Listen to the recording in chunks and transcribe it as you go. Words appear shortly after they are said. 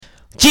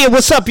Yeah,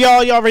 what's up,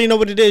 y'all? Y'all already know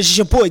what it is. It's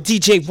your boy,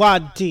 DJ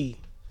YD.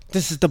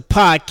 This is the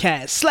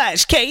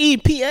podcast /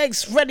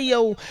 KEPX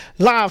radio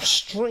live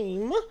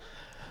stream. Know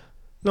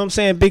what I'm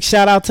saying? Big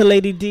shout out to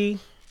Lady D.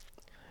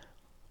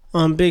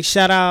 Big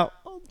shout out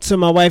to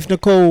my wife,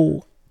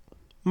 Nicole.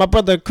 My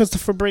brother,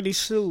 Christopher Brady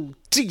Sue.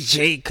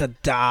 DJ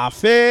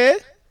Gaddafi.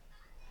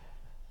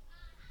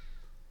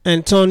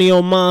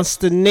 Antonio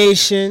Monster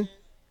Nation.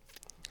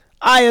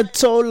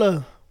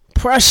 Ayatollah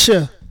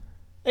Pressure.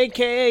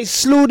 A.K.A.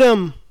 Slew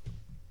Them.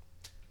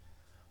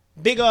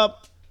 Big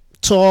up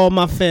to all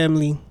my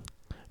family.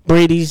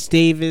 Brady's,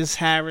 Davis,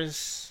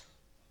 Harris.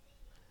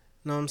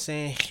 Know what I'm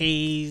saying?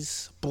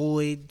 Hayes,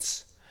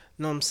 Boyd's.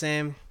 Know what I'm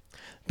saying?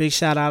 Big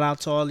shout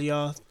out to all of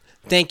y'all.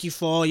 Thank you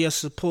for all your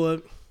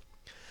support.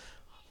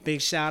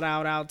 Big shout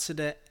out to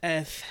the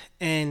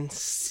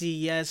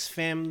FNCS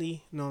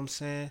family. Know what I'm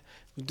saying?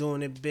 We're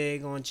doing it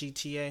big on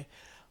GTA.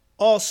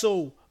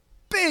 Also,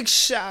 big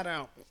shout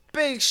out.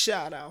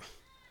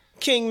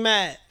 King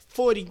Matt,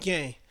 40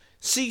 Gang,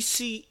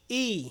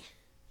 CCE,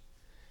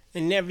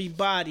 and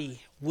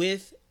everybody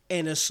with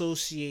and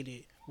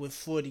associated with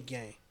 40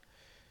 Gang.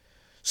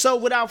 So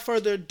without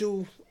further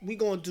ado, we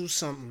going to do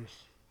something.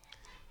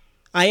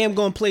 I am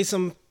going to play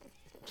some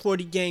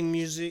 40 Gang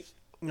music.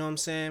 You know what I'm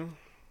saying?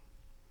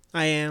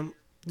 I am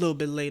a little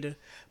bit later.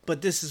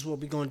 But this is what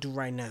we're going to do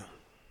right now.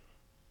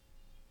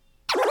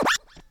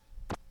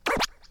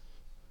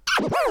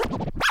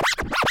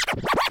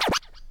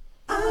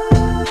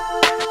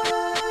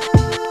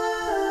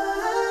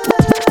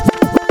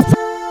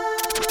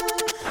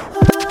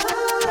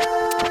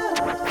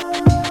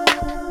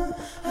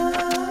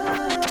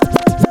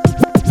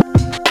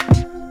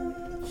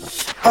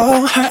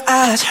 Oh, her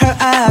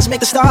eyes make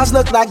the stars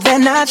look like they're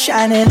not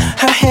shining.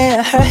 Her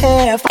hair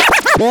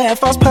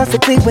falls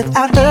perfectly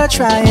without her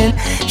trying.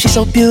 She's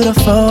so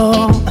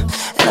beautiful,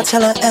 and I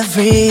tell her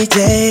every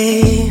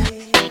day.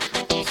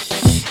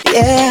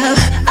 Yeah,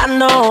 I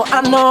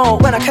know,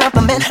 when I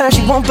compliment her,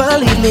 she won't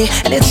believe me.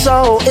 And it's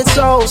so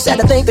sad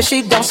to think that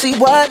she don't see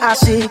what I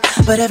see.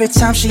 But every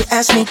time she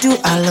asks me, do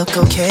I look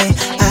okay?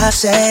 I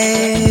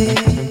say,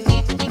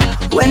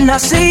 when I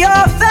see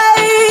your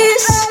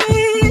face,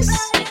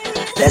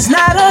 there's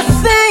not a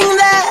thing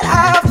that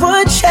I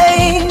would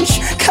change.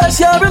 'Cause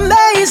you're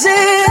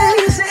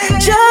amazing,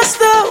 just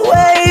the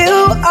way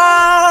you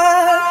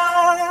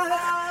are.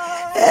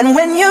 And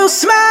when you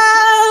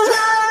smile,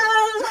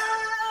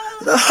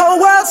 the whole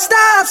world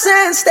stops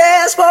and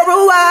stares for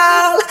a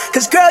while.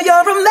 'Cause girl,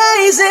 you're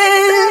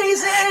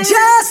amazing,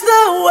 just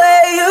the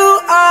way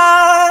you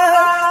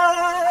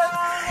are.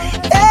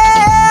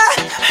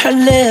 Her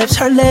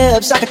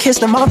lips, I could kiss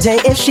them all day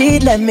if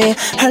she'd let me.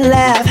 Her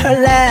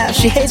laugh,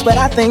 she hates but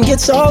I think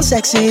it's so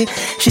sexy.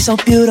 She's so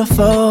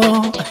beautiful,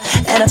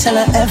 and I tell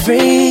her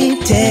every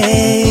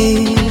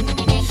day.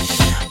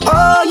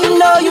 Oh, you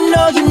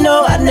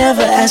know, I'd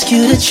never ask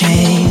you to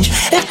change.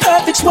 If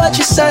perfect's what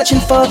you're searching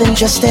for, then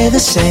just stay the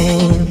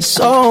same.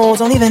 So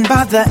don't even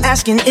bother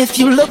asking if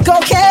you look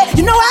okay.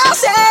 You know I'll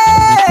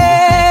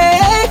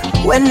say,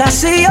 when I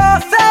see your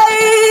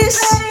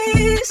face,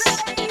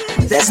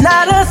 there's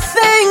not a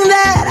thing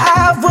that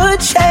I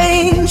would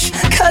change.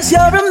 'Cause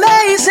you're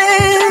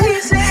amazing,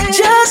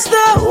 just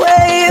the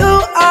way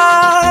you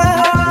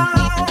are.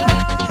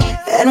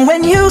 And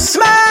when you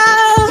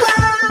smile,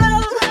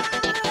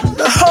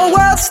 the whole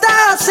world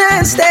stops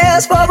and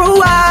stares for a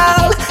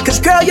while. 'Cause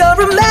girl, you're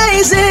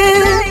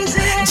amazing,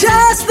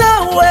 just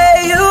the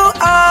way you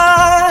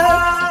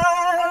are.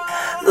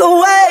 The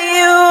way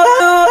you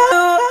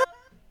are.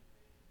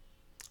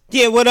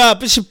 Yeah, what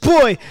up? It's your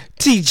boy,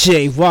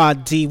 DJ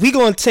YD. We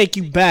gonna take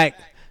you back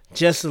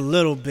just a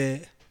little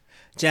bit.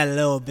 Just a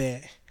little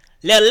bit.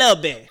 Little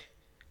bit.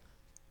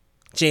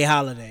 Jay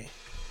Holiday.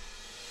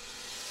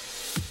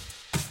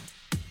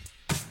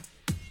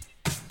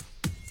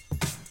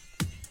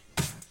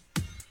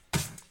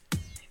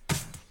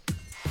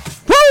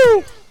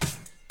 Woo!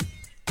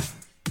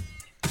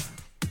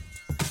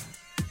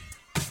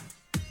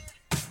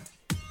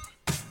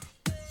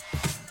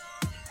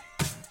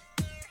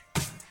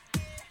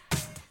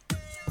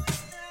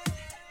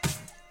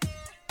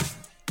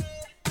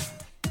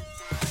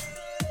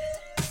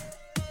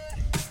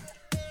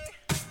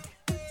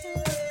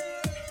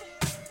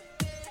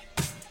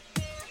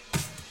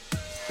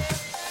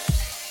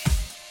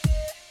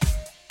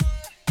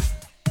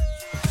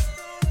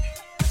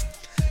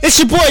 It's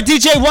your boy,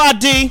 DJ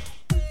YD.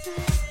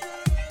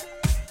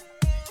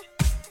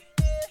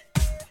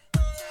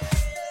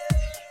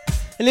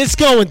 And it's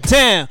going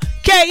down.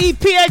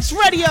 KEPX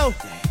Radio.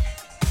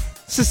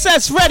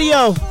 Success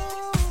Radio.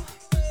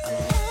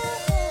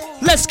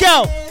 Let's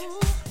go.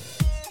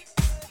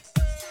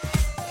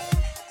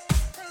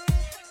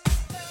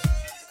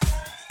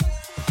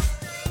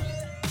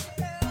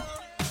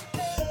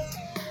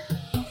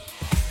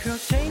 Girl,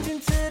 change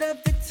into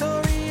that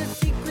Victoria's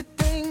Secret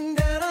thing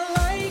that I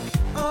like.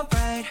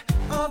 Alright,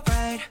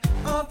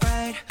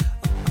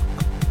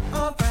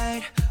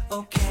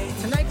 okay.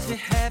 Tonight you're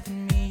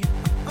having me.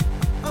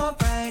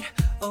 Alright,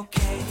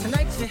 okay.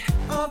 Tonight you're,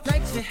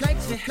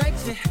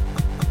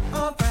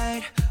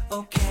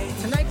 okay.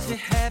 Tonight you're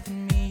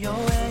having me your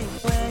way,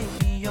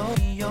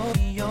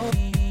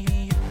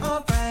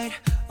 alright,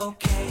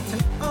 okay.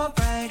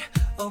 Alright,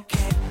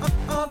 okay.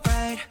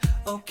 Alright,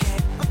 okay.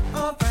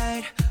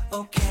 Alright,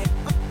 okay.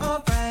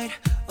 Alright,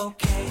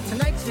 okay.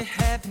 Tonight you're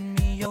having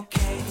me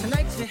okay.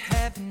 Tonight you're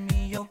having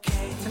me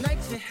okay. Tonight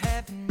you're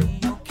having me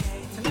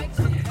okay. Tonight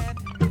you're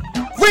having me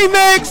okay.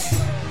 Remix!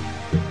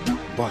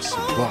 Bust.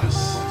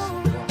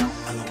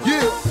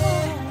 Yeah.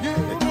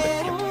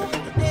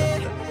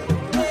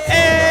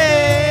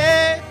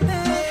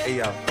 Hey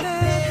yo.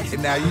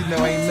 And now you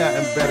know ain't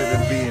nothing better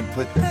than being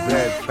put to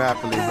bed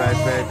properly, right,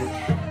 baby?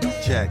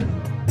 Check.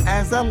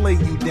 As I lay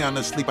you down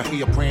to sleep, I hear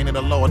you praying to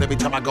the Lord every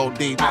time I go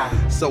deep.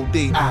 So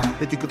deep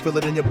that you can feel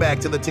it in your back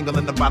till it tingle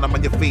in the bottom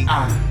of your feet.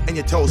 And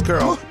your toes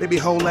curl, baby,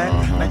 hold that.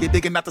 Now you're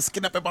digging out the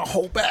skin up in my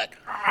whole back.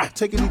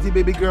 Take it easy,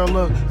 baby girl,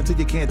 look, until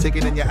you can't take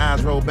it and your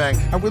eyes roll back.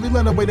 I really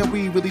love the way that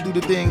we really do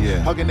the thing.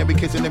 Hugging and we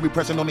kissing and we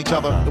pressing on each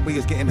other. The way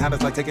it's getting hot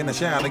is like taking a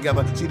shower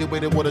together. See the way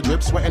the water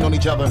drips, sweating on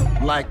each other.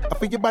 Like, I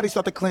feel your body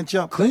start to clench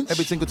up.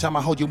 Every single time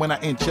I hold you when I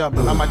inch up.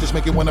 I might just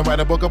make you wanna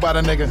write a book about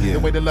a nigga. The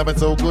way the loving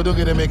so good, don't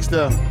get it mixed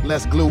up.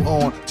 Let's glue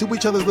on to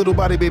each other's little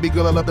body, baby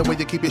girl. I love the way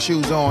you keep your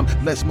shoes on.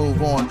 Let's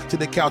move on to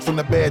the couch, from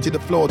the bed to the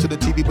floor, to the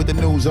TV with the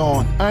news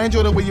on. I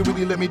enjoy the way you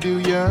really let me do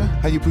ya.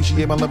 How you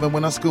appreciate my loving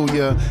when I school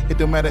ya. It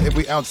don't matter if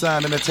we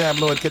outside in the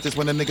tabloid catches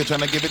when a nigga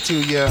tryna give it to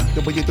ya.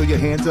 The way you throw your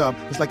hands up,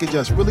 it's like you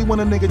just really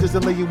want a nigga just to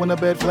lay you on the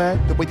bed flat.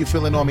 The way you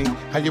feeling on me,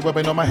 how you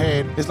rubbing on my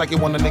head, it's like you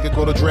want a nigga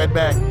grow the dread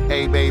back.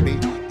 Hey baby,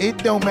 it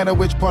don't matter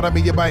which part of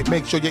me you bite,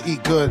 make sure you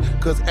eat good.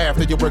 Cause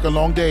after you work a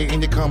long day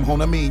and you come home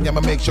to me, I'ma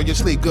make sure you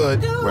sleep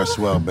good. Rest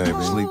well,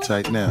 baby, sleep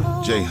tight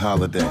now. Jay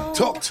Holiday,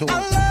 talk to him. I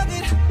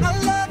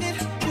love it,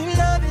 you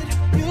love it,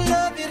 you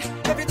love it.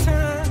 Every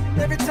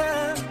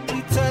time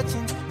we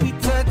touchin'.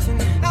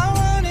 I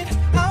want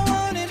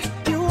it,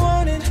 you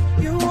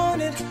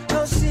want it.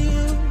 I'll see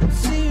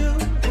you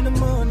in the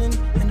morning.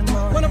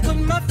 Wanna put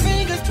my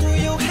fingers through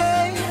your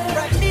hair,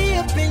 right here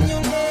up in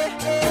your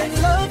neck,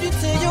 and love you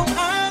till your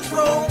eyes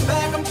roll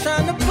back. I'm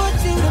trying to put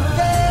you to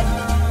bed.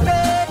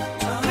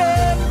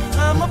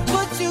 I'ma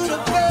put you to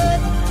bed.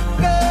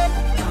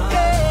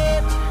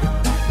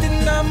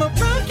 Then I'ma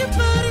rock your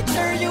body,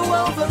 turn you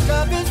over,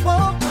 love is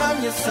war.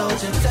 I'm your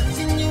soldier,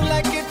 touching you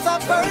like it's our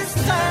first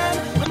time.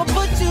 I'ma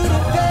put you to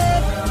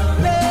bed.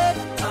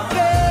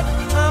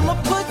 I'ma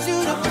put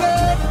you to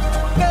bed.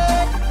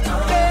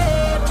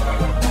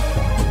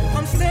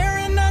 I'm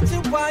staring at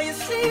you while you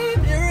sleep,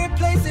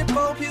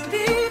 irreplaceable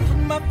beauty. Put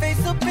my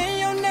face up in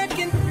your neck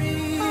and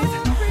breathe.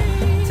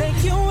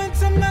 Take you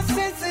into my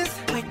senses.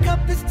 Wake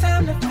up, it's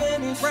time to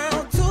finish.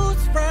 Round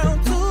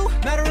two.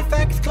 Matter of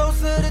fact, it's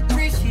closer to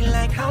 3. She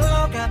like how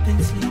long I've been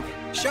sleeping.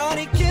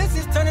 Shorty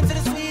kisses turn into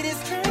the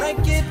sweetest.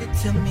 Like give it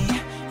to me,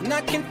 and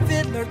I can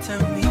feel her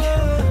tell me.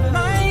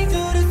 My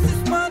God, this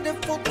is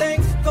wonderful.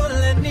 Thanks for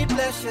letting me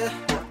bless you.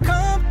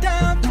 Come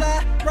down,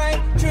 fly right,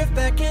 drift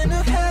back into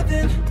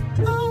heaven.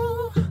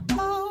 Oh.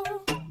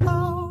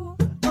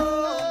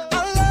 I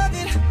love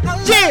it.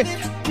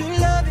 You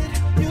love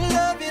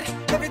it.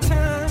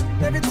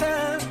 Every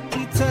time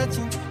we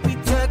touchin'.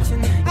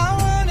 I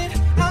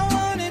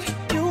want it,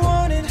 you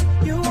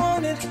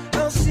want it.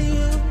 I'll see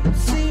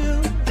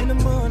you in the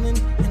morning.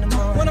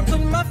 Wanna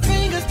put my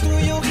fingers through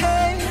your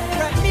hair,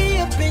 right me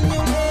up in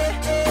your head,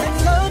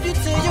 and love you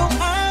till your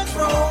eyes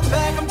roll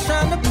back. I'm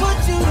trying to put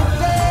you to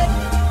bed.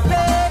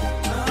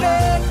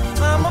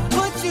 I'ma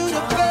put you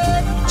to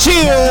bed.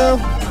 Chill.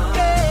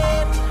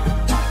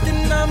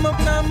 Then I'm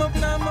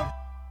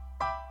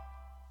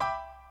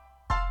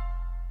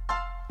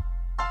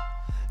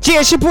Yeah,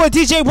 it's your boy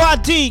DJ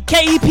YD,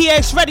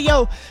 KEPX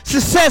Radio,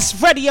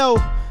 Success Radio.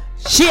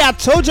 Shit, I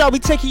told y'all we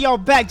taking y'all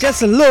back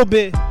just a little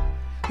bit.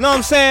 Know what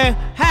I'm saying?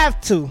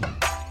 Have to.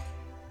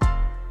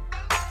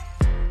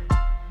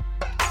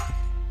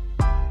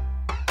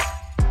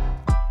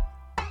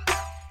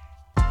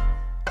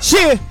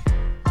 Shit.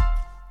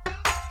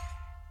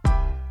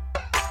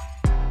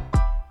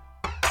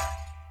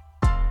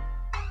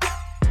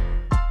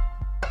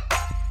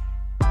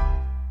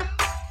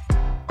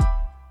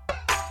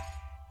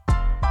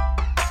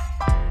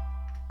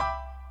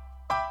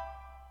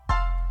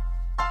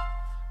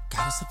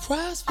 Got a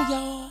surprise for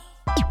y'all.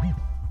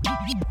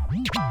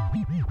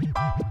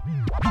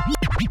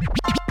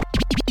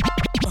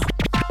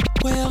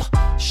 Well,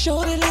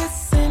 shorty,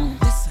 listen.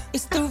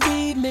 It's the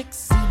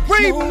remix.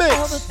 No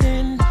other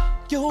than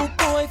your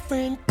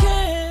boyfriend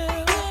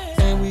Cam.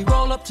 And we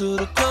roll up to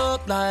the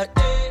club like,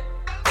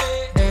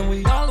 and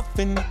we all up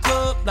in the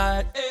club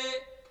like,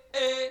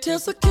 tell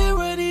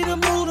security to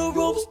move the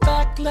ropes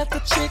back, let the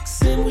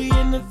chicks in. We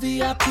in the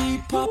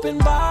VIP popping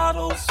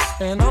bottles,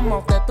 and I'm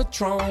off that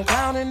Patron,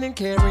 counting and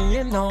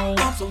carrying on.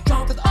 I'm so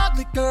drunk 'cause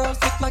ugly girls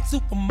look like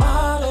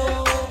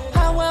supermodels.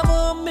 However,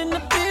 I'm in the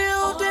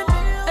building,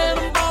 and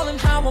I'm ballin'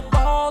 how a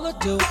baller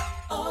do.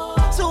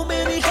 Too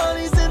many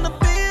honeys in the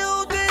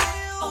building.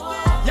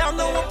 Y'all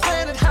know I'm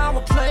playing it how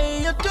a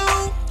player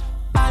do.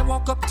 I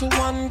walk up to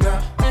one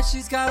girl and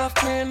she's got a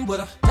friend with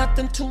her.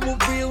 Nothing to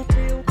reveal.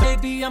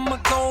 Baby, I'm a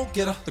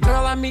go-getter. The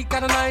girl I meet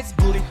got a nice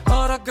booty.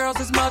 Other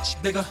girls is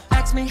much bigger.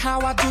 Ask me how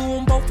I do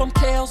them both from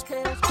Kales.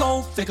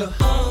 Go figure.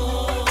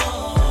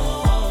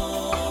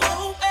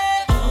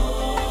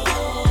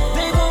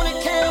 They wanted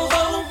Kales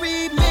on the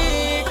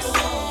remix.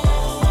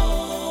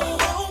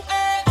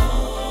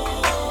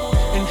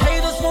 And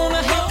haters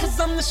wanna hate 'cause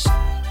I'm the shit.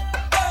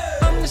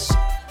 I'm the shit.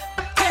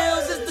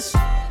 Kales is the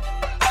shit.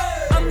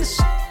 I'm the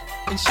shit.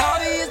 And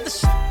Shawty is the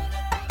shit.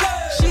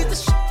 She's the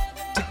shit.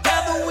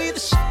 Together we the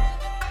shit.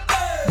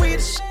 We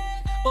the shit.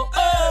 Oh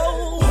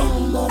oh.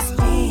 It must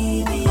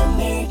be the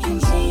American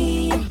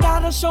dream. I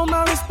gotta show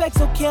my respect,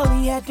 so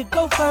Kelly had to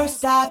go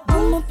first. I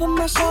boom put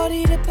my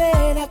shorty to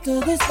bed after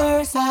this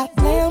verse. I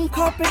lamb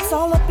carpets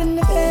all up in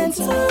the fence.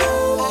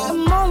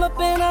 I'm all up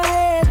in her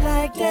head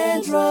like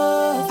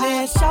dandruff.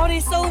 Yeah, shorty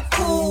so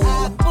cool,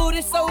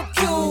 booty so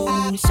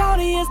cute.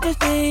 Shorty is the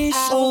fish,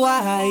 so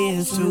I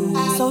is too.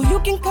 So you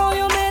can call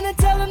your man and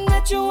tell him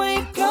that you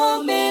ain't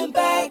coming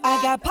back.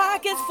 I got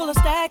pockets full of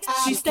stacks,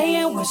 she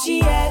staying where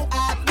she at.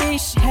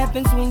 This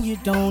happens when you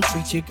don't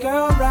treat your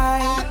girl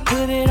right.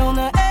 Put it on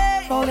the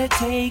A, all it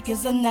take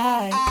is a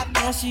night.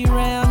 Now she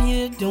around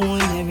here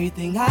doing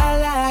everything I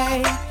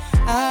like.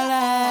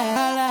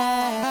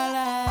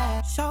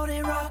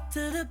 Shorty rock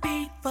to the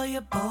beat for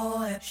your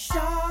boy.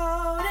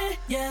 Shorty,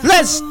 yeah.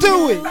 Let's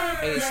do it.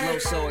 Hey, it's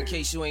Loso in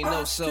case you ain't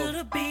know so.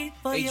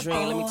 Hey,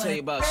 Dream, let me tell you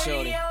about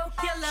Shorty.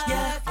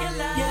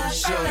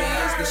 Shorty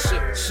is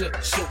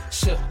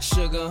the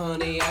sugar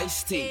honey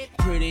iced tea.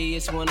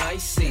 Prettiest one I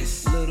see.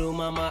 Little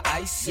mama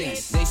icy.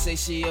 They say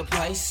she a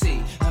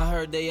Pisces. I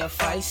heard they are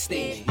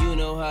feisty. You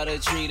know how to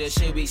treat her.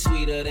 She'll be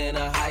sweeter than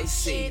a high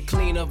C.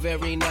 Clean up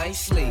very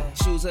nicely.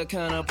 Shoes are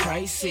kinda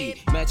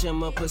pricey. Match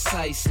them up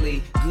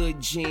precisely. Good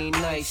jean,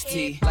 nice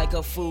tea. Like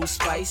a food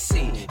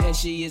spicy. And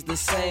she is the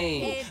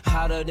same.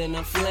 Hotter than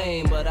a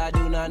flame. But I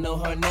do not know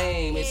her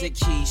name. Is it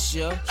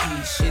Keisha?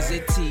 Is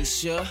it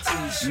Tisha?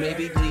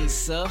 Maybe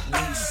Lisa,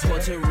 or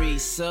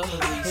Teresa.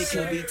 It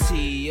could be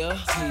Tia,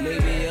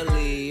 maybe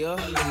Aaliyah.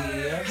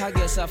 I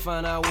guess I'll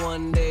find out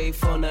one day.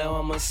 For now,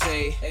 I'ma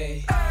say,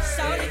 hey.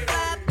 Shorty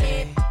vibe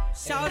it,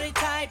 shorty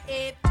type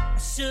it. I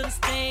should've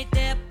stayed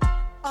there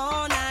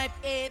all night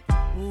it.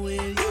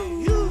 With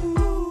you,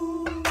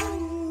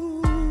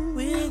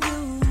 with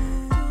you.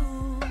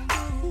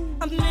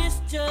 I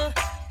missed your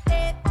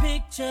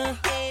picture.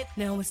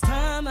 Now it's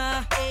time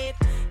I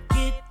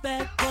get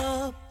back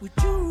up with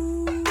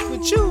you.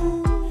 With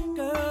you.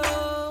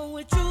 Girl,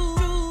 with you.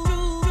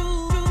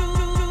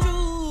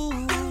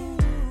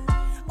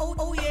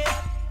 Oh yeah.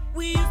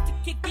 We used to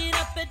kick it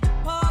up at the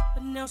park,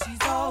 but now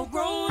she's all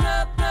grown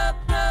up.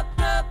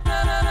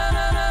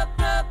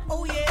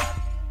 Oh yeah.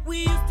 We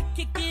used to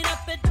kick it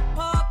up at the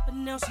park, but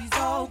now she's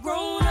all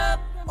grown up.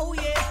 Oh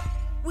yeah.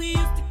 We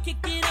used to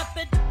kick it up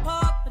at the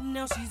park, but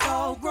now she's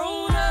all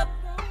grown up.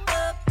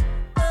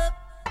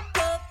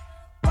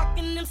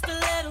 Rocking them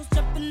stilettos,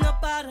 jumping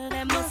up out of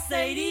that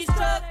Mercedes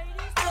truck.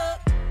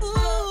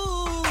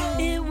 Ooh,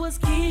 it was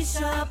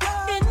Keisha,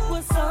 it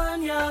was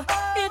Sonia,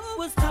 it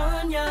was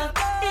Tanya,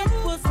 it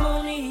was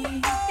Moni,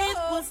 it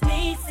was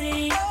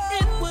Niecy,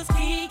 it was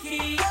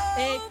Kiki.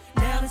 Hey,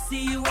 now to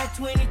see you at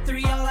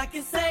 23, all I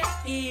can say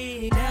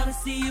is, now to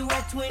see you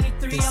at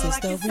 23, This all is I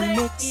the can say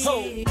remix. is,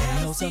 Nails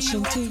now to see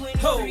you at Ashanti.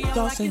 23, all I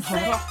Dawson can say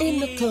Hall in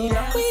the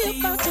club. is, We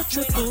about to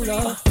triple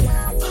up.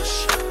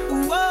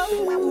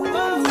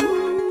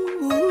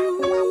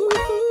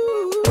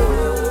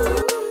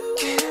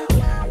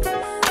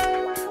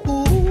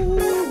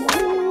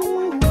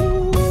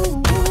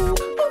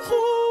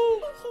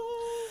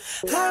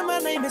 Hi, my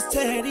name is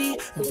Teddy.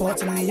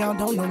 Unfortunately, y'all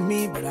don't know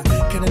me, but I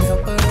couldn't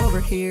help but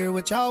overhear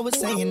what y'all was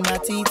saying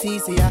about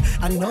TTC.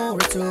 I know her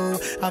too,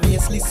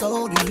 obviously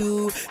so do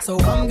you. So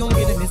I'm gonna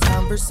get in this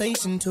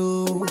conversation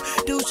too.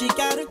 Do she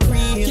got a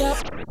crib? Yep.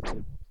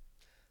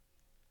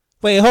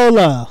 Wait, hold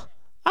up.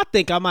 I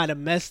think I might have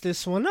messed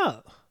this one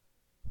up.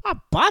 I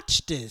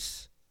botched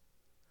this.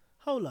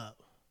 Hold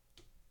up.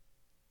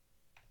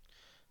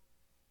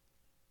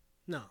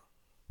 No.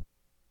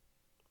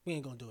 We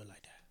ain't gonna do it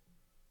like that.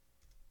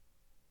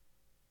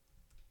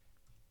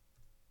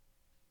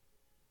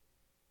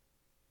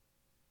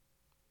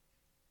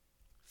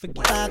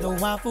 Forget By the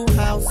Waffle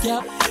House.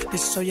 Yep.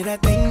 Just show you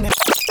that thing that.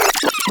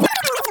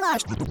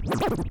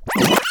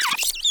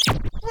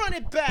 Run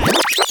it back.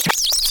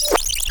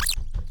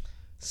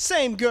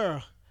 Same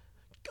girl.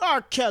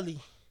 R.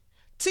 Kelly.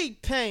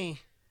 T-Pain.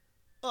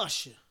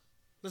 Usher.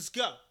 Let's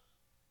go.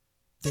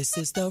 This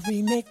is the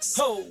remix.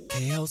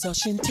 KL's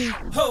Ashanti.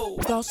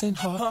 Dawson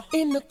Hall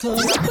in the club.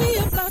 We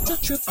about to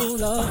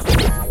triple up.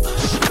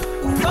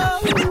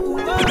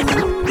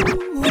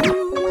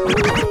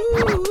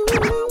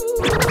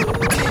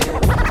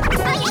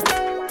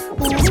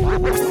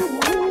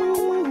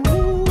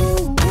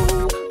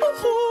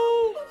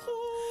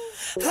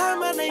 Hi,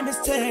 my name is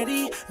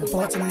Teddy.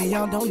 Unfortunately,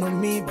 y'all don't know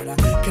me, but I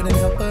couldn't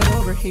help but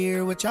overhear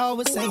overhear what y'all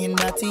was saying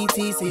about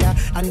TTC.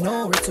 I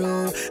know her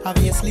too,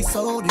 obviously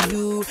so do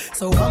you.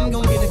 So I'm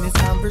gonna get in this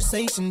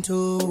conversation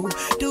too.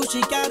 Do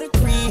she got a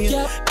crib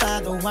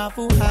by the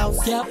Waffle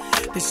House? Yep.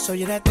 To show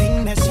you that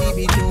thing that she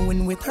be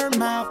doing with her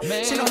mouth.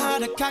 Man. She know how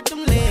to cock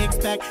them legs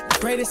back. The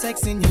greatest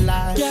sex in your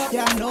life.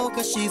 Yeah, I know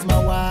cause she's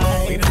my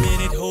wife. Wait a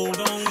minute, hold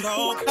on,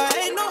 dog.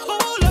 I ain't no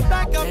hold up,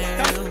 back up.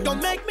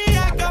 Don't make me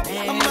act up.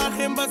 I'm out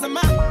here buzzing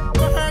my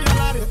for her. You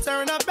lie to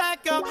turn her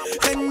back up.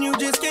 And you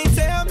just can't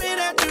tell me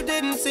that you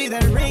didn't see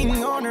that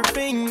ring on her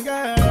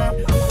finger.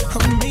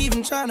 I'm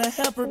even trying to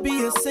help her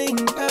be a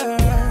singer.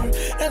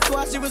 That's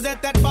why she was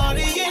at that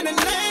party in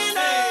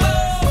Atlanta.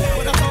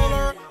 When I told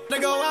her to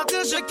go out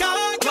to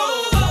Chicago.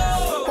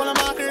 When I'm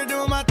out here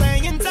doing my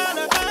thing in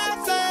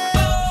Tallahassee.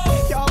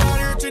 Y'all out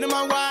here treating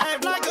my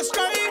wife like a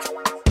straight.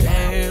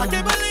 I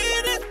can't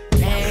believe it.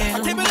 I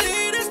can't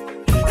believe this.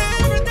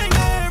 Everything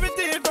I ever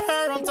did for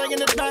her, I'm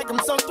taking it back. I'm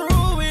so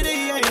through with it.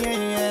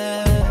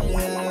 Yeah.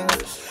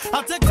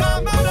 I took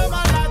time out of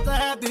my life to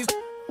have these.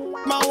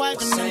 My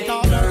wife and me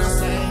called her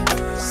same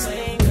girl.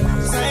 Same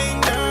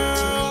girl.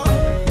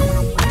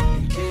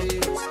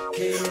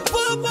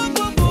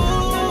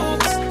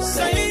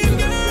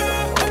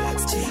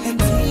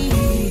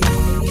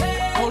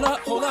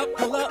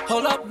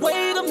 Hold up,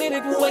 wait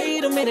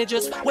a minute,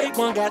 just wait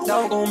one god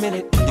doggone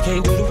minute. You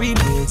can't do the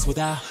remix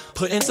without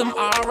putting some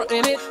aura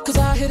in it. Cause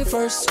I hit it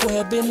first,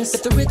 square business.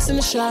 If the Ritz and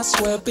the shot,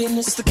 square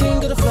business. It's the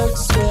king of the flirt,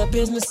 square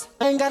business.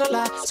 I ain't gotta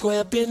lie,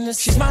 square business.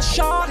 She's my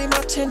shawty,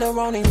 my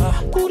tenderoni,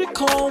 my booty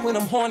call when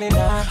I'm horny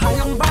now. Hi,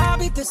 I'm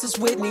Bobby, this is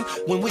Whitney.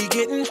 When we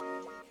getting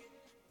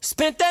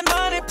spent that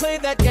money,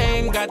 played that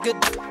game, got good,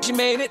 she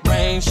made it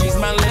rain. She's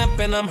my limp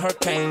and I'm her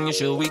cane. You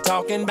should we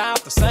talking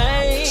about the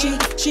same?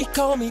 She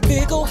call me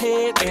big ol'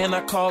 head and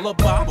I call her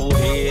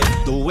bobblehead.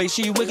 The way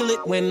she wiggle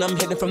it when I'm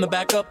hitting from the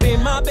back up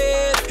in my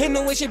bed. And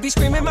the way she be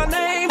screaming my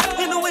name.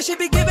 And the way she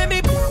be giving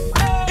me.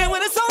 And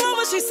when it's all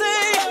over she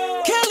say,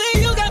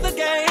 Kelly, you got the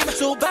game.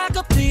 So back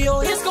up to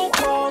your, it's gon'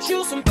 cause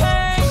you some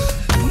pain.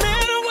 No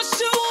matter what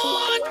you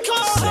would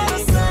call the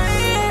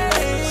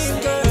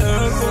same girl.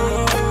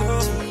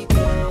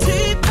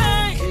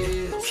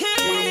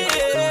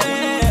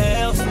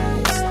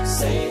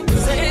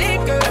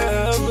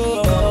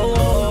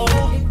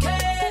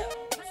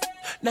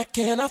 Now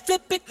can I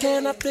flip it,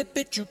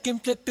 you can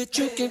flip it,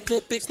 you can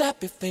clip it.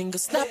 Snap your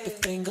fingers, snap your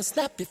fingers,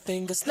 snap your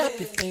fingers, snap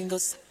your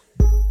fingers.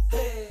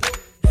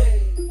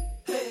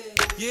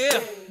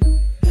 Yeah,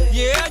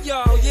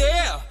 y'all,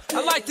 yeah.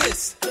 I like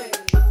this.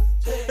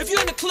 If you're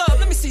in the club,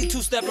 let me see you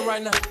two-stepping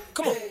right now.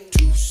 Come on.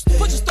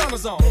 Put your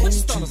stunners on, put your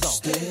stunners on.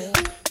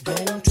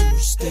 Don't you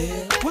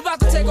step. We're about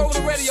to take over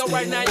the radio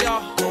right now,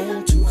 y'all.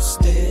 Don't you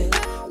step.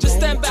 Just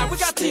stand back. We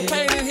got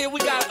T-Pain in here, we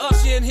got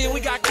Usher in here, we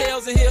got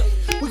Kales in here.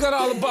 We got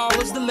all the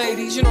ballers, the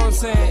ladies, you know what I'm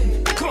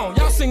saying? Come on,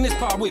 y'all sing this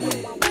part with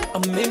me.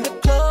 I'm in the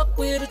club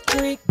with a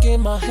drink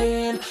in my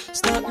hand.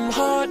 Stunting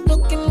hard,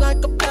 looking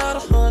like about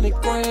 100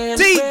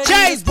 grand.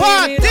 DJ's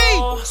Party!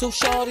 So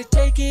shawty,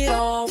 take it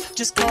off.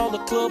 Just call the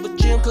club a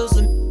gym, cause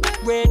I'm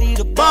ready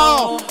to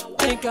ball.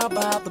 Think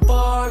about the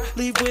bar,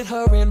 leave with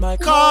her in my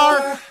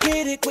car.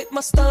 Hit it with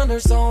my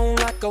stunners on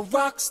like a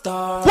rock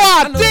star.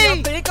 I know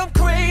y'all think I'm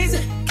crazy,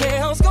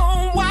 Kale's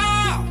gone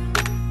wild.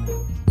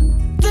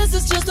 This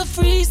is just a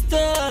freestyle.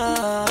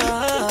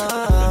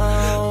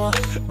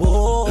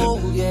 Whoa,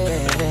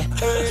 yeah.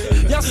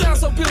 Y'all sound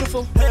so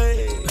beautiful.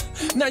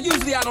 Now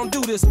usually I don't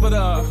do this, but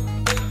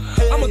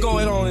I'ma go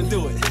ahead on and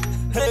do it.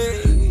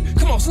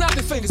 Come on, snap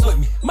your fingers with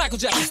me, Michael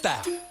Jackson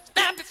style.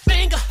 Snap your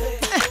finger,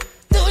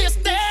 do your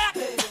step.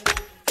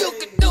 You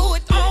can do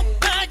it all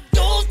by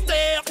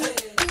yourself.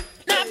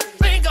 Snap your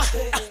finger,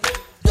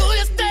 do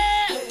your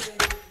step.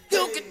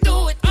 You can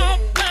do it all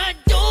by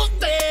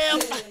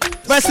yourself.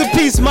 Rest in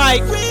peace,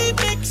 Mike.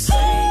 Remix,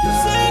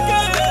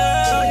 singer,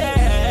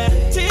 yeah.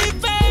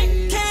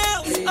 T-Pain,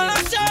 Kales,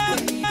 Usher.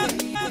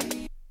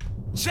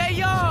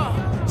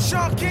 J.R.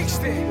 Sean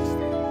Kingston.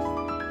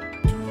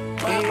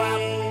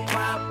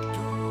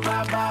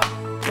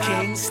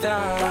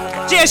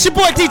 Yeah, it's your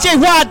boy DJ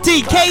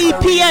YD,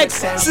 KEPX,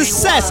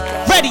 Success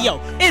Radio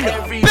in the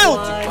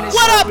building.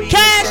 What up,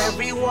 Cash?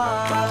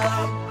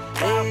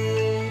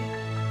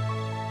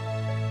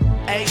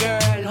 Hey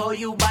girl, who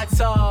you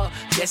batter?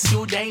 Yes,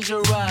 you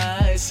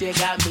dangerous. You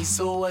got me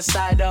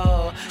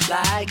suicidal,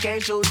 like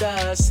angel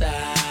dust.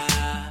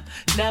 I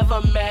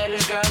never met a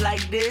girl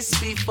like this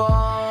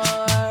before.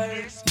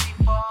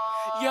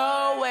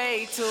 You're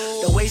way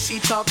too. The way she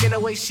talk and the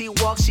way she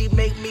walk, she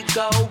make me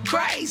go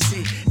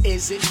crazy.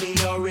 Is it me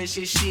or is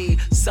it she?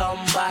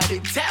 Somebody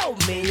tell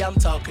me, I'm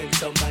talking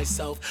to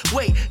myself.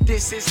 Wait,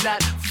 this is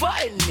not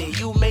funny.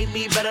 You made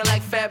me better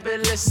like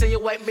Fabulous, and you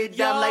wipe me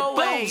down like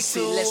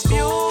Basie. Let's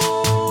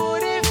go.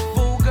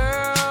 Beautiful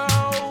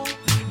girl,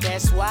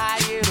 that's why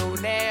it'll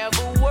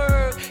never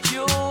work.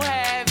 You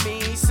have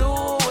me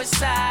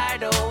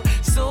suicidal,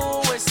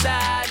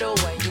 suicidal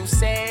when you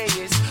say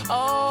it's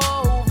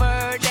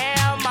over.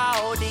 Damn,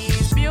 all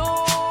these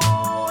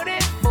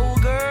beautiful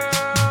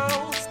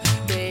girls,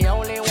 they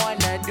only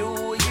wanna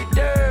do you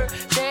dirt.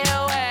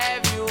 They'll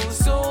have you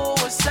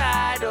suicidal.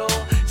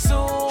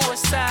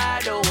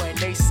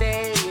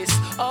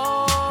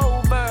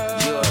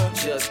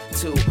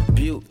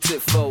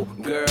 beautiful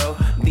girl,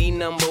 the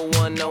number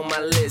one on my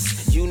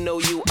list. You know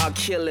you are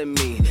killing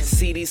me.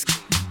 See these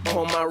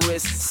on my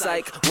wrist,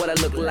 psych, what I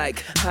look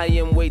like. I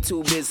am way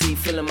too busy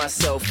feeling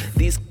myself.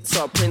 These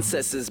are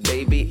princesses,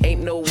 baby.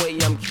 Ain't no way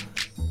I'm.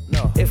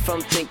 No. If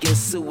I'm thinking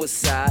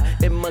suicide,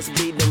 it must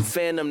be them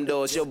phantom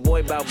doors. Your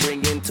boy bout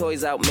bringing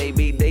toys out,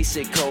 maybe they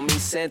should call me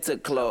Santa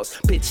Claus.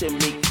 Picture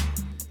me,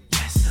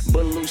 yes,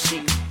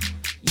 Belushi,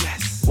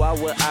 yes. Why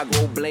would I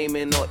go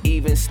blaming or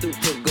even stoop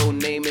to go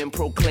naming,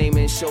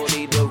 proclaiming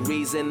shorty the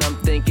reason I'm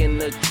thinking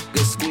the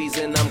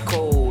squeezing. I'm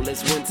cold,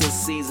 it's winter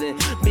season.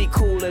 Be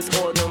cool as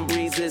autumn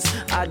breezes.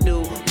 I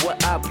do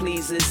what I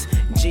pleases.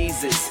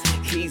 Jesus,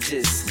 he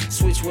just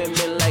switch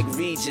women like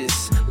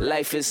Regis.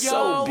 Life is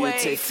so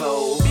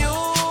beautiful.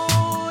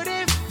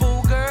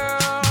 Beautiful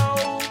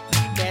girl.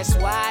 That's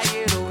why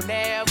it'll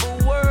never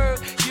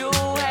work. You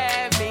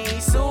have me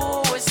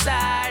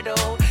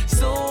suicidal,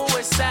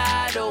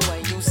 suicidal.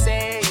 When you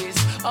say it's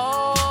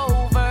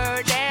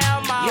over,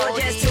 damn, you're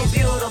just too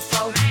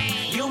beautiful.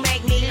 You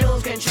make me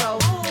lose control.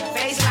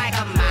 Face like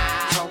a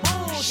model,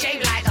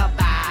 shaped like a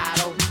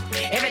bottle.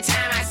 Every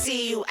time I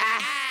see you,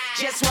 I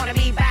just wanna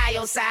be by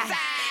your side.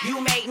 You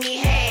make me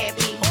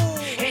happy,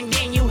 and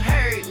then you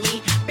hurt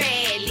me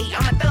badly.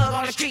 I'm a thug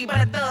on the street,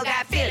 but a thug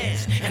got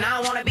feelings, and I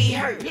don't wanna be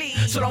hurt.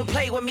 So don't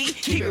play with me,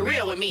 keep it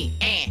real with me,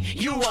 and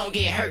you won't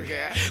get hurt.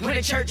 When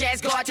the church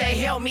asked God to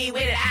help me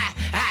with it, I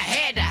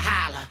had to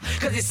holler.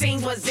 Cause it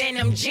seems what's in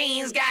them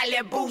jeans got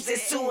lip boots,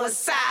 it's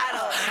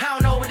suicidal. I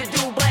don't know what to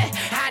do, but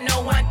I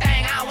know one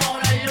thing I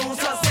wanna lose.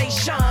 Her say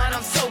Sean,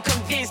 I'm so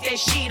convinced that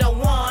she the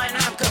one.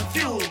 I'm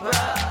confused,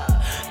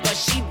 bruh. But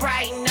she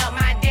brighten up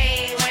my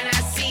day when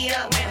I see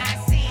her.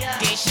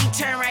 Then she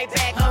turn right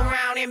back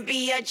around and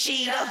be a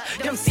cheater.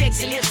 Them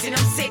sexy lips and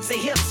them sexy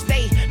hips,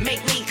 they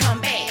make me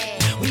come back.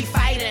 We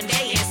fight a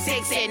day and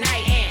sex at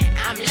night, and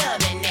I'm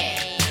loving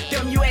that.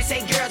 Them USA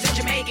girls and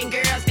Jamaican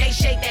girls, they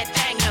shake that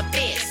thing the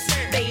best.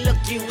 They look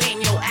you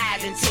in your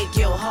eyes and take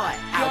your heart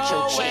out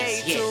your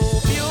chest. You're way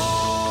too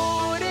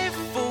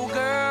beautiful,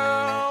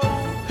 girl.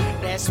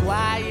 That's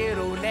why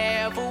it'll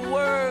never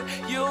work.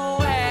 You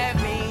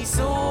have me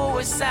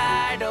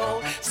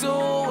suicidal,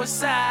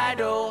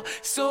 suicidal,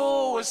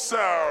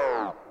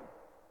 suicidal.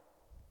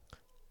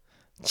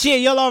 Yeah,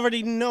 y'all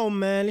already know,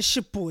 man. It's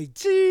your boy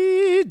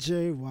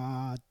DJ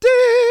YD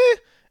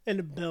in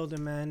the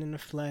building, man, in the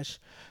flesh.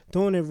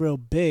 Doing it real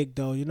big,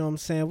 though. You know what I'm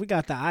saying? We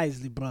got the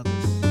Isley Brothers.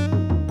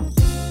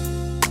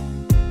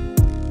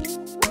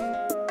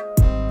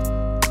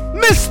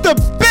 Mr.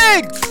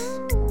 Biggs!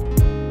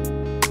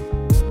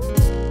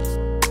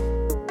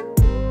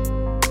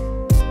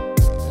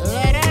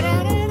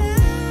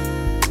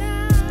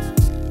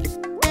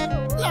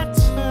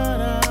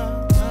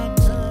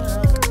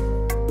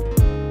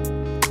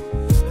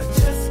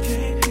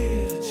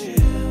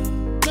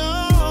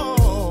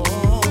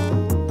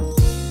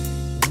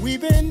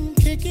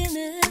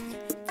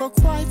 For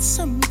quite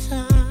some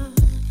time,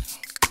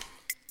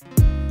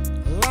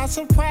 lots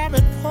of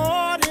private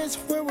parties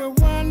where we're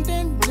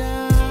winding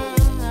down.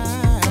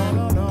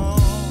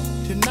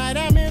 Tonight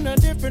I'm in a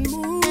different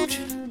mood,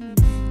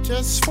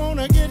 just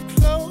wanna get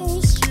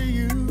close to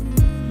you.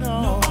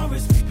 No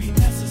RSVP be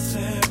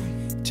necessary.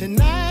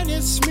 Tonight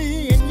it's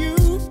me and you,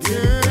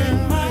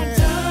 girl. My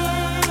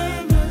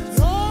diamonds,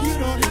 you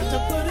don't have to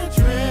put a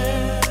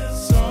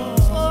dress on.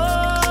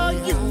 Oh,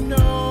 you know.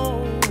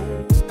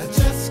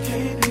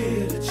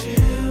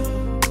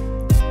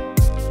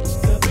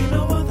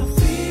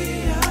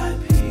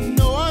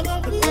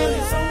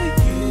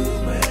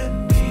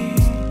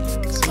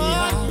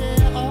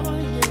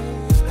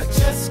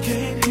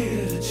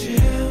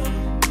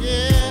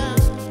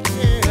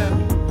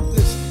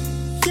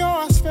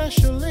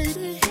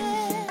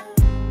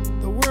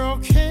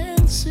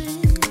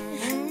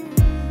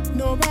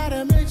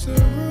 Nobody makes a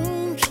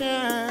room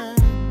shine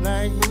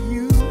like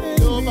you and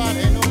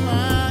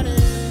nobody.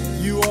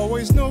 You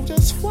always know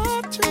just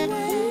what to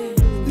wear.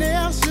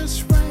 Nails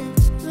just right,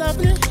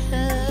 lovely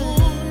hair.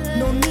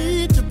 No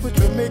need to put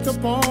your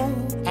makeup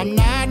on. I'm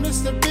not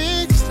Mr.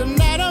 Biggs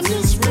tonight. I'm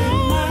just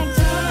wearing my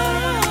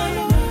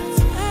diamonds.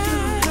 You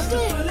have to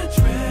put a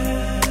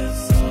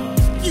dress on.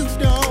 You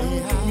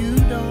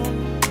don't.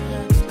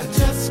 I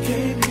just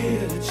came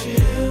here to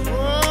chill.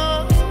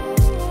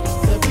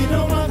 There'll be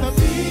no other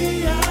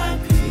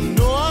VIP.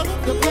 No other.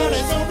 The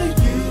party's only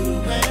you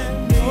and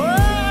me.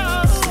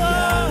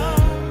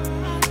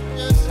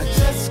 I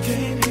just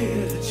came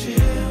here to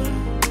chill.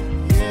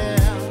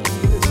 Yeah.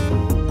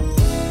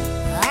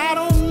 I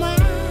don't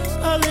mind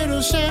a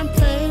little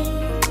champagne.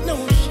 No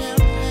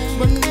champagne.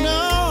 But no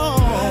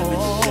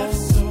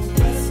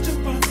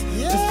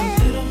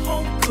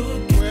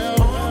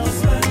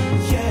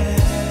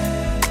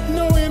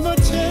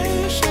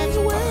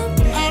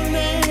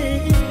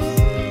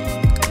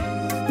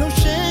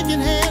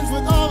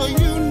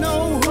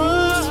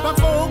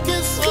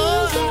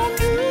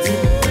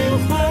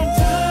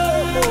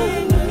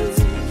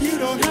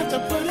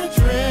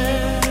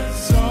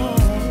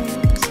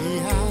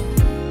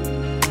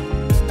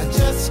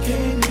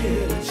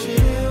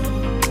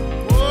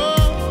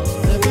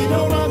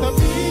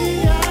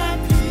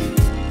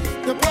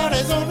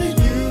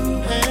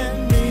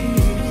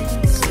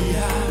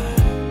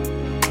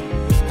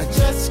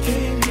just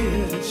came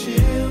here to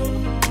chill.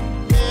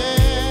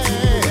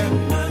 Yeah.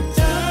 My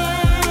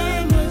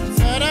diamonds,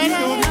 you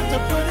don't have to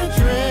put a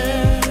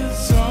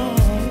dress on.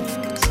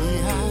 See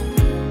how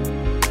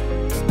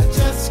I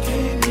just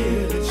came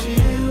here to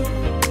chill.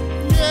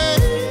 Yeah.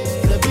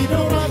 There'll be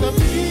no other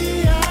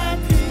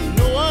VIP,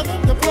 no other.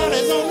 The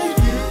party's only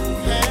you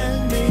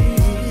and me.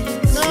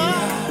 No,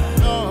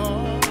 no.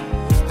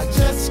 I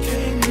just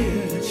came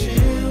here to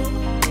chill.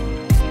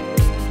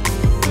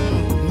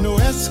 No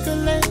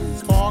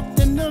Escalades parked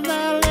in the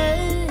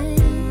valley.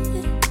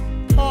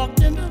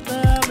 Parked in the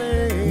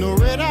valley. No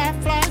red-eye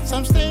flights,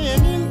 I'm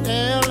staying in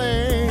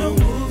LA. No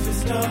movie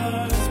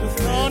stars with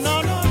no,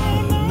 no, no,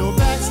 no, no. No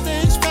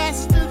backstage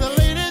passes to the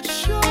late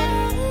show.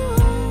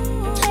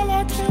 Tell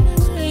her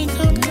we ain't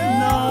coming.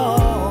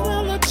 No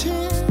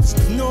relatives,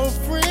 no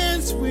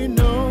friends we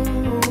know.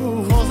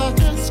 'Cause I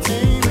just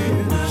came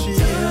here to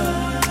chill.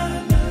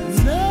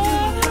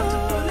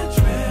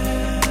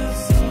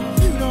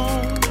 No,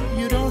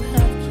 you don't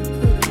have to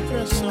put a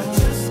dress on. I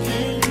just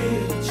came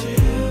here to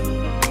chill.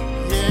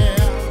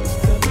 Yeah.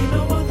 There'll be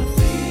no other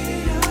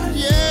VIP.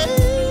 Yeah.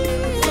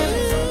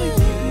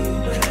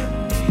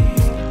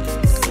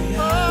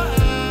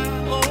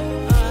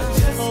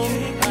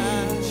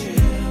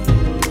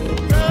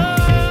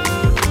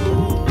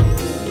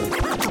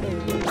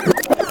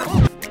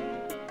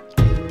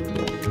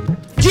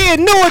 Yeah,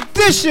 new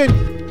edition.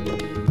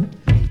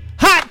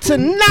 Hot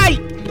tonight.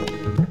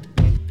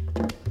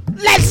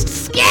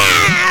 Let's go.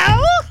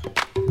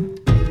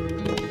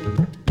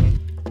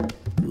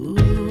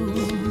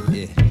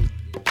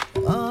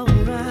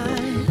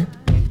 Alright.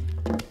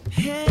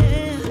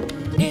 Yeah.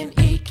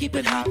 N.E. keep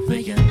it hot for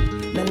ya.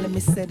 Now let me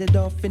set it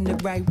off in the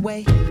right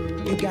way.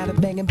 You got a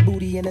banging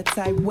booty and a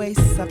tight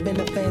waist. I've been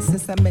a fan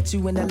since I met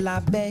you in the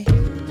lobby.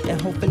 And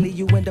hopefully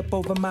you end up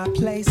over my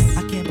place.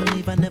 I can't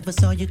believe I never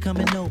saw you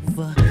coming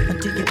over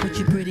until you put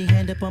your pretty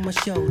hand up on my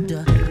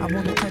shoulder. I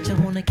wanna touch, I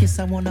wanna kiss,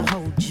 I wanna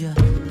hold you.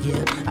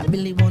 Yeah, I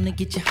really wanna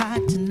get you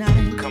hot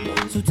tonight. Come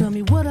on. So tell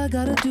me what I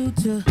gotta do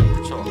to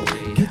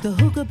get the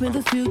hook up in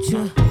the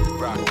future.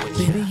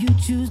 Baby, you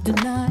choose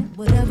tonight,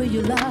 whatever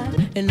you like,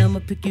 and I'ma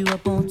pick you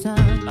up on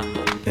time.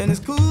 And it's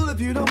cool if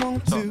you don't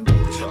want to,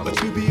 but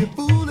you be a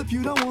fool if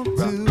you don't want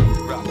to.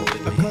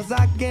 Because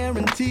I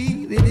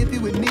guarantee that if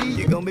you're with me,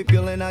 you're gonna be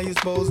feeling how you're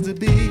supposed to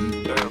be.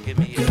 Girl, give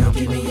me your Girl,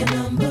 give me your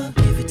number,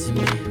 give it to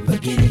me.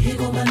 Forget it, here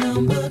go my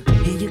number.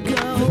 Here you go.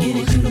 Forget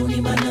it, you don't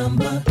need my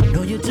number.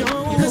 No, you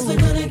don't. Cause we're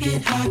gonna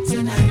get hot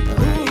tonight.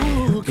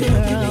 Ooh, girl,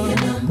 give me your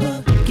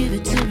number, give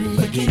it to me.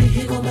 Forget it,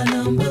 here go my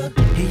number.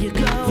 Here you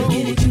go.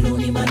 Forget it, you don't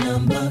need my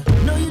number.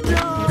 No, you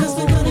don't. Cause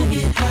we're gonna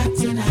get hot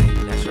tonight.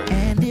 That's right.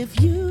 And if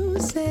you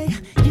say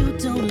you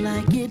don't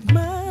like it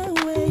my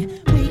way,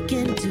 we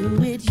can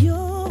do it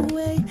your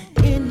way.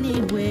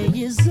 Any way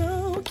is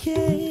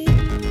okay.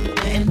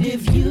 And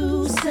if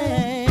you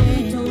say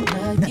you don't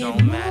like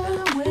it my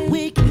way,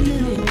 we can do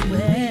it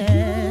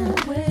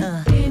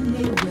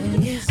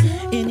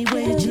any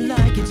way that you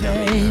like it,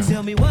 babe.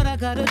 Tell me what I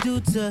gotta do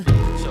to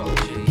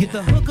get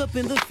the hook up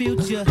in the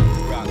future.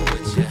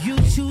 You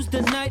choose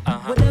the night,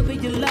 whatever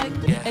you like,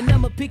 and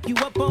I'ma pick you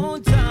up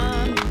on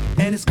time.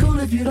 And it's cool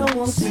if you don't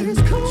want to,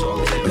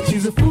 but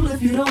you're a fool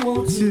if you don't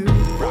want to.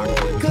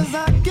 Cause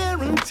I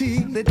guarantee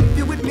that if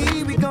you're with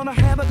me, we're gonna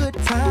have a good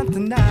time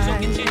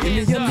tonight. Give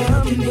me your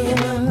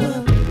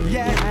number.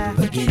 Yeah.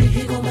 Forget it,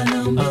 here go my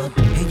number.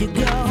 Here you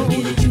go.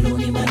 Forget it, you don't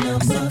need my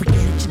number. Forget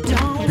it, you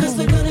don't. Cause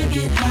we're gonna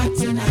get hot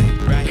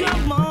tonight.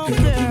 Come on, girl.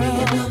 Give me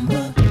your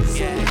number.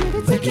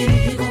 Forget it,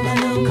 here go my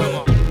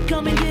number.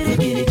 Come and get it.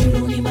 Forget it, you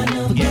don't need my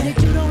number. Forget it,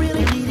 you don't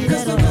really need it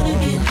at all. Cause we're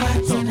gonna get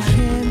hot tonight.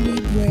 Can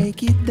we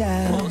break it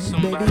down?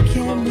 Baby,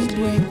 can we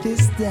break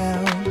this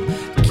down?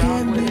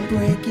 Can we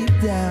break it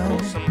down?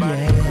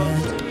 Yeah.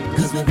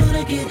 Cause we're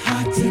gonna get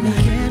hot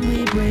tonight. Can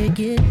we break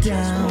it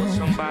down?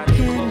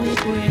 Can we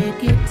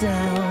break it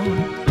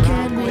down?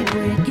 Can we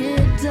break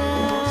it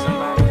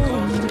down?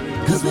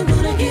 Cause we're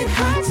gonna get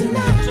hot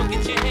tonight. So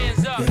get your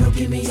hands up. Girl,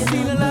 give me a Seen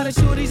a number. lot of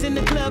shorties in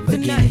the club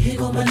tonight,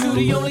 but you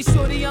the only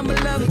shorty I'ma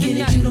love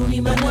tonight. The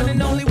one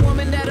and only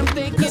woman that I'm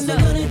thinking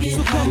of.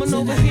 So come on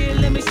over here,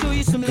 let me show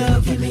you some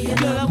love.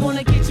 Girl, I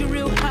wanna get you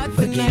real hot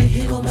tonight.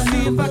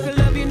 See if I can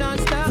love you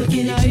non-stop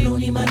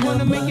tonight.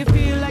 Wanna make you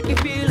feel like you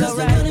feel Cause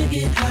we're alright. gonna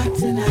get hot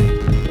tonight.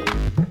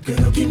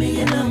 Girl, give me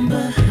your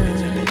number.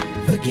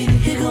 Forget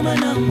it, here go my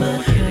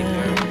number.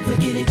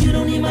 Forget it, you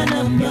don't need my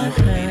number.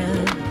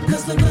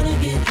 Cause we're gonna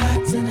get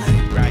hot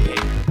tonight. right here.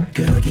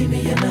 Girl, give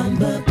me your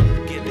number.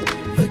 Give it.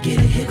 Forget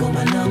it, here go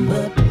my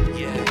number.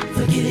 Yeah.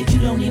 Forget it, you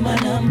don't need my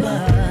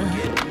number.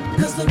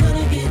 Cause we're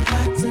gonna get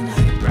hot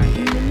tonight. Right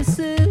here. Let me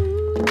say,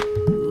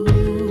 ooh,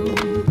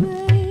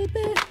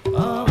 baby.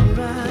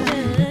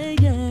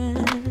 Alright,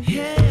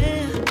 yeah.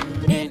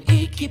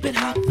 N.E. keep it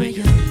hot for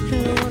you.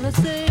 I wanna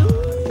say,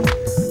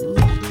 ooh.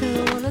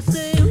 I wanna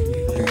say,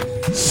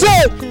 ooh.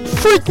 So,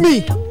 freak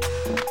me.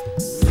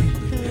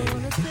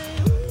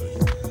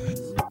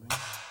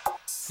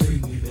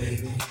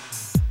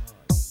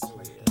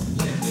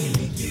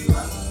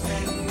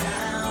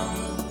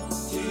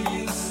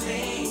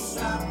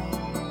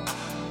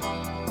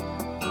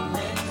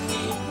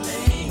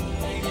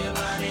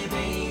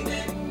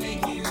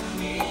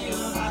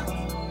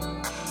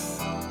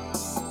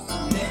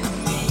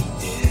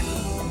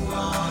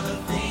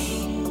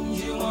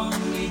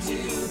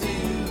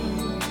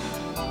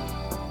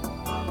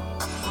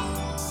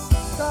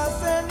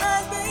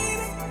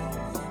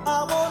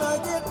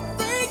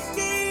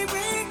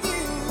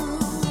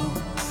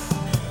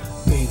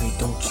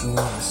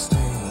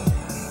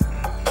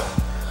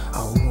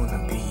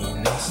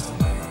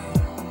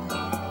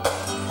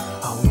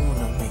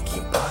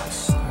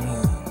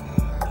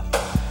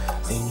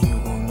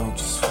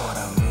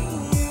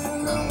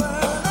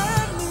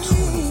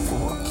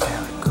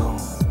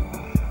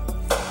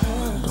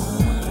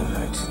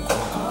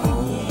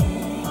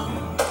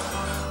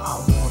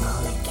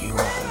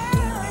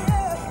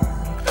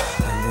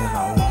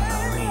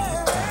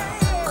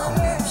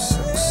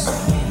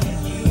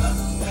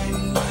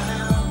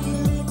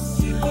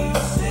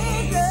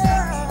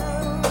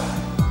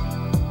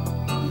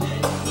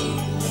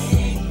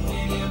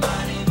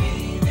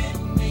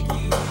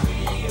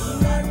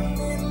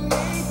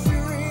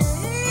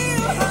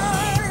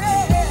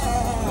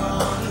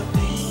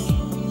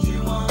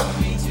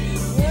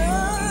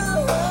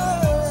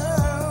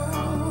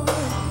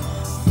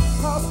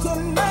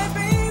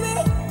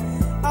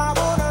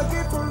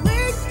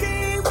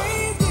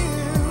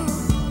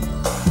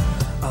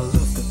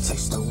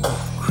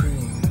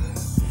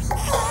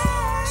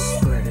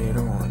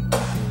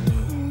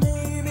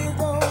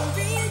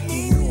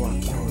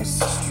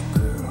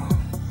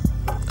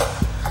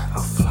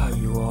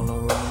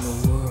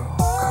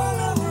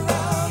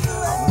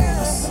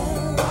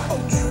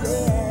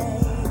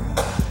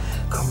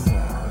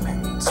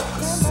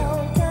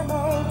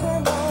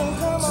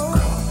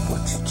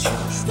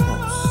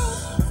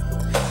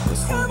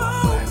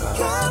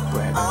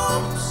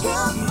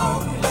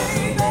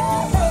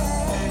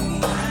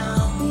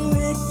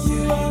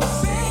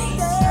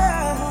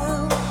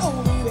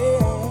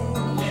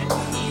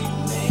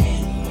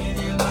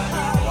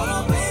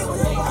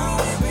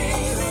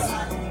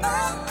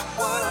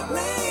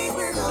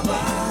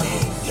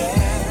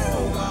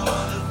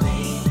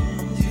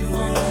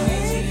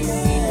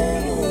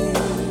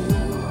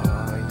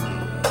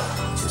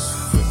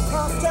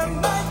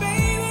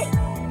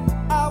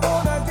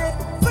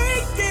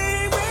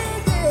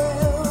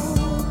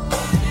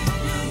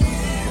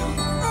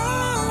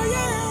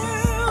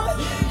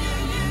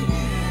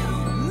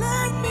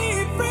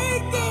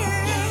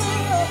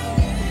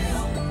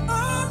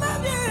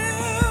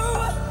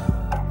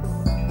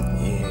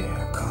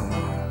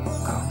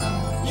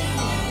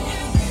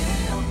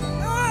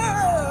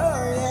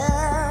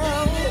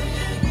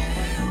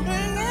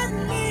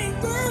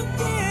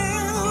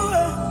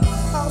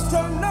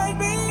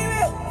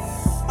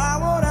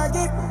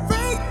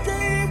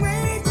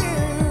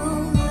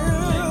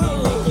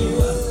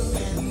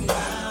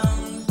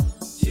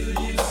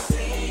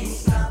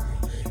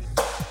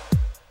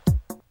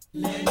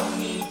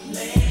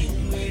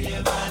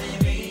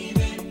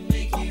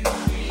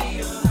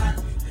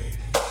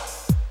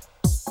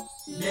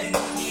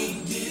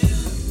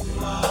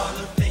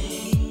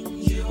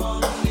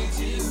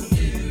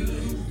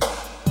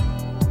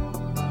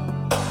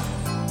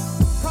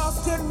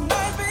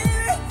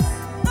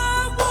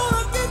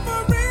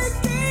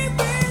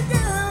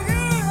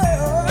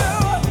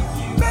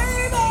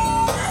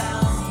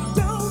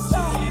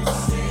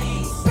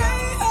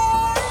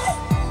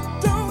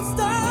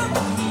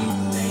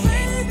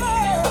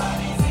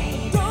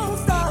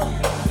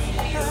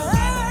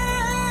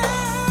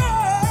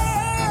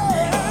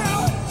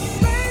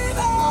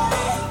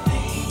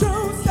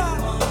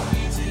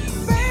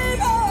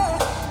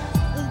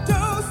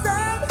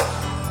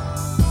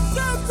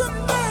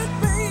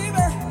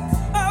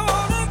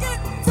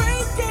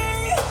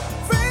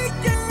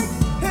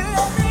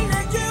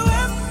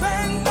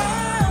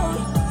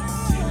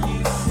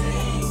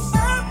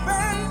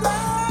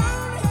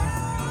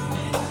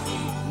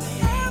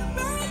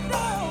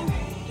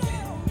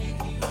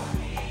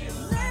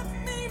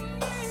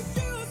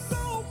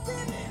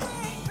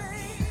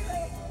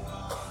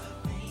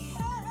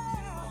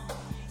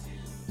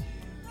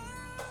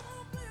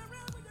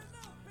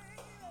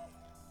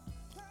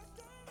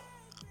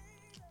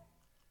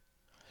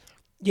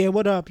 Yeah,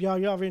 what up, y'all?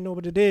 Y'all already know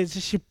what it is.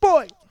 It's your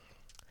boy,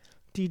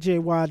 DJ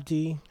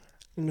YD,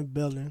 in the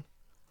building.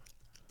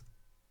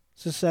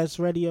 Success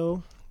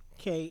Radio,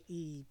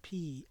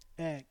 KEPX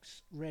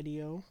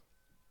Radio.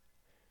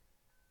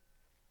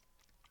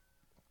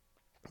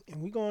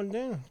 And we going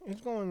down.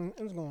 It's going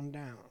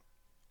down.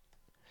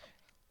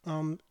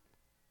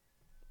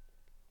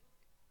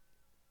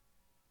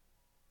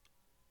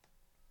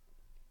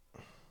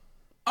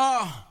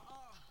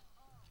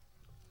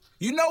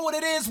 You know what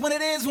it is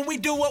when we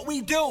do what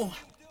we do.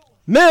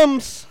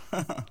 Mims.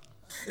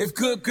 If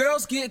good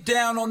girls get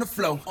down on the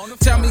floor,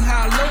 tell me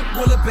how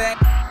low will it back.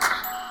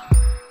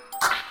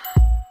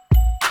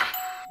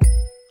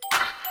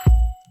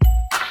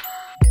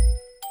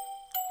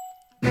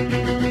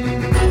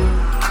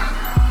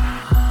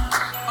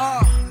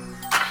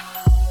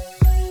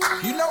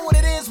 You know what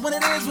it is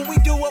when we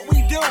do what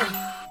we do.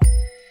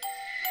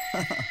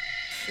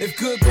 If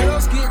good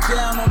girls get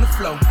down on the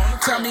floor,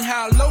 Tell me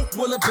how low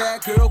will a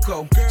bad girl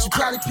go? She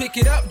probably pick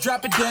it up,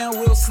 drop it down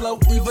real slow.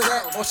 Either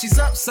that or she's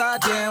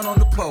upside down on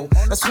the pole.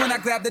 That's when I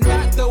grab the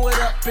knot, throw it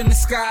up in the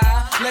sky.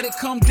 Let it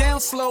come down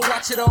slow,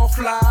 watch it all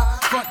fly.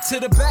 Front to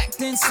the back,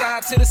 then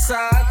side to the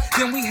side.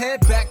 Then we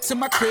head back to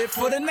my crib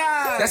for the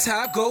night. That's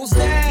how it goes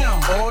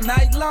down all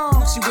night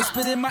long. She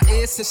whispered in my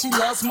ear, said she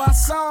loves my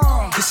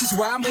song. This is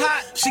why I'm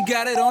hot, she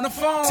got it on the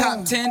phone.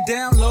 Top 10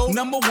 download,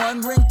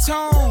 #1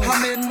 ringtone.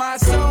 I'm in my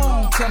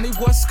zone, tell me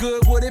what's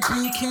good, would it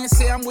be? Can't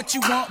say I'm what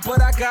you want,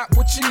 but I got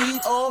what you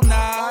need all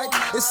night.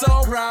 It's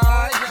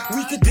alright,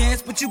 we could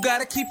dance, but you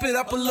gotta keep it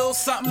up a little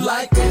something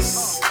like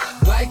this.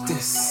 Like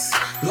this,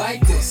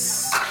 like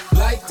this,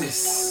 like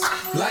this,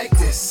 like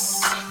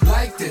this,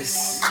 like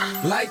this,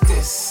 like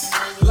this,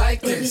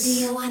 like this. Baby,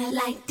 do you want it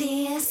like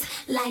this,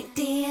 like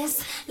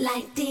this,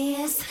 like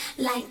this,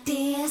 like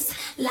this,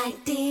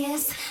 like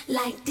this,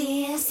 like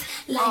this,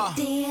 like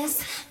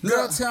this?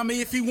 Girl, tell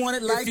me if you want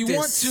it like this. If you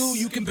want to,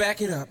 you can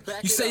back it up.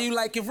 You say you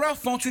like it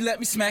rough, won't you let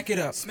me smack it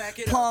up?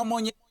 Palm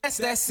on your ass,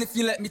 that's if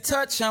you let me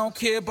touch. I don't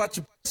care about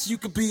your you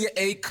could be an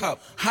A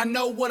cup. I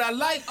know what I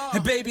like,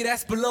 and baby,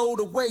 that's below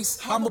the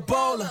waist. I'm a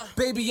baller,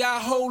 baby, I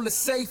hold it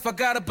safe. I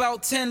got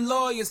about 10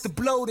 lawyers to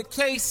blow the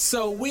case,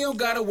 so we don't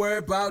gotta worry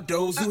about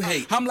those who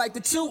hate. I'm like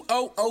the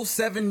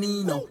 2007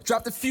 Nino.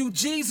 Dropped a few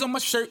G's on my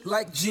shirt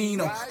like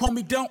Gino.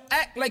 Homie, don't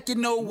act like you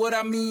know what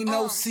I mean.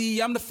 No,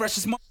 see, I'm the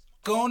freshest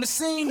on the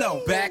scene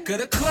though. Back of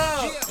the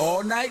club,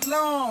 all night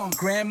long.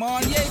 Grand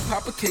Marnier,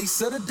 pop a case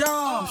of the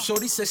Dom.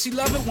 Shorty says she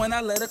love it when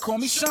I let her call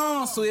me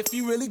Sean. So if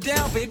you really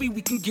down, baby,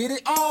 we can get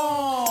it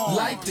on.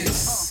 Like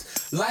this,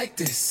 like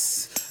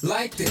this,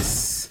 like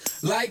this,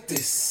 like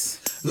this,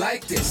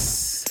 like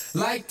this,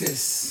 like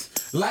this,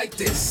 like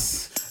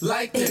this,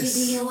 like this.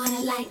 Baby, do you want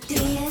it like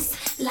this,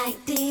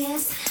 like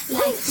this,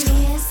 like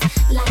this,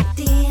 like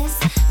this,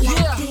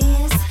 like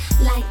this,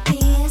 like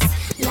this,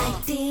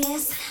 like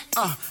this?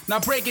 Now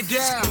break it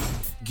down.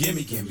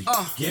 Gimme, gimme,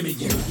 gimme,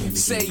 gimme, gimme.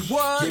 Say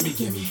what? Gimme,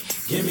 gimme,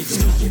 gimme,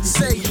 gimme, gimme.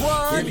 Say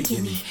what? Gimme,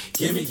 gimme,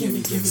 gimme,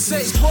 gimme, gimme.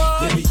 Say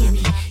what? Gimme,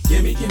 gimme,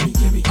 gimme, gimme,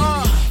 gimme,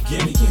 gimme.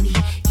 Gimme, gimme,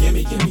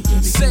 gimme, gimme,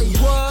 gimme. Say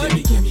what?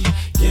 Gimme, gimme,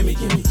 gimme,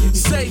 gimme, gimme.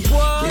 Say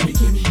what? Gimme,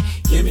 gimme,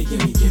 gimme,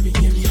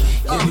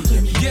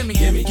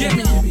 gimme, gimme,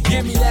 gimme.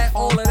 Gimme that,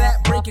 all of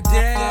that, break it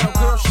down.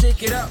 Girl,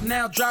 shake it up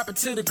now, drop it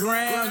to the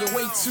ground. You're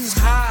way too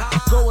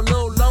high, go a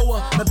little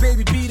lower. My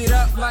baby beat it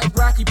up like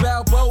Rocky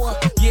Balboa.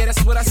 Yeah,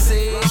 that's what I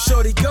said.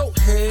 Shorty, go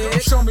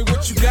ahead, show me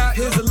what you got.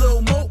 Here's a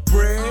little more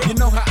bread. You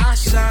know how I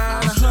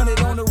shine.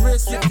 100 on the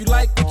wrist. If you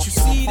like what you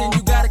see, then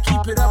you gotta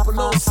keep it up a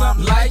little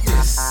something like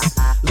this,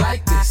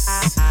 like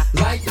this,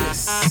 like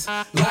this,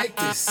 like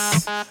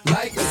this,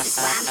 like this,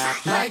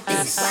 like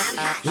this,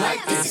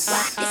 like this,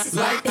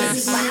 like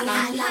this.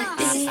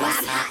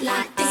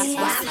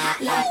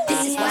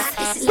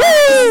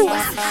 Woo!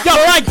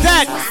 Y'all like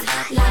that?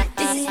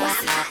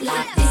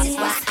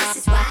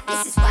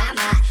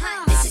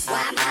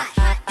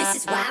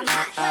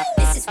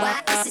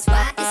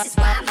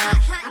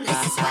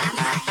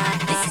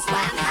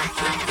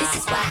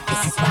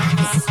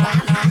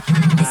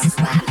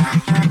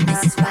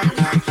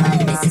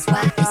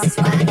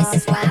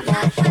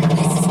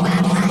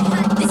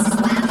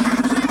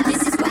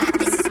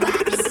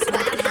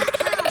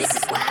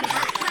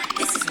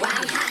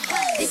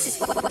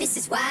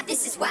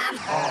 This is why I'm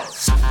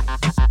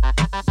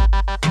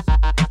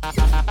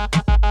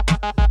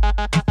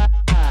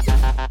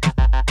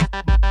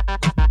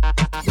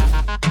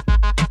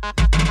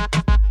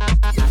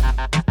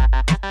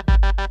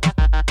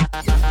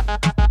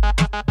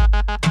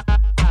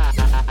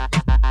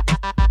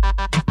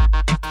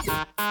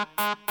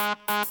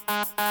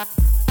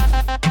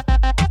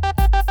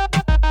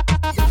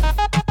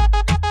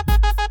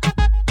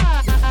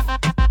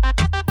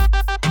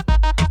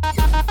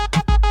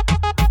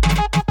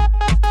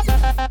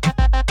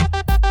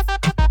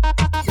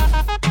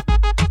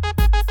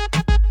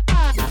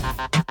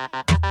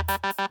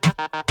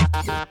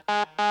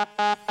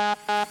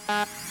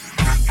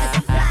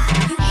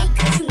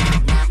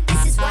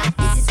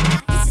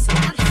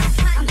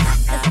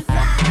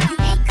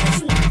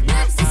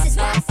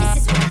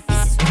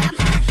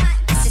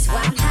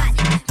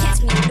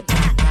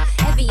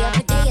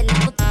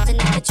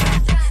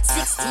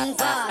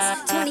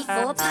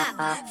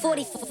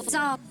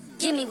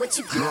give me what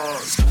you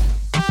got.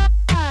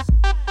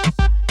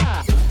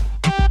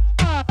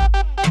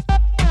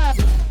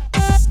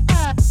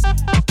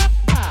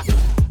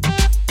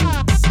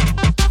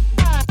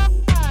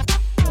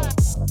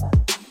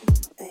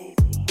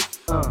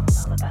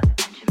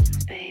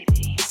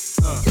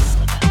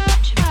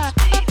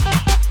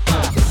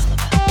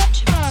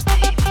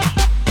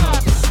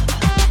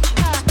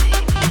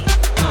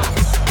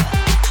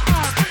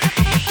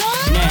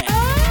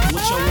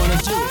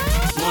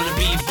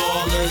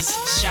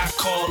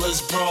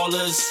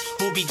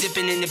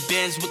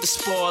 With the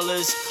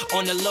spoilers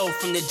on the low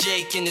from the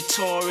Jake and the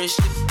Taurus,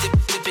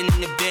 dipping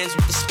in the Benz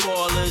with the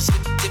spoilers,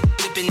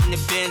 dipping in the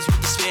Benz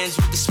with the spans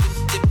with the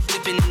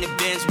dipping in the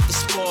Benz with the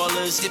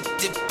spoilers,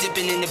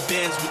 dipping in the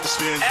Benz with the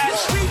spans.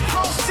 As we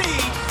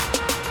proceed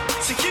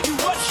to to give you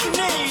what you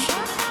need.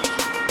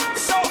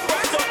 It's all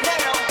fucked up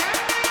now.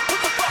 What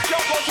the fuck y'all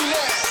gonna do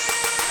now?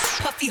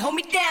 Puffy, hold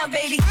me down,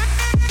 baby.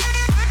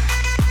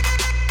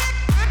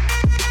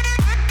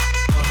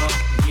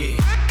 Yeah.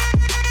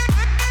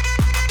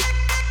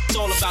 It's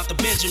all about the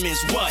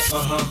Benjamins, what?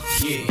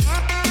 Yeah.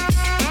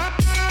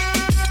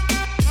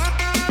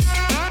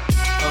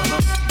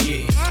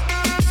 Yeah.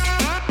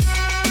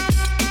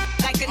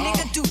 Like a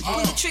nigga do,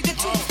 pull the trigger to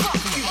fuck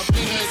you. My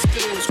big head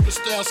skills,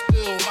 crystal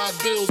still, high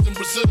bills in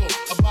Brazil.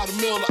 About a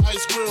meal of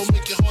ice grill,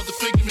 make it hard to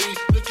figure me.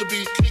 Liquor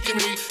be kicking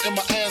me in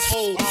my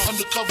asshole.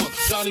 Undercover,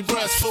 Johnny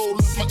Brasco.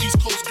 Left my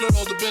East Coast girl,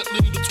 the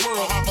Bentley, the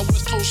twirl. My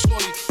West Coast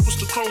shorty, push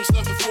the chrome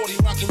 740,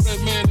 rockin'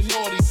 red man and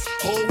naughty.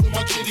 Hole with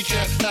my kitty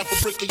cat, half a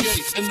brick of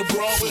yay. In the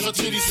bra where her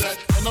titties at,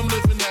 and I'm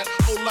living that.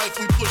 Whole life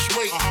we push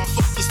weight.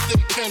 Fuck the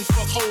stick, pen,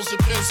 fuck holes in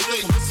Penn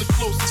State. It's the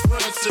closest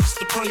Francis,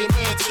 the praying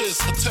mantis.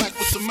 Attack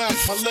with the Mac,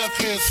 my left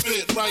hand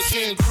spit, right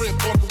hand grip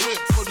on the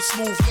whip for the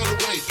smooth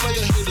getaway.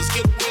 Player hitters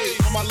get away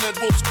on my lead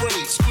wolf's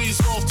grade.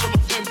 Squeeze off till I'm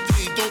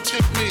empty, don't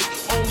tempt me.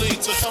 Only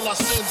to hell I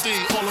send thee.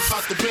 All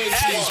about the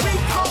Benjis, all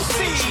about the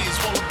Benjis,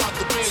 all about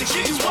the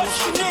Benjis, all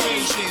about the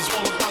Benjis,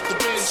 all about the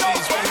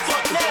Benjis, all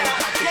about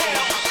the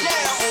Benjis.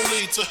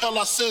 Only to hell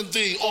I send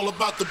thee. All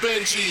about the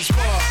Benjis.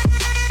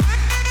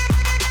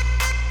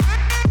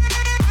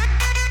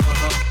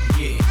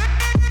 Yeah.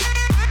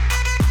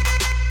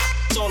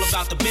 It's all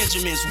about the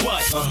Benjamins,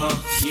 what?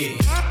 Yeah.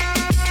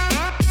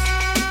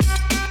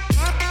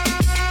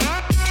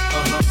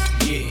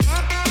 Yeah.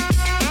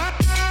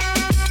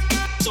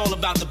 It's all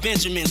about the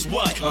Benjamins,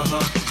 what? Yeah.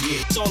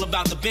 It's all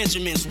about the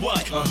Benjamins,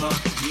 what? Yeah.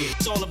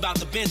 It's all about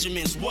the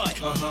Benjamins, what?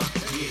 Yeah.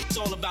 It's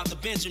all about the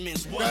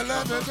Benjamins, what? The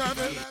love it,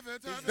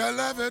 the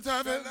love it,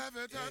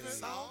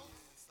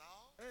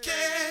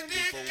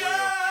 Candy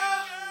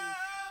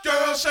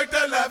girl, shake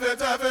that love it,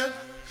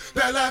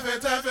 that love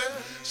it,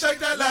 shake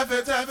that love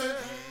it, that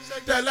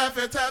love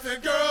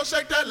it, girl,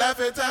 shake that love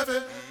it, that love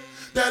it,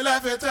 that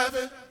love it,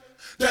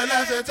 that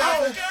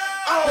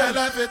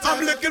love it.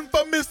 I'm looking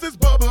for Mrs.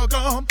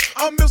 Bubblegum,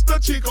 I'm Mr.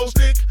 Chico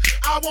Stick.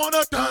 I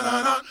wanna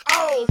dun-dun-dun,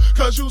 oh,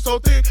 cause you so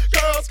thick.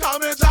 Girls call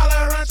me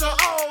Jolly Rancher,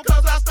 oh,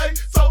 cause I stay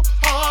so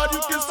hard.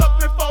 You can suck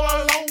me for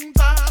a long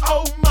time.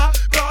 Oh my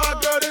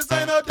God, girl, this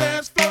ain't a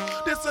dance floor,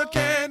 this a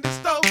candy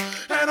store.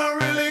 And I'm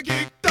really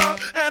geeked up,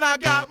 and I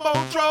got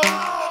more throw.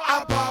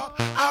 I pop,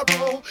 I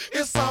roll,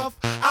 it's soft.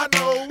 I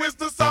know it's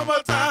the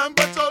summertime,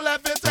 but your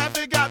laughing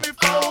taffy got me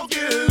full.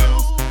 Get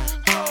loose,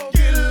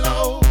 get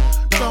low,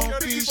 don't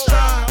be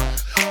shy.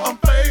 I'm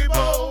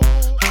Fable.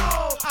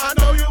 I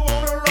know you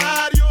wanna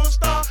ride, you a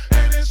star,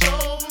 and it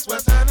shows.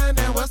 What's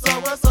happening? What's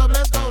up? Let's go,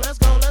 let's go, let's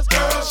go.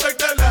 Girl, shake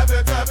that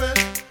laughing taffy,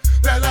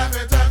 that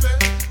laughing taffy,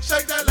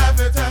 shake that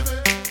laughing taffy,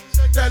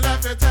 that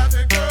laughing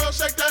taffy. Girl,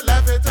 shake that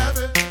laughing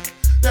taffy,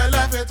 that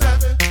laughing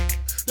taffy,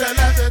 that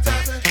laughing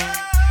taffy,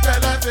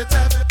 that laughing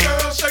taffy.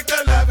 Girl, shake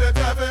that laughing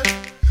taffy,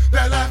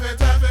 that laughing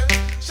taffy,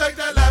 shake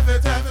that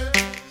laughing taffy,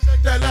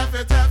 that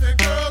laughing taffy.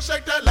 Girl,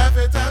 shake that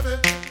laughing taffy,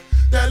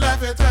 that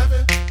laughing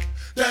taffy,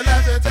 that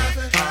laughing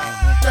taffy,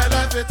 that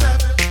laughing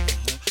taffy.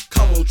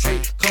 Come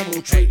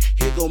on, Trey,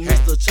 here go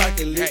Mr.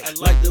 Chocolate. I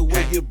like the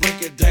way you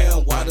break it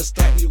down, why the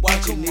stop me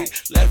watching it.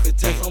 Laughing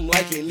text, I'm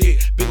liking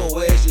it. Big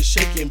ol' ass, you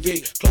shaking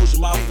big. Close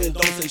your mouth and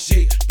don't say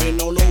shit.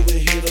 Bend on over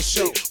and hit a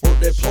shit. Work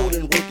that pole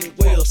and work it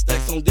well.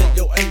 Stacks on deck,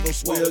 your ain't gon'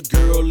 swell.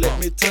 Girl, let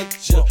me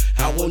touch ya,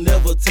 I will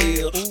never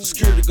tell.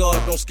 Security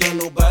guard don't scare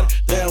nobody.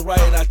 Damn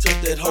right, I took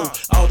that hoe.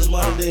 All this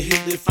money then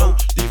hit that phone.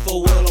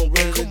 D4 well, I'm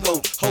ready to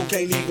go. Hoe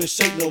can't even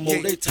shake no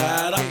more. They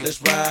tired out,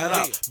 let's ride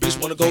out. Bitch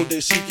wanna go,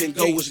 then she can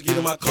go. When she get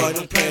in my car,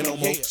 don't plan no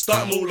more.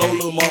 Start move low,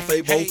 little more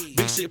Fable.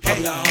 Big shit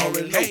poppin', I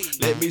already know.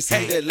 Let me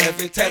see that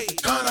laughing taffy.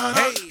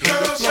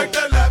 Girl, shake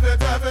that laughing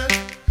taffy,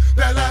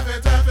 that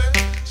laughing taffy,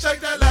 shake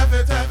that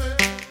laughing taffy,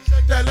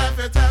 that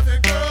laughing taffy.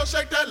 Girl,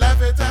 shake that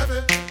laughing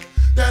taffy,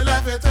 that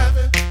laughing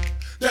taffy,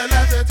 that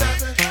laughing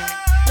taffy,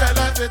 that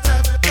laughing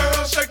taffy.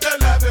 Girl, shake that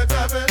laughing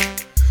taffy,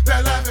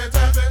 that laughing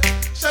taffy,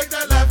 shake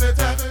that laughing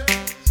taffy,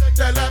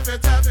 that laughing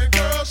taffy.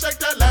 Girl, shake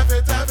that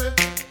laughing taffy,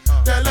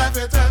 that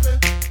laughing taffy,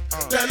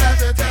 that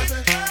laughing taffy,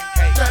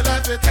 that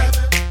laughing taffy.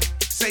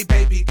 Say,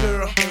 baby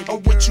girl, oh,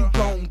 what you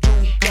gon' do?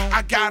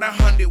 I got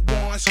 100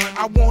 ones,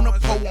 I wanna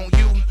pull on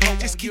you.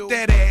 Just keep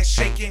that ass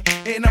shaking,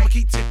 and I'ma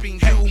keep tipping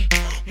you.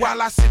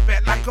 While I sit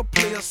back like a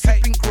player,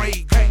 sipping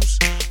Grey Goose.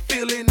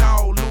 Feeling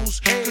all loose,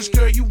 cause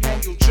girl, you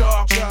want your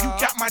job. You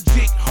got my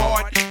dick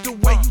hard, the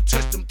way you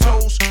touch them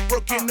toes.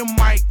 Working the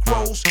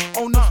micros,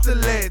 on them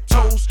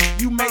stilettos.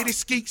 You made it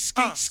skeet,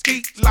 skeet,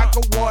 skeet like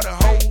a water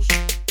hose.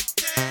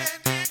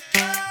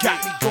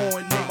 Got me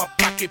going in my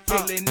pocket,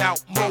 filling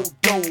out more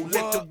dough.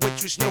 Let the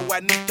waitress know I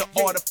need to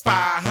order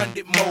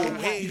 500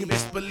 more. You can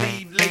best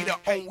believe later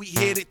on we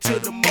headed to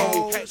the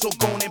mall. So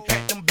go on and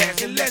pack them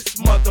bags and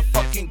let's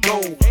motherfucking go.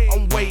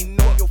 I'm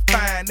waiting on your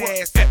fine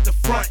ass at the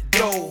front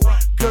door.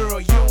 Girl,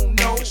 you don't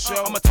know,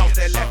 I'ma toss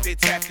that laffy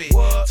taffy.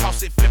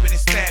 Toss it, flip it and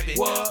stab it.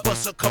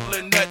 Bust a couple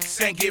of nuts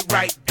and get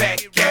right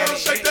back at it.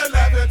 Shake that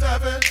laffy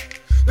taffy,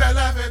 that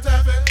laffy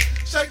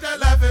taffy, shake that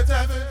laffy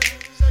taffy,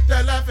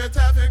 That Laffy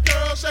Taffy,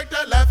 girl, shake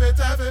that Laffy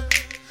Taffy.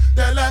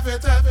 That Laffy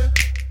Taffy,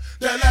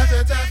 that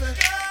Laffy Taffy,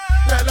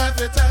 that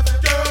Laffy Taffy,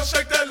 girl,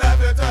 shake that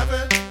Laffy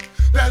Taffy.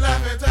 That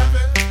Laffy Taffy,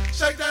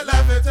 shake that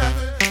Laffy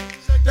Taffy.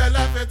 That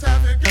Laffy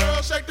Taffy,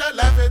 girl, shake that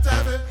Laffy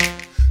Taffy.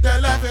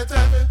 That Laffy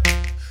Taffy,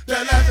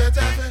 that Laffy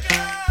Taffy,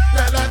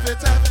 that Laffy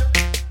Taffy.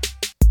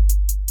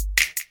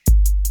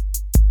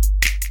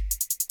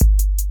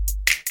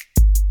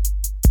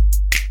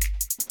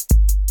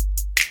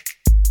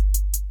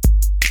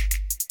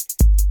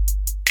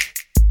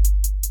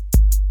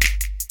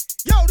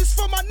 Yo, this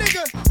for my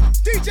nigga,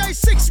 DJ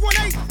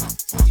 618.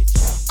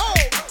 Oh,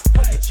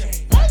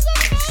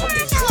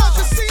 Club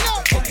Casino.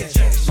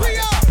 We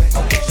up.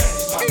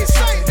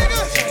 Eastside,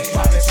 nigga.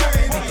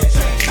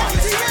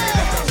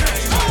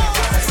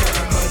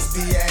 Must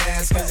be your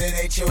ass, cause it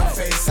ain't your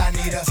face. I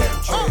need a tip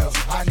drill.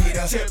 I need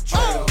a tip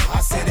drill. I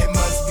said it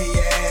must be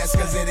your ass,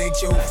 cause it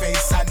ain't your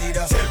face. I need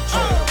a tip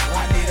drill.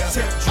 I need a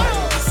tip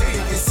drill. Say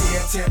if you see a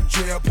tip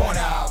drill, point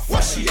out.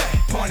 Where she at?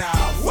 Point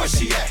out. Where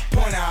she at?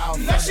 Point out.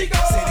 There she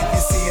goes. Say if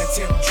you see a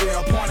tip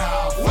drill, point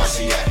out. Where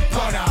she at?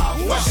 Point out.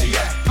 Where she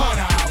at? Point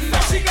out.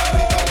 There she goes.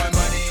 We throwing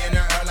money in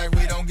the air like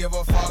we don't give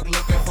a fuck.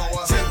 Looking for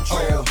a tip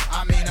drill.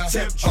 I mean a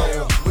tip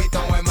drill. We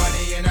throwing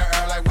money in the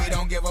air like we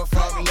don't give a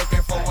fuck.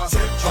 Looking for a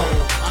tip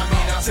drill. I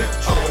mean a tip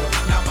drill.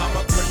 Now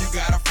mama girl, you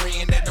got a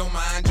friend that don't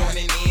mind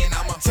joining in.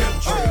 I'm a tip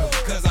drill,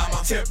 cause I'm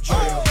a tip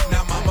drill.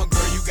 Now mama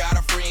girl, you got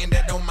a friend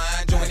that don't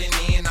mind joining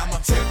in. I'm a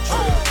tip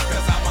drill,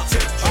 cause I'm a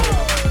tip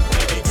drill.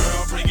 Baby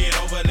girl, bring it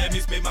over, let me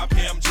spit my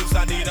PM juice.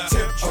 I need a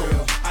tip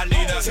drill. I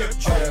need a tip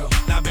drill.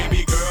 Now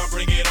baby girl,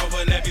 bring it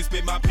over, let me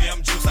spit my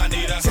PM juice. I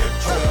need a tip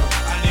drill.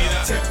 I need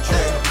a tip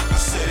drill. I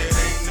said it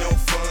ain't no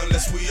fun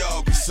unless we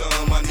all get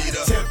some. I need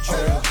a tip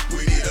drill.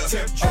 We need a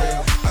tip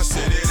drill. I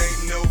said it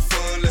ain't no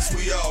fun unless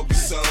we all get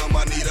some.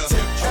 I need a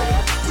tip drill.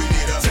 We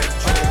need a tip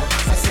drill.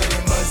 I said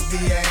it must be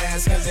your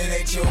ass, cause it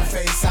ain't your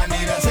face. I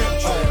need a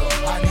tip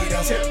drill. I need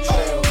a tip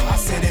drill. I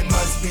said it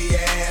must be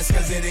your ass,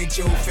 cause it ain't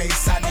your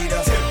face. I need a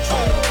tip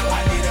drill.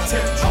 I need a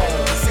tip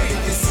drill. Say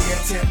if you see a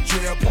tip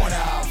drill, point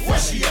out. Where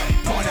she at?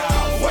 Point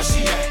out. Where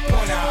she at?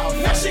 Point out.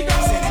 There she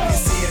goes. Say if you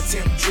see a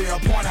tip drill,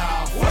 point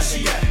out. Where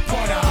she at?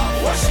 Point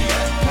out. Where she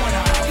at? Point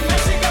out.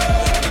 There she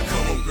goes. Now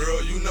come on,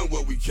 girl, you know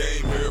what we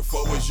came here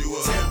for. Was you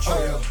a tip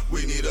drill?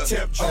 We need a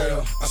tip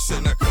drill. I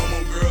said, now come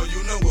on, girl,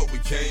 you know what we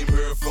came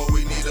here for.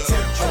 We need a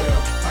tip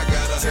drill. I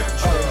got a tip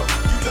drill.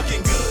 You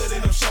looking good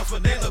in them shorts,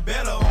 but they look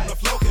better on the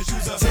floor. Cause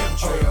you's a tip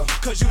drill.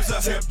 Cause you's a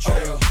tip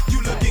drill.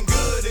 You looking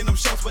good in them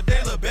shorts, but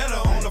they look better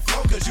on the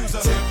floor. Cause you's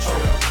a tip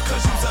drill.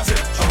 Cause you's a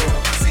tip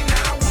drill. See,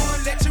 now I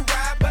would let you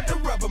ride, but the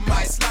rubber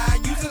might slide.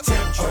 You's a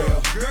tip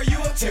drill. Girl, you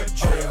a tip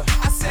drill.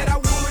 I said I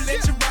would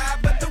let you ride,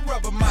 but the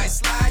rubber might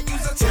slide.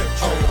 You's a tip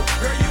drill.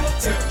 Girl, you a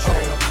tip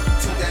drill.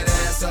 Toot that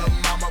ass up,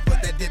 mama,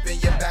 put that dip in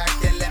your back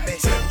and let me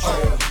tip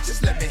drill.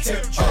 Just let me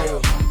tip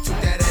drill. Toot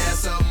that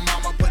ass up,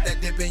 mama, put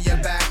that dip in your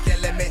back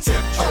and let me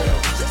tip drill.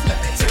 Just let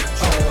me tip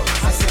drill.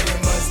 I said it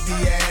must be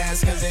your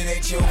ass, cause it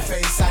ain't your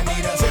face. I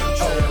need a tip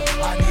drill.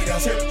 I need a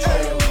tip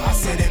drill. I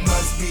said it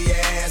must be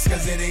your ass,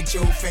 cause it ain't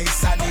your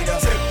face. I need a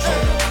tip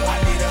drill. I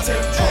need a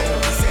tip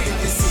drill. Say if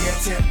you see a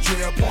tip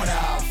drill, point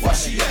out. Where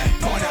she at?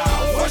 Point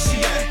out. Where she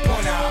at?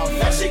 Point out.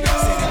 There she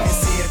goes. Say if you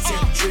see a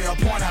tip drill,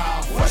 point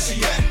out. Where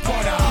she at?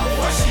 Point out.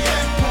 Where she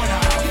at? Point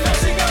out. There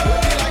she goes.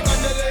 Be like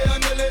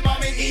underlay,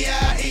 mommy,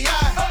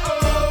 E-I-E-I.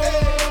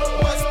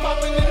 What's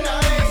poppin'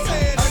 tonight?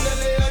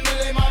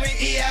 Underlay, mommy,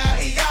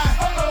 E-I-E-I.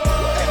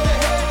 If the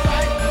head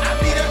right, I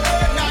be the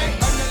third night.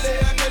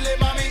 Underlay,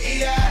 mommy,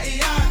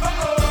 E-I-E-I.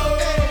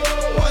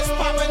 What's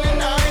poppin'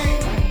 tonight?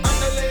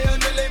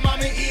 Underlay,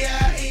 mommy,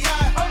 E-I-E-I.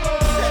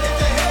 Said if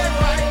the head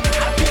right,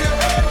 I be the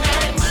third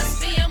night. Must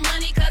be your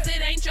money, cause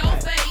it ain't your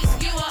face.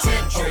 You a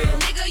tip drill,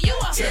 nigga, you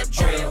a tip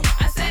drill.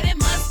 I said it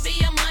must be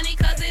your money,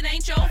 cause it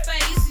ain't your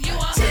face. You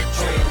a tip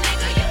drill,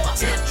 nigga, you a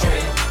tip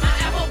drill. My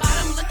apple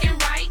bottom looking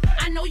right.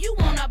 I know you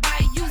wanna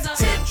bite. Use a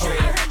tip drill.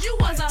 I heard you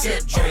was a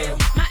tip drill.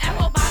 My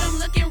apple bottom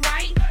looking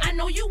right. I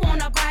know you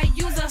wanna bite.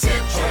 Use a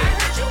tip drill. I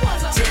heard you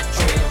was a tip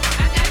drill.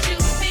 I got you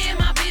paying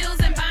my bills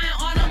and buying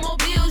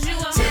automobiles. You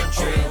a tip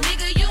drill,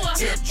 nigga, you a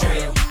tip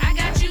drill. I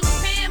got you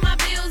paying my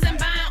bills and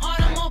buying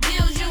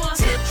automobiles. You a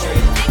tip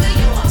drill, nigga,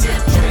 you a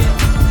tip drill.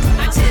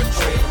 I tip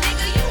drill,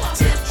 nigga, you a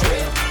tip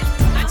drill.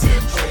 I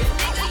tip drill,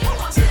 nigga, you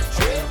a tip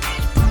drill.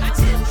 I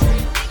tip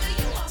drill, nigga,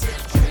 you a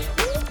tip drill.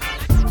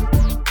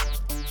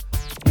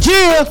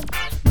 Yeah,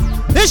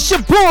 it's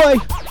your boy,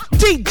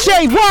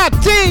 DJ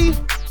YD.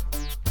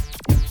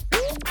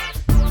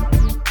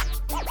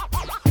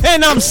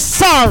 And I'm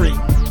sorry,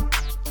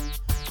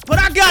 but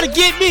I gotta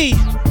get me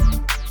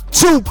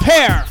 2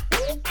 pair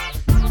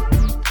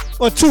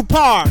or 2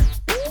 par.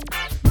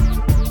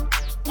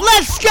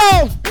 Let's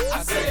go.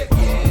 I said,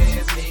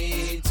 give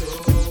me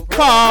 2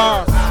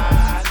 par.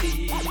 I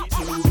need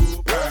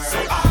 2 pairs. So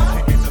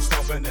I get to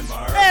stomping in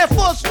my Air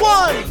Force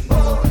One.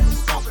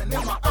 Stomping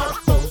in my Air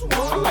Force One.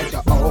 I like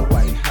the all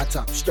white high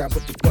top strap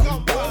with the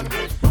gun bottom.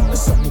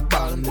 There's something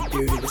about them, the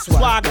dirty, that's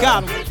why I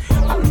got them.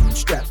 I leave them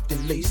strapped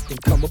and laced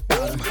and come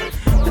about them.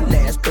 The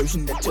last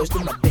person that touched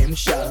him, I damn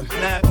shot him.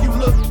 Now if you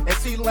look and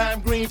see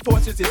lime green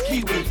forces is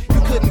kiwi,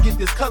 you couldn't get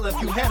this color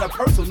if you had a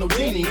personal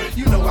genie.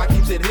 You know I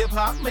keeps it hip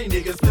hop, my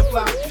niggas flip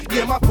flop.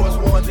 Yeah, my Force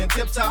Ones and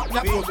tip top,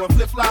 not Force One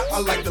flip flop. I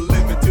like the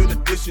limited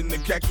edition, the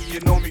khaki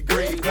and on me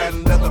green.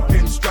 Patent leather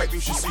pinstripe, you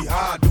should see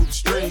how I do the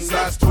string.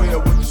 Size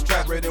 12 with the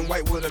strap, red and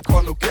white with a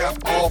cardinal cap.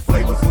 All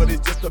flavors, but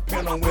it just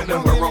depend on where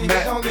I'm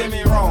at. Don't get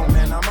me wrong,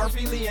 man. I'm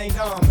Murphy Lee ain't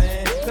dumb,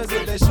 man. Cause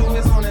if that shoe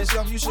is on that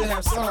shelf, you should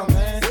have some,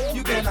 man.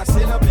 You cannot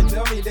sit up and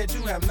tell me that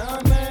you have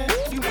none, man.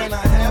 You may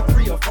not have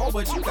 3 or 4,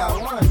 but you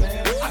got one,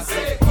 man. I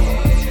said,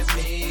 give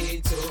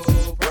me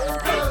 2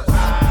 pearls.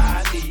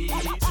 I need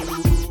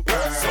 2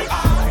 pearls. So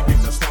I can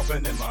get to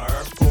stomping in my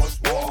Air Force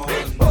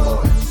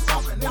One.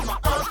 Stomping in my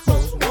Air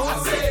Force One.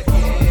 I said,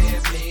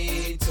 give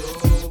me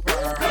 2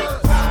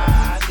 pearls.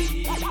 I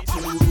need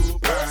 2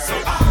 pearls. So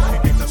I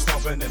can get to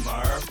stomping in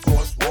my Air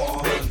Force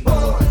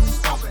One.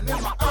 Stomping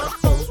in my Air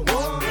Force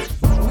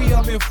One. We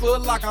up in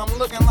foot like I'm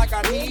looking like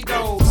I need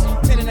those.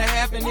 10 and a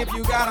half, and if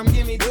you got them,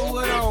 give me 2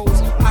 of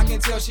those. I can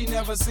tell she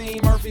never seen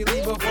Murphy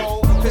Lee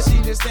before, cause she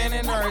just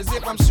standing there as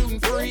if I'm shooting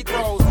free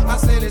throws. I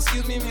said,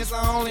 excuse me, miss,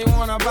 I only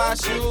wanna buy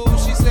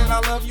shoes. She said, I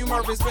love you,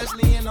 Murphy,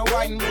 especially in the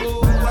white and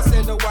blue. I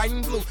said, the white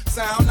and blue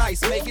sound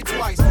nice, make it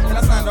twice. And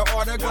I signed the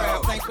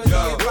autograph, thanks for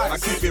the advice. I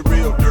keep it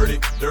real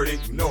dirty,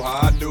 you know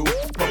how I do.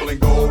 Purple and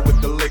gold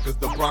with the Lakers,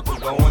 the Broncos,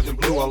 the orange and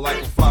blue. I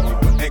like them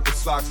floppy with ankle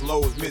socks,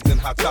 lows, mids, and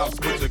high tops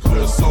with a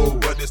clear soul.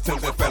 But it's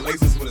Timbs and fat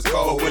laces when it's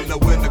cold. But when the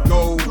wind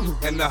gold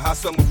and the hot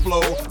summer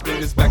flow,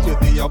 then it's back to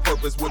the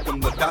all-purpose with them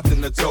the dots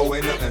in the toe.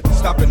 Ain't nothing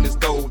stopping this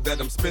dough that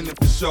I'm spinning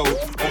for show.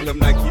 On them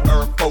Nike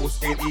Air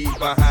Force and E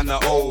behind the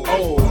O.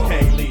 Oh,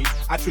 Kaylee,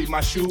 I treat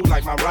my shoe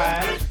like my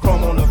ride.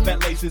 Chrome on the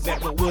fat laces and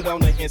put wood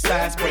on the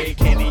inside. Spray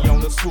candy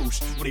on the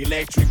swoosh with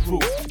electric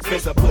roof.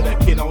 Spencer put a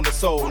kid on the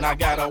soul and I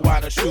got a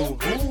wider shoe.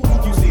 Ooh,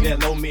 you see that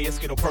low mid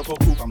Skittle purple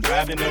coupe, I'm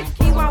driving them.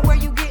 Kiwan, where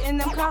you getting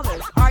them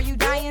colors? Are you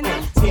dying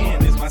them?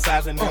 10 is my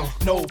size in them.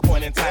 No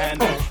point in tying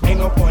them. Ain't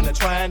no point in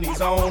trying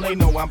these on. They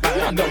know I'm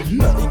buying them.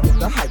 Nothing get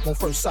the hype on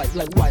first sight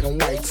like white on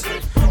white.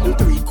 Them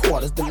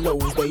 3/4, the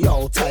lows, they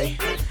all tight.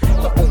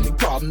 The only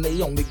problem,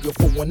 they only good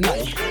for one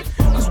night.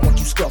 Cause once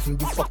you scuff them,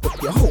 you fucked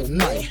up your whole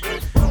night.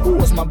 Who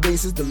was my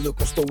basis? The look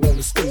on store on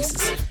his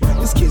faces.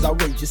 This kid's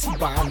outrageous, he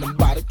buying them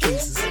by the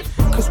cases.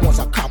 Cause once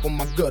I cop them,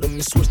 I gut them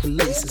and switch the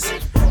laces.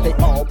 They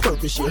all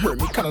purpose, you hurt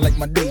me, kinda like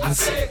my datings. I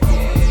said,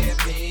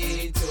 give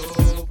me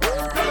 2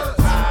 pearls.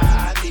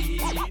 I need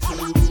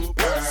 2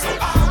 pearls. So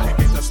I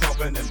can get to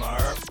stomping in my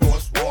Air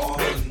Force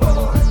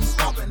One.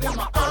 Stomping in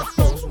my Air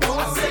Force One.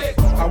 I said,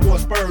 I wore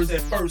Spurs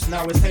at first,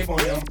 now it's tape on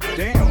them.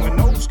 Damn, when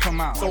those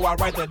come out. So I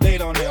write the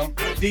date on them.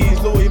 These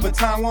Louis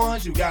Vuitton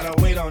ones, you gotta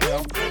wait on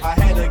them. I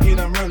had to get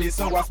them early,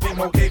 so I spent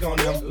more cake on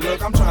them.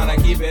 Look, I'm trying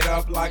to keep it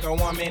up like a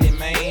 1-minute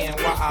man.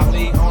 While I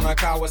lean on a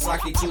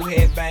Kawasaki, 2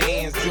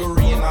 headbands,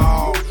 jewelry and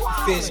all.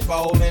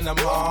 Fishbowl in the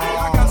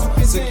mall.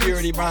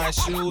 Security buying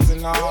shoes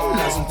and all.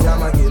 Now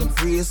sometimes I get them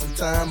free and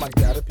sometimes I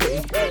gotta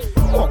pay.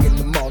 Walk in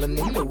the mall and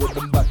they know what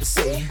I'm about to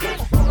say.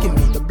 Give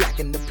me the black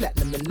and the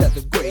platinum and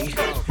leather gray.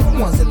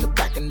 Ones in the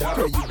back and the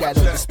pearl you got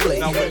on display.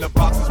 Now in the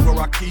boxes where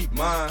I keep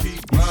mine, you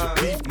should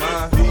keep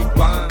mine.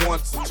 Rock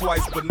once or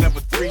twice, but never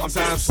 3 times.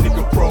 I'm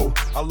sneaker pro.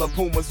 I love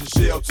Pumas and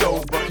shell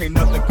toes, but can't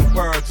nothing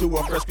compare to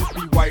a fresh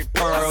crispy white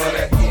pearl. I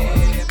said,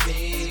 give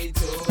me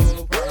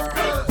 2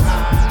 pearls.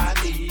 I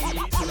need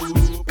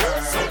 2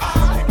 pearls. So I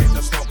can get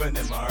to stomping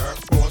in my Air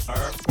Force,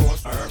 Air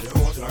Force, Air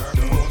Force, Air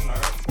Force,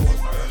 Air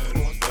Force,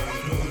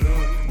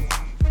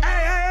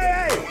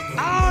 Hey,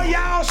 all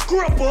y'all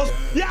scrippers,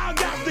 y'all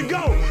got to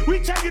go. We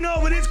taking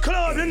over this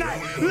club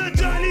tonight. Lil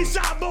Johnny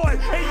South Boys,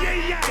 hey,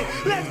 yeah,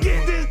 yeah. Let's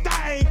get this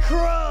thing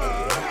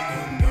crunk.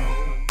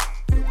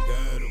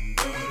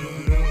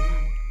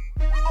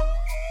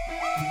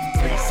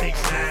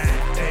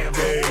 369, damn,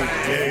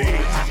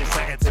 yeah. Just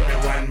sing it to me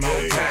one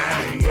more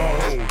time.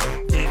 Roll,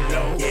 get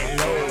low, get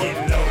low, get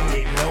low,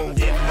 get low,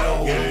 get low,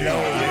 get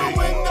low. To the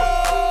window,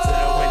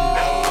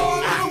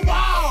 to the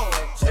wall,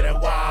 to the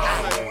wall.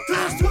 To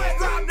the sweat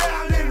drop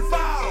down and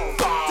fall.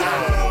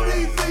 Down on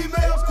these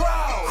females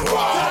crawl.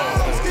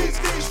 Down, ski,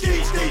 ski, ski,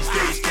 ski,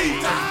 ski, ski.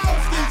 Down,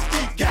 ski,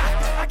 ski, got,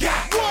 I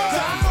got.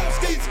 Down,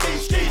 ski, ski,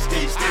 ski,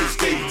 ski, ski,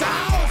 ski.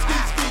 Down, ski,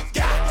 ski,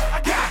 got,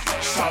 I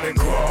got. Solid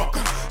crook.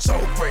 So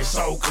fresh,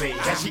 so clean.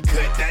 Can she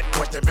cut that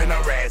question been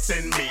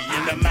harassing me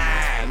in the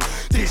mind?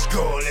 This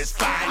girl is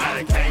fine. I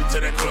done came to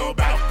the club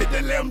out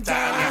 50 limb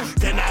down.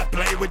 Can I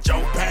play with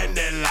your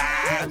panty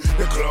line?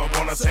 The club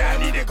wanna say I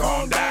need to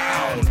calm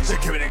down.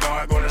 Security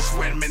guard gonna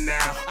sweat me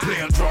now. Play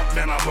a drunk,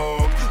 then I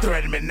mug,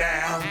 threaten me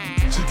now.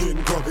 She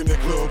getting drunk in the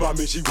club, I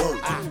mean she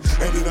working.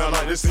 And then I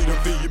like to see the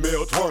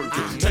female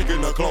twerking.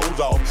 Taking her clothes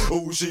off,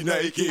 ooh she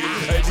naked.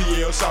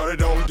 ATL shouted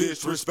don't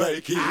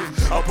disrespect it.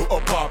 I put a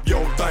pop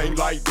your thing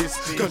like this.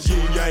 Cause you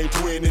ain't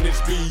twin and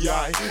it's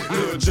B.I.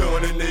 Lil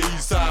John and the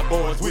East Side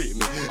Boys with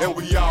me. And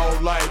we all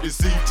like to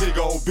see Tig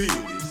on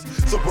business.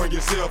 So bring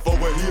yourself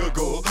over here,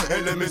 girl.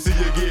 And let me see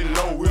you get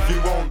low. If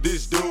you want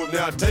this dude,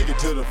 now take it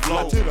to the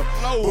floor.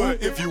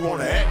 But if you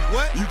wanna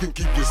act, you can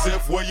keep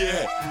yourself where you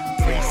at.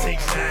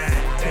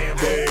 369, damn,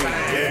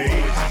 yeah.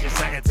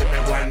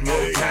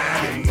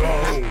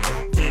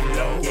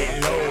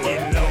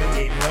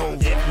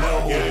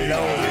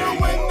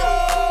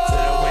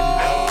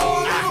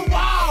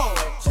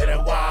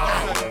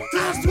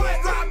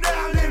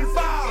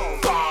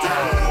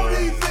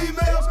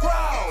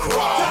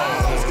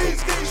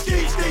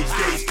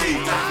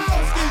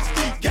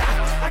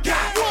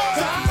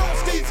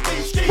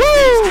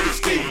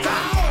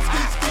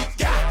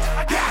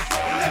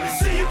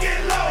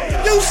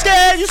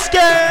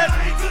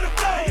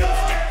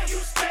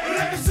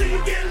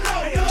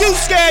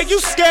 scared, you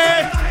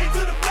scared.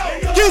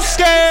 You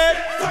scared.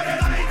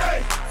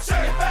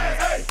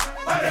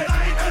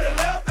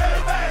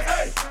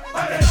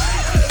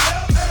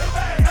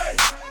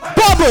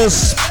 Bubba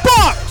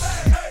Sparks.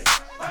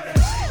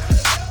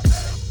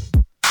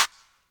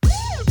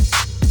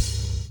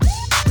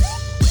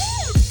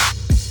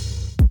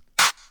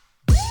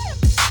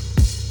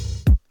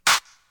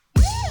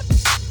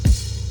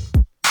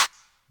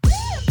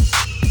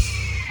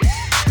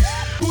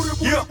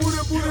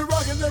 Booty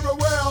rockin'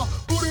 everywhere.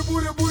 Booty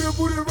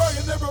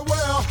rockin'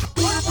 everywhere.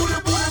 Booty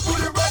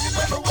rockin'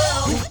 everywhere.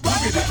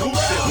 Rockin'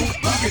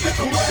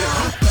 everywhere.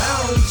 I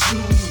found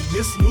you,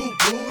 this new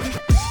booty.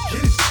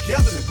 Get it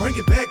together and bring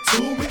it back to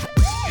me.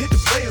 Hit the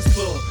Players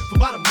Club for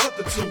about a month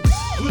or two.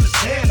 Put a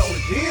tan on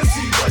it, then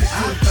see what it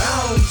do. I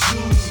found you,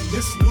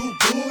 this new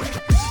booty.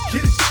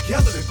 Get it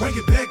together and bring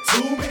it back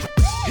to me.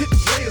 Hit the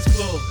Players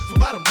Club for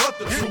about a month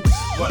or two.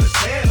 Put a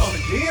tan on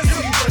it, then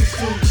see what it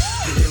do.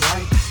 Get it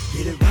right,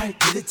 get it right,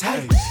 get it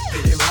tight.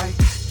 Get it right,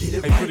 get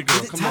it right,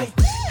 get it tight.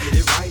 Get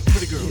it right,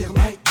 pretty girl, get it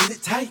right, get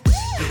it tight.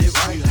 Get it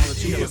right,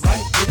 get it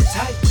right, get it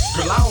tight.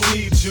 Girl, I don't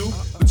need you,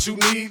 but you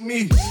need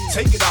me.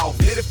 Take it off,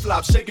 let it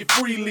flop, shake it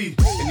freely.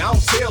 And I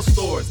don't tell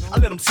stories, I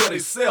let them tell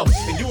themselves.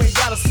 And you ain't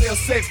gotta sell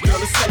sex,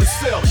 girl, it sell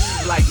itself.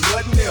 Like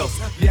nothing else.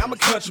 Yeah, I'm a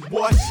country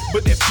boy,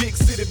 but that big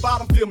city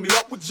bottom fill me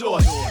up with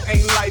joy.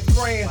 Ain't life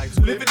grand,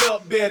 live it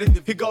up, Betty.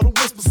 Here go the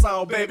whisper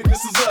song, baby,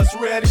 this is us,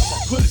 ready?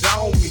 Put it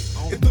on me,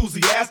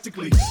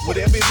 enthusiastically.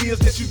 Whatever it is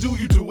that you do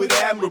it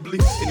admirably.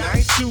 And I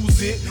ain't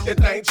choose it, that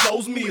thing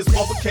chose me. It's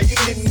motherfucking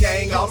yin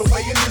yang all the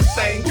way in this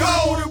thing.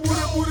 Go!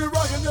 Booty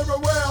rockin'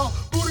 everywhere.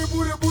 Booty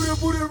rockin' everywhere.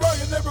 Booty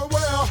rockin'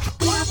 everywhere.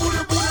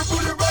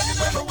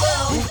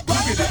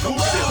 Rockin'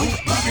 everywhere.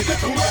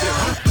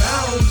 I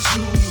found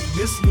you,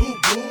 this new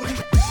booty.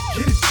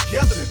 Get it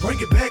together and bring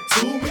it back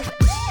to me.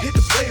 Hit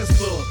the Players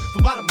Club for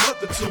about a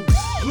month or two.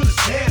 Put a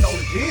tan on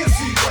it, then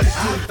see what it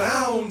do. I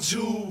found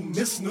you,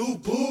 Miss New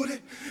Booty.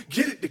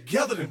 Get it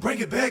together and bring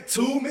it back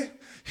to me.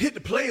 Hit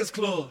the Players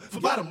Club for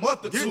about a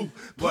month or two.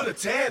 Put a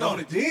tag on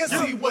it, then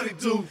see what it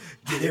do.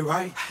 Get it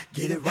right,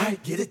 get it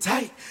right, get it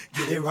tight.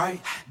 Get it right,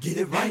 get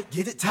it right,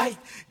 get it tight.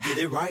 Get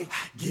it right,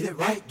 get it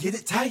right, get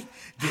it tight.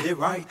 Get it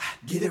right,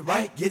 get it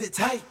right, get it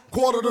tight.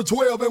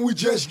 11:45 and we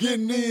just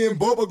getting in.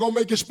 Bubba gon'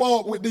 make it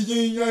spark with the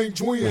yin yang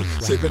twin.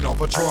 Sipping on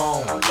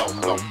Patron,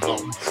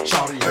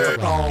 shawty in the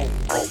thong,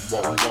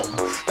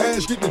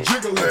 ass get the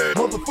jiggling,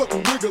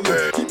 motherfucking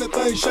wiggling. Keep that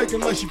thing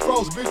shaking like she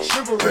frost, bitch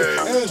shivering.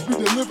 Ass be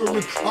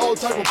delivering all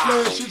type of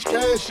flashes,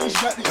 cashes.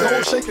 Got these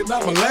hoes shaking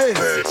out my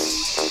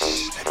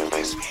legs. Let me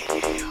whisper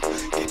in your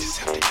ear. Get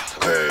yourself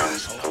together.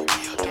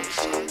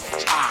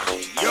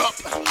 Yup.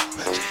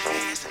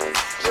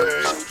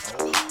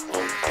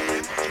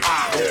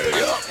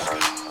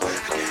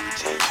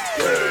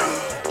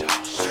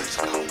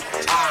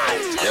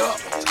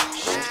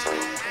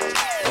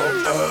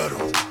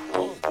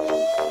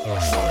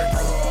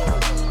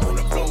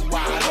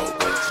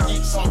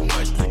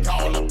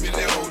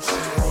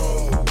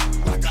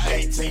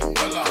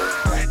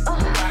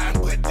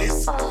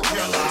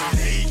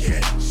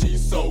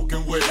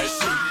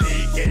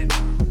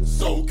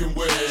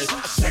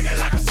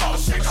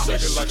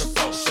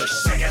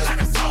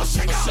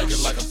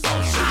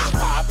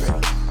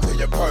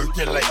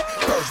 Percolate,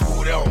 first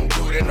booty on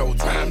duty, no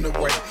time to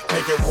wait.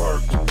 Make it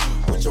work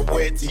with your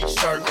wet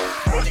t-shirt.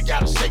 You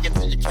gotta shake it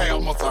till your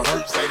calf muscle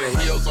hurt. Say the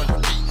heels on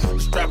your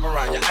feet, strap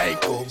around your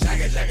ankle.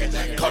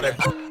 Call that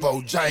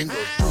Bojangles.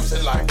 Juice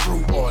it like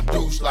fruit or a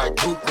douche like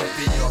Goop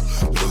reveal.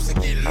 Loose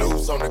and get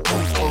loose on the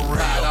goose for real.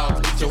 Ride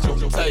off, get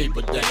your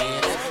table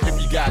dance.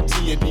 If you got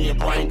T&D and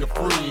bring a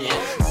friend.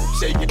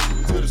 Shake it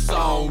to the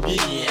song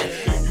again.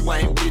 If you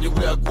ain't with it,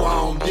 we're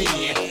grown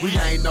then. We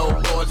ain't no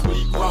boys,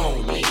 we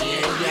grown then.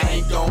 You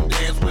ain't gon'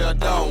 dance, well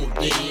don't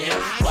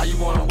then. Why you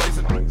wanna waste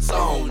a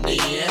song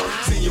then?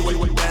 See you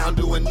way down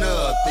doing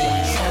nothing.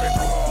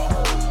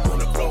 On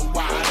the floor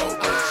wide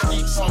open.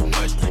 Eat so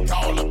much they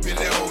call up in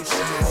the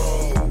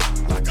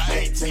ocean. Like a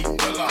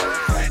 18-wheeler.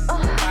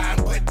 Fine,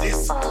 but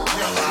this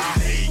girl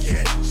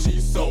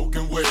she's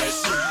soaking wet.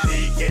 She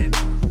leaking,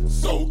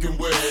 soaking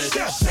wet.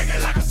 Shake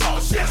it like a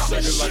salt shaker.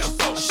 Shake it like a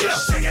salt shaker.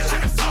 Shake it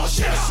like a salt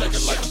shaker. Shake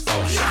it like a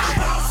salt shaker.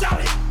 Shout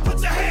it, put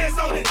your hands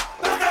on it.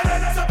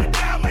 Up and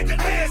down, make your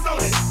hands on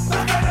it.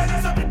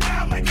 Up and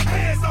down, make your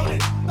hands on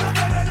it.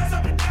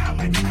 Up and down,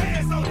 make your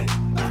hands on it.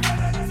 Up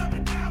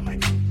and down,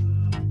 make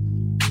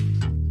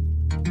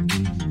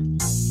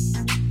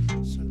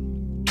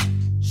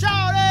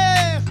Shout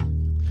it!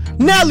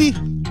 Nelly!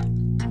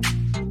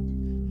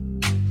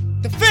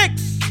 The Fix!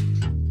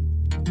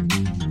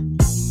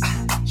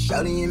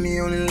 Shawty and me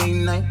on a late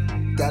night.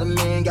 Got a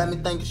man, got me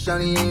thinking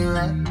Shawty ain't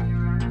right.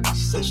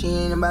 She said she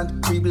ain't about the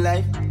creep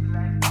life,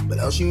 but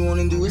all she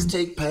wanna do is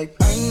take pipe.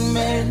 I ain't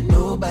mad at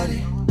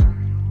nobody,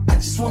 I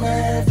just wanna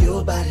have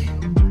your body.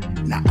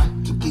 Now I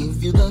can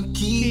give you the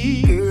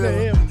key,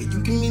 girl, and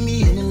you can meet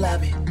me in the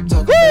lobby.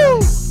 Talk about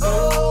it.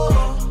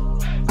 Oh,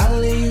 I'll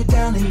lay you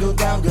down and go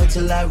down, girl,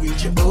 till I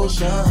reach your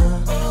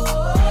ocean.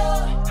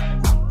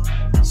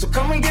 So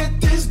come and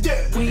get this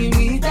dirt when you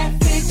need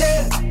that fix,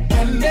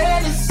 that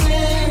medicine.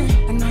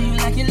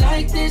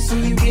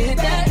 when you get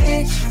that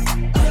itch.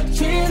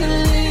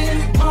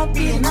 Adrenaline, heart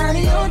beating out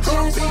of your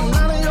chest.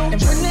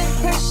 And when that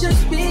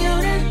pressure's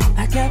building,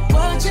 I got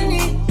what you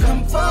need.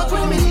 Come fuck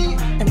with me.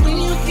 And when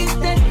you get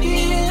that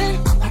feeling,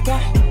 I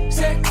got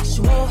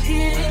sexual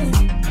healing.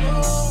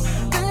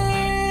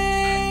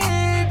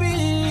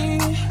 Baby,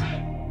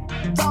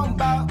 talking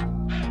about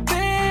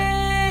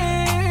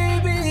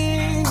baby.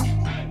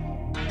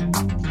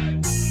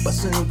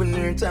 Bustin' open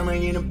every time I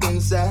get up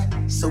inside.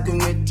 Soaking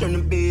wet, turn the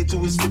bed to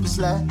a slip and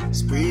slide.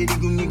 Spread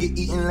eagle nigga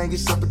eating like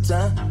it's supper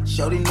time.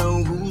 Shawty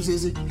know whose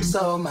is it, it's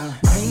all mine.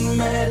 I ain't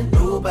mad at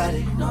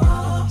nobody, no.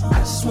 I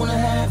just wanna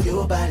have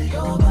your body.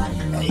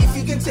 Now if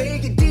you can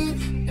take it deep,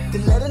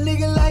 then let a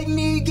nigga like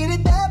me get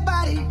it that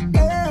body,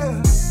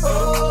 girl.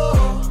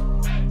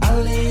 Oh,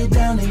 I'll lay you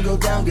down and go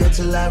down, girl,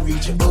 till I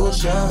reach your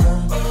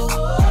ocean.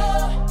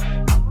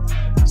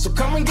 So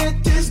come and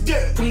get this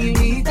girl. When you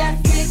need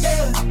that fix,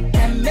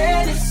 that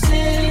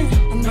medicine.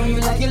 I know you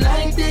like it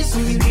like this.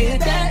 When you get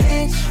that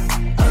itch,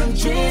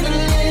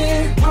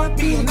 adrenaline, heart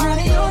beating out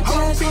of your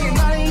chest. And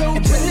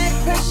when that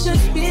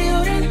pressure's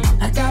building,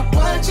 I got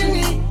what you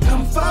need.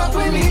 Come fuck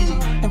with me.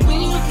 And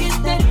when you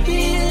get that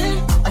feeling,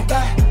 I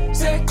got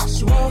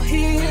sexual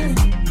healing.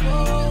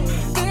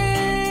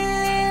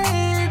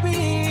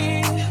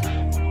 Baby,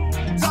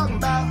 talking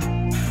about.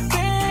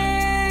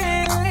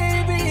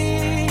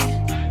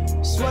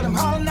 What I'm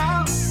hollering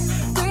out,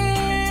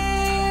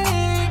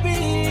 baby.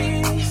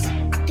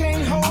 I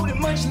can't hold it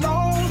much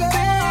longer.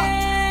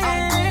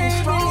 I'm getting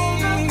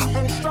stronger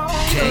and stronger.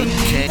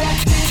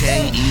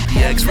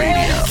 KEPX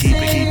Radio,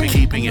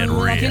 keeping it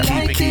real,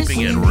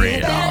 keeping it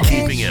real,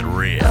 keeping it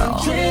real.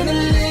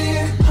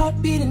 Adrenaline, heart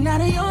beating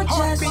out of your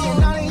chest,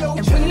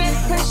 and when that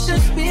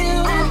pressure's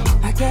building,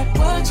 I got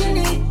what you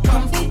need.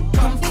 Comfy,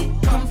 comfy,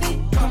 comfy,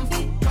 comfy,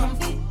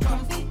 comfy,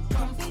 comfy,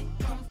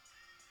 comfy.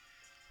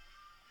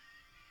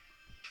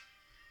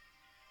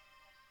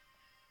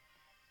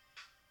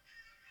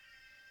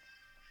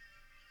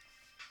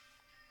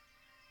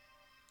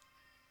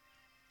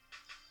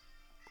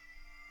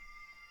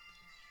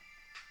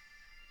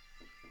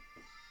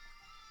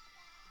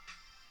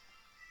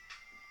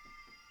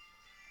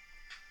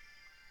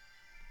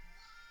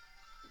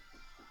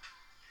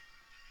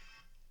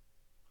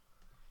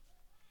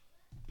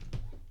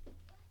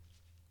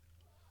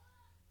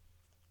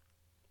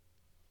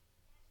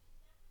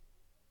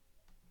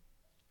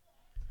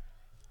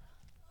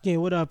 Yeah,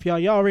 what up, y'all?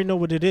 Y'all already know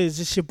what it is.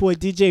 It's your boy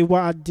DJ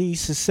YD,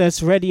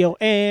 Success Radio,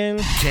 and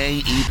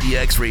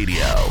KEPX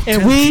Radio.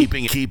 And we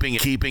keeping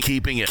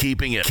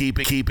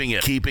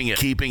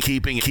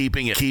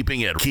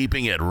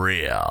it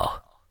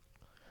real.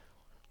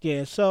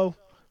 Yeah, so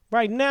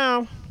right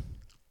now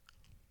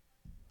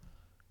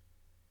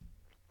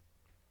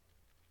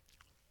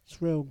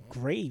it's real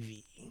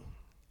gravy.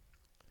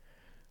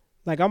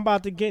 Like, I'm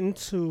about to get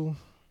into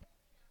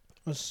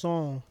a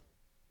song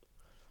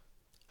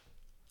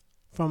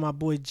from my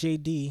boy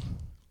JD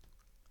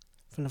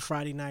from the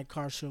Friday Night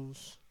Car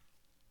Shows.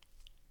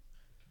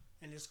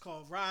 And it's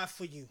called Ride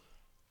For You.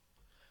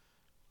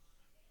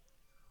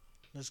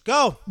 Let's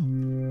go.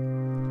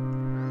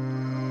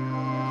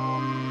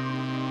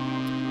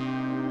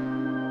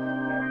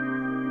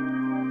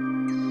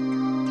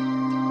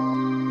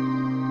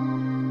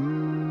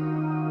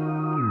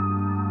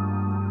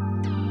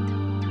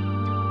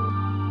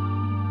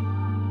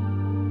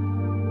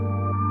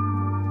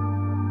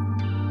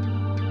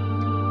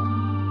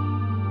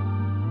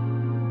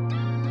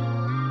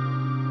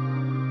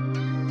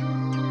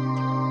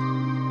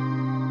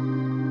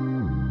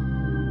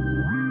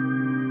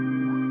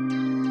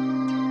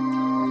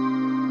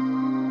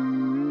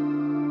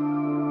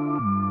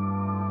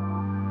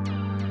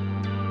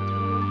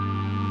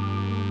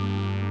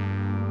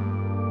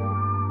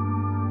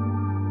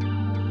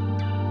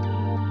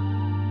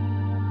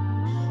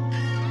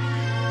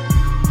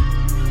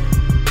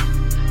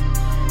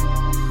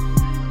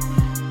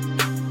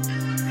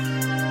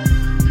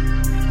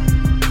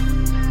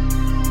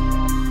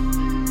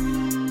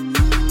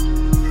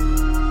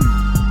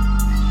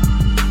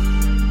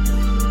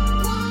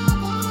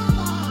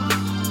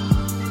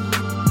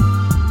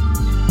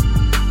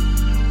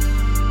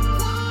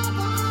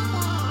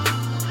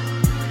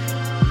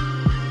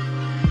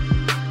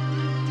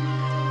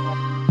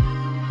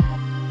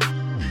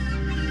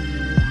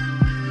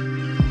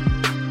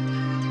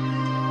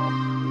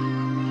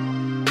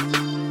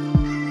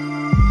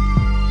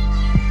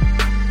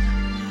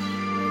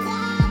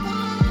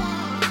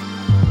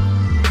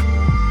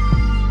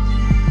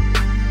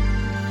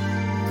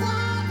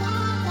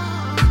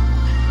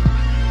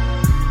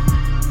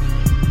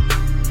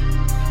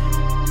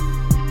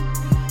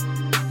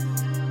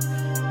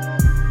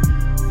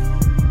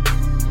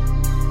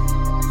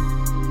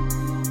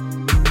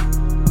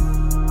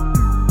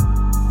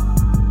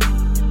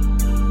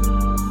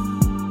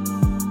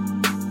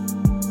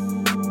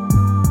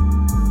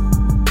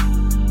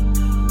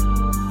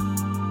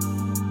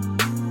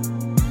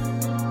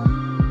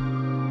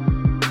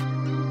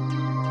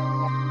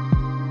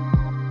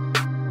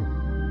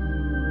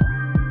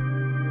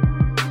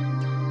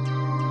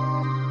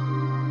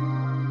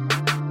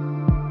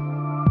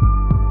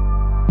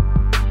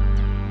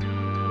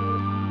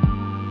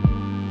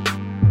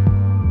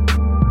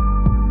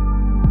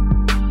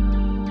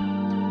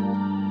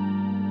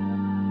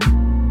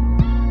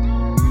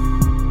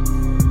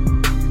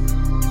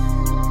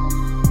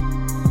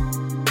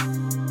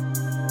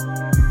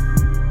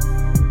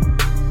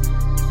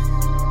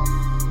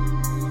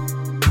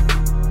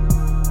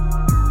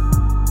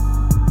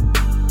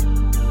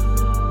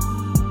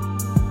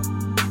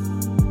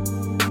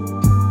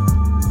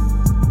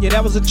 Yeah,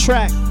 that was a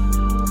track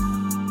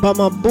by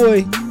my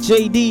boy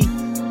JD.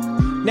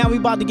 Now we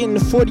about to get in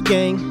the 40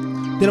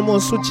 gang. Then I'm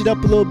gonna switch it up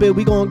a little bit.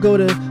 We gonna go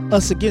to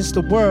Us Against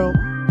the World,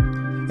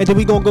 and then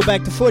we gonna go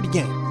back to 40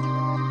 gang.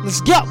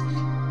 Let's go.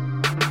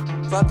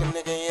 Fuck a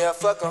nigga, yeah,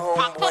 fuck a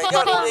homeboy.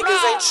 Y'all these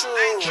niggas ain't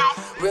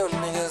true. Real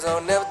niggas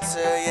don't never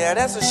tell. Yeah,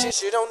 that's some shit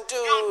you don't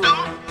do.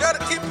 Gotta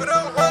keep it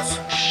on hush.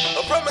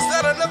 I promise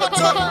that I never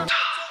talk.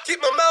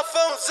 Keep my mouth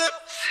on zip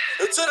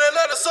until they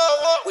let us all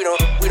walk.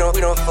 We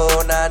don't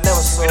fold, nah,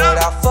 never sold.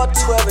 I fuck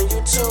 12 and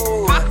you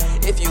too.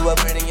 If you up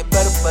it, then you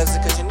better buzz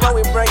it, cause you know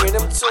we bringing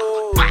them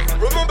too.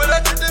 Remember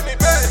that you did me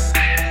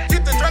bad.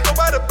 Keep the Draco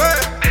by the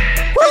bag.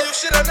 Tell you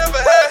shit I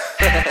never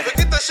had.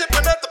 Forget that shit,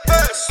 but not the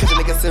past. Cause the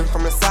nigga sitting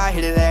from the side,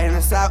 hit it at in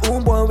the side. Ooh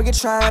boy, we get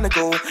trying to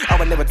go. I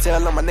would never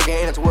tell on my nigga,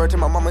 ain't a word to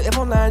my mama. If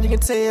I'm lying, you can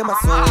tell my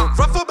soul.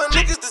 Rough for my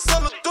niggas, this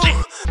all I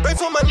do. Bang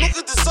for my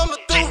niggas, this all I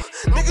do.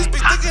 Niggas be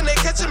thinking they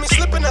catching me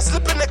slipping. I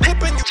slipping that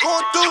clipping, you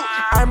gon' do.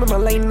 I remember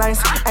late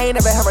nights. I ain't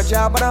never have a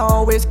job, but I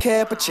always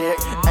kept a check.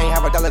 I ain't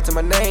have $1 to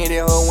my name. They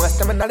whole one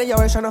stepping out, they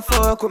always tryna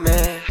fuck with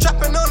me.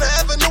 Trapping on the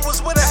avenue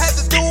was what I had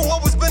to do.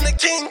 Always been the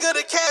king of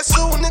the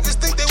castle. Niggas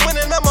think they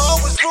winning, I'ma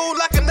always rule.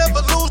 I can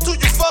never lose till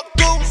you fuck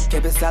dudes.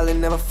 Keep it solid,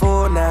 never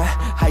fool now.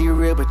 How you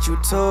real, but you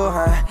told,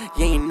 huh?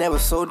 You ain't never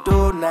so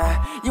dude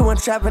now. You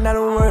ain't trapping out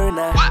a word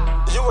now.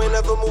 You ain't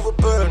never move a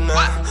bird now.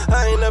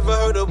 I ain't never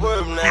heard a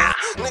word now.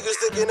 Niggas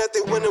thinking that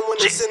they winning when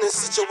they sinning.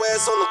 Sit your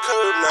ass on the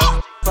curb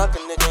now. Fuck a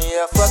nigga,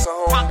 yeah, fuck a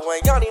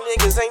homeboy. Y'all these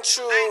niggas ain't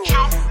true.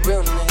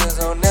 Real niggas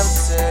don't never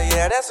tell.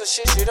 Yeah, that's some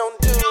shit you don't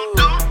do.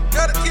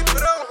 Gotta keep it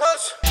on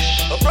hush.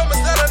 I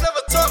promise that I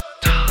never talk.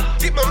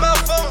 Keep my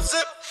mouth on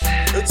zip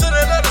until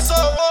they let us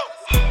all walk.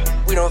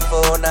 We don't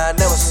fold, nah,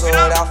 never sold.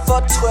 I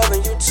fuck 12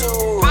 and you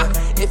too.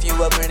 If you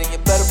up it, then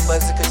you better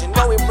buzz it, cause you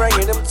know we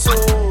bringing them too.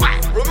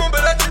 Remember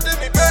that you did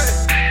me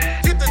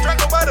bad. Keep the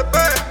Draco by the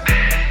bag.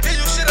 Give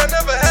you shit I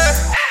never had.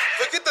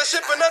 Forget that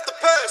shit, but not the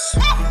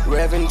past.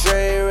 Reverend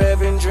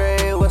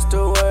Dre, what's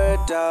the word,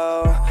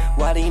 dawg?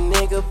 Why these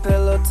nigga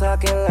pillow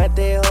talking like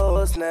they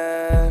hoes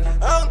now?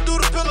 I don't do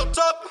the pillow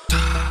talking.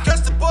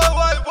 Catch the boy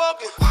while he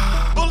walking.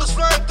 Bullets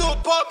flying through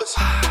apartments.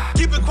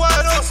 Keep it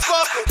quiet on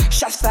sparkling.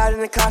 Shots fired in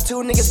the car,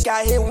 2 niggas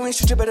got hit. When we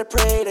shoot, you better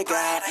pray to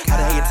God. How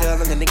the hell you tell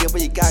them the nigga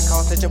where you got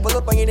caught? Set your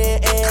bullet on you there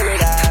and air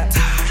it out.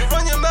 You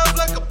run your mouth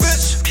like a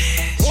bitch.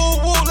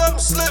 Woo woo, let him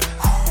slip.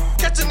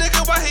 Catch a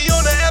nigga while he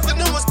on the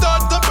avenue and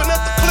start dumping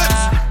at the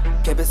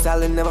clips. Kept it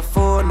solid, never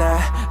fool now.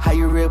 How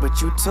you real, but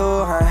you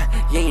told, huh?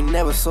 You ain't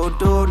never so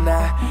dude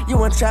now.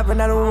 You ain't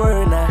trapping out a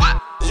word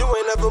now. You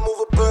ain't never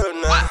move a bird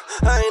now.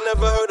 I ain't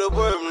never heard a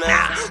word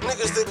now.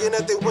 Niggas thinking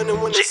that they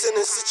winning when they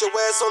sinning. Sit your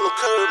ass on the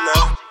curb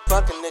now.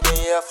 Fuck a nigga,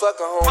 yeah, fuck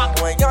a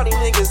homeboy. Y'all these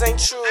niggas ain't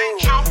true.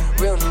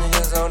 Real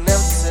niggas don't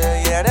never tell.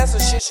 Yeah, that's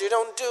some shit you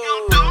don't do.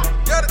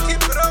 Gotta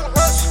keep it on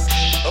hush.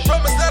 I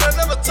promise that I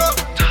never talk.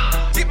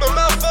 Keep my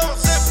mouth on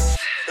zip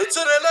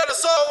until they let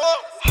us all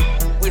walk.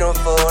 We don't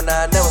fold,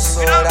 nah, never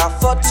sold. I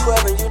fuck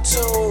 12 and you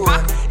too.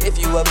 If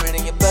you up it,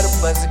 then you better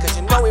buzz it, cause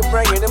you know we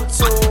bringing them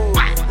too.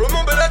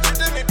 Remember that you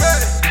did me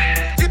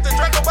bad. Keep the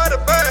Draco by the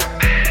bag.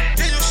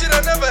 Give you shit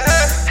I never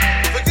had.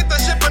 Forget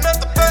that shit, but not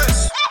the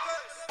past.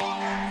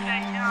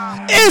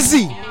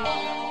 Izzy,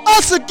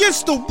 Us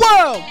Against the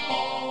World.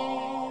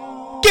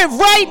 Get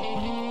right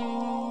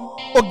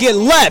or get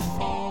left.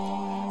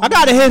 I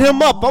gotta hit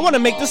him up. I wanna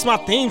make this my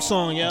theme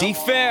song, yo.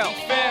 D-Fail.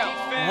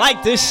 I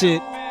like this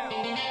shit.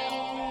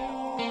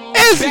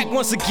 Back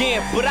once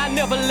again, but I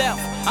never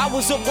left. I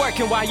was up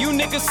working while you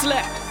niggas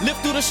slept. Lived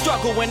through the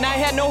struggle when I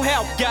had no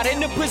help. Got in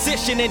the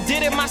position and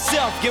did it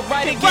myself. Get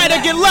right or get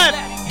left. Get left.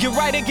 Get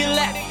right or get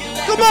left.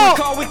 Come on. We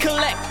call, we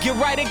collect. Get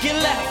right or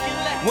get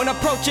left. When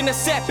approaching the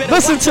set, better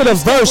listen to the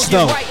verse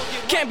though. Right.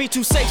 Can't be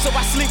too safe, so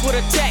I sleep with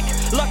a tech.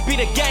 Luck be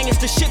the gang, it's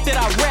the shit that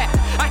I rap.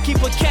 I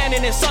keep a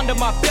cannon, it's under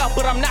my belt,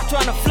 but I'm not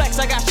trying to flex,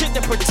 I got shit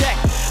to protect.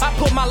 I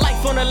put my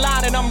life on the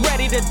line and I'm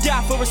ready to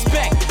die for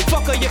respect.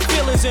 Fuck all your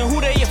feelings and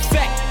who they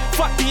affect.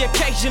 Fuck the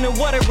occasion and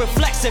what it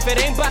reflects. If it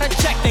ain't by the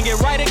check, then get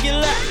right or get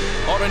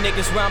left. All the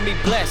niggas round me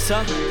blessed,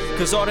 huh?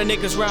 Cause all the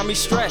niggas round me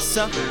stressed,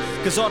 huh?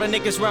 Cause all the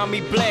niggas round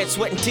me bled,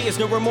 sweat and tears,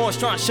 no remorse,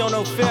 trying to show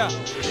no fear.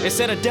 They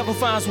said the devil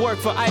finds work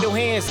for idle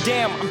hands.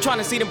 Damn, I'm trying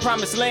to see them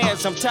promised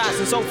lands. I'm tired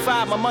since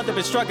 05, my mother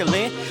been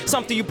struggling.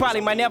 Something you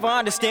probably might never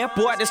understand.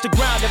 Boy, that's the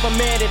ground of a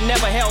man that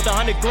never held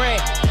 100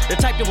 grand. The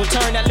type that would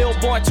turn that little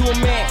boy to a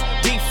man.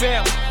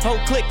 D-Fail, whole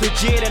clique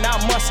legit, and I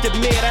must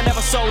admit I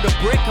never sold a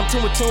brick. I'm too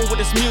in tune with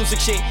this music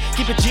shit.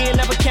 Keep it G and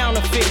never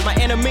counterfeit. My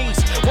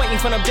enemies waiting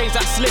for them days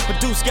I slip. But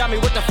Deuce got me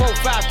with the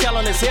 4-5 cal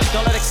on his hip.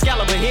 Don't let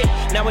Excalibur hit.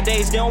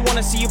 Nowadays they don't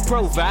wanna see you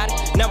provide.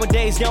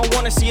 Nowadays they don't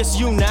wanna see us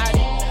united.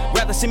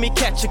 Rather see me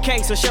catch a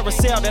case or share a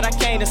cell that I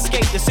can't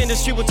escape. This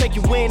industry will take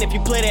you in if you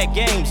play that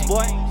games,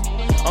 boy.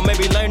 Or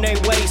maybe learn their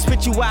ways.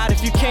 Spit you out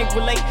if you can't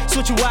relate.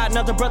 Switch you out,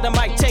 another brother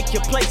might take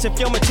your place if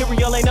your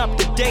material ain't up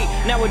to date.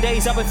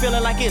 Nowadays I've been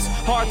feeling like it's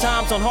hard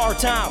times on hard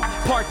time.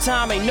 Part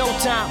time ain't no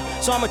time.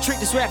 So I'ma treat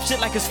this rap shit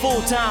like it's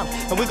full time.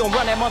 And we gon'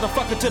 run that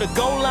motherfucker to the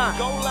goal line.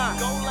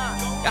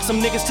 Got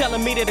some niggas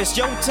telling me that it's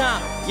your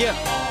time. Yeah.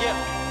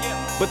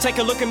 But take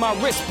a look at my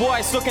wrist, boy,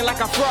 it's looking like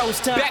I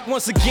froze time. Back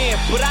once again,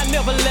 but I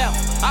never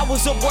left. I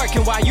was up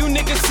working while you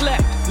niggas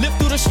slept. Lived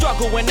through the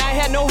struggle when I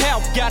had no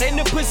help. Got in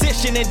the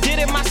position and did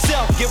it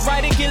myself. Get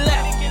right and get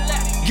left.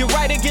 Get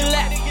right and get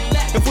left.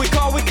 If we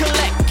call, we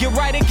collect. Get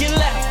right and get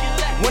left.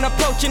 When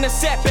approaching the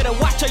set, better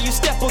watch how you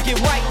step or get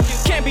right.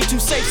 Can't be too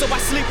safe, so I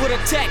sleep with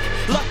a tech.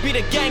 Luck be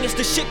the gang, it's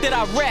the shit that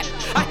I rap.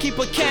 I keep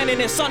a cannon,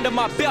 it's under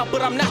my belt,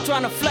 but I'm not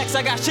trying to flex,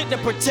 I got shit to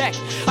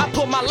protect. I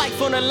put my life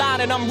on the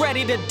line and I'm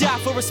ready to die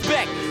for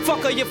respect.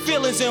 Fuck all your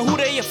feelings and who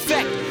they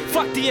affect.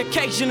 Fuck the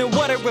occasion and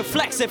what it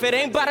reflects. If it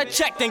ain't by the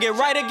check, then get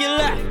right or get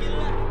left.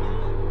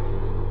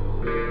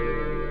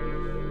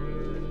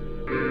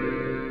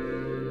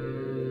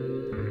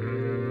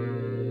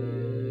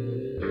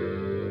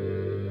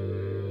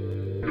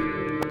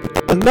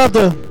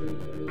 Another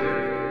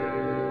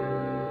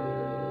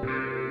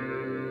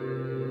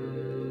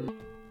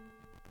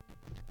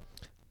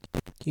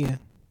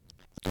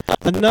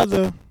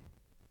another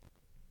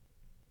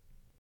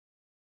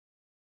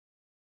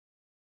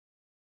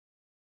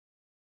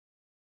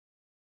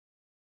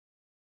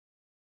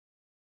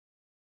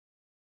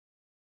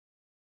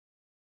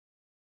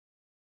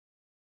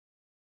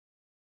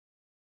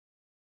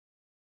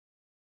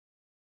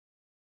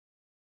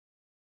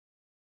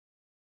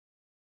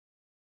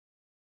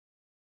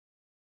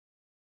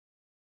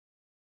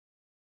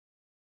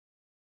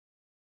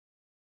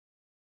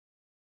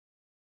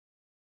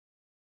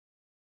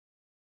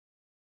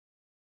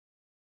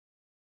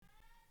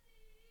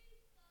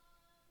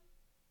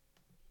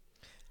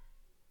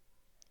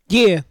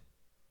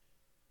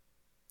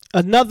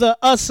another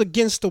Us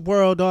Against the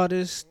World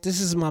artist. This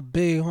is my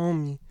big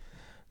homie.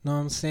 Know what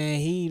I'm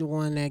saying? He the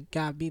one that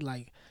got me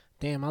like,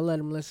 damn, I let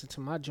him listen to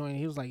my joint.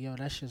 He was like, yo,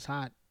 that shit's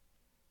hot.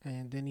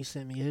 And then he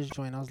sent me his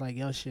joint. I was like,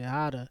 yo, shit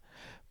hotter.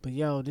 But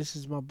yo, this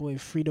is my boy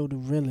Frito the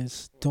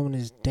Realist doing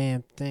his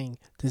damn thing.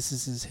 This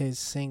is his hit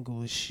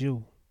single, It's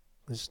You.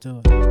 Let's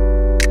do it.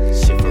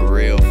 Shit for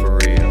real, for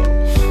real.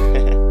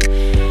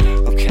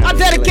 I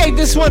dedicate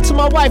this one to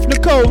my wife,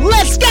 Nicole.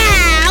 Let's go!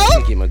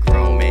 Get my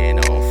grown man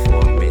on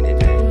for a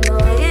minute, man.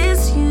 Lord,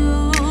 it's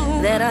you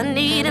that I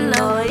need, and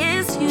Lord,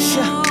 it's you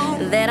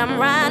that I'm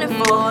riding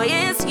for.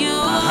 It's you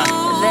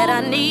that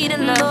I need,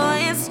 and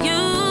Lord, it's you.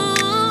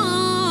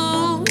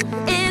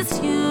 It's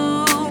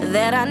you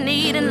that I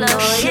need, and Lord,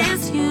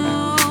 it's you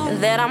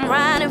that I'm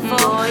riding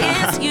for.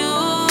 It's you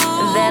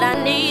that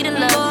I need, and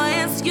Lord,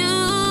 it's you.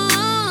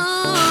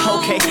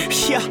 Okay,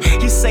 yeah,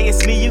 you say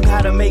it's me, you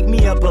gotta make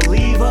me a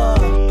believer.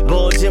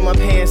 Bulge in my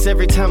pants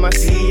every time I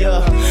see ya.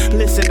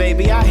 Listen,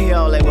 baby, I hear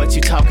all that what you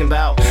talking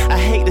about. I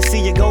hate to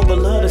see you go, but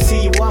love to see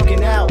you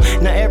walking out.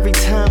 Now every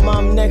time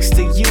I'm next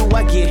to you,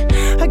 I get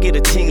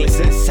a tingling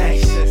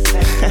sensation.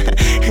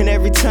 And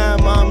every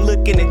time I'm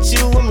looking at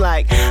you, I'm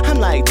like,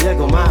 there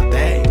go my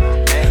babe.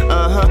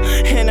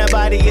 And that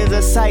body is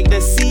a sight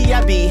to see.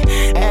 I be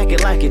acting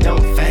like it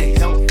don't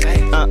phase.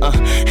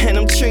 And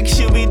them tricks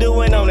you be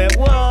doing on that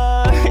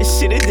what?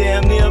 Shit, it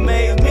damn near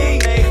made me.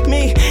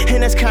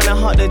 And that's kinda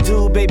hard to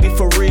do, baby,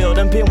 for real.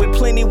 Done been with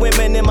plenty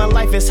women in my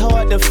life, it's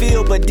hard to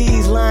feel. But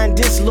these lying,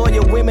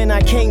 disloyal women,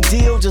 I can't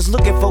deal. Just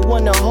looking for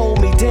one to hold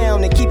me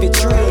down and keep it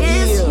real.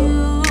 It's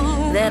you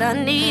that I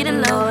need,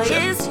 and Lord,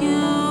 it's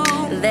you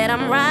that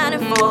I'm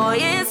riding for.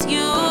 It's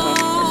you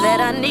that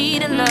I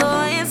need, and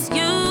Lord, it's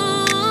you.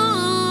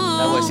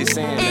 That's what she's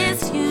saying, man.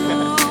 It's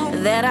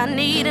you that I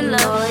need, and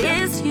Lord,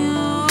 it's you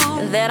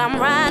that I'm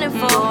riding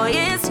for.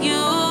 It's you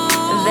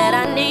that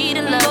I need,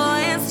 and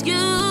Lord, it's you.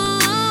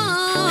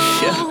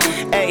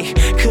 Hey,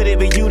 could it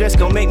be you that's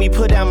gonna make me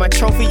put down my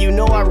trophy? You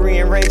know I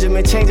rearrange them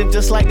and change them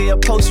just like the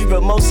upholstery.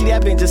 But mostly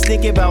I've been just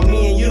thinking about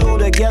me and you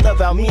together,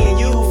 about me and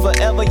you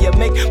forever. You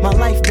make my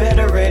life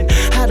better, and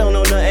I don't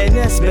know nothing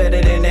that's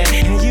better than that.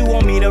 And you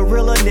want me to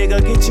real a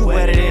nigga, get you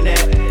wetter than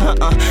that.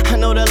 I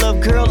know that little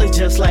girl is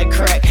just like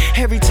crack.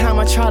 Every time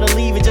I try to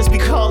leave, it just be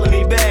calling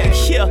me back.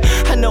 Yeah,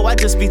 I know I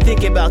just be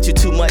thinking about you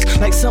too much.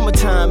 Like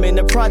summertime in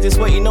the projects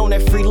waiting on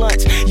that free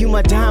lunch. You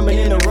my diamond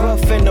in the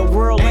rough, and the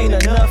world ain't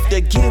enough to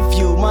give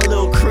you my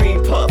little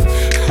cream puff.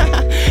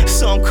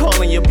 So I'm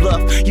calling your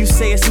bluff. You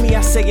say it's me,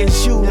 I say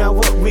it's you. Now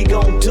what we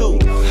gon' do?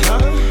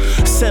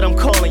 Said I'm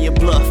calling your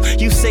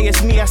bluff. You say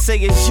it's me, I say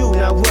it's you.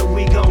 Now what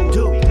we gon'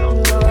 do?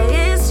 Boy,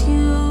 it's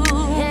you.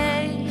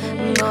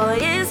 Boy,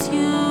 it's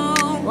you.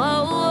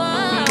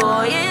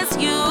 Boy, it's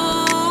you.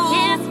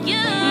 It's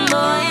you.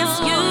 Boy, it's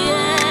you.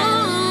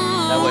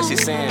 That's what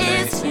she's saying,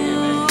 man. It's you.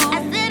 I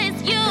said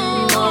it's you.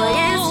 Boy,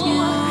 it's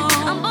you.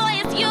 Boy,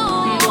 it's you.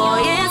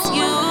 Boy, it's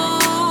you.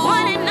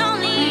 One and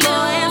only.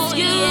 Boy, it's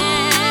you.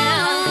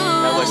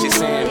 That's what she's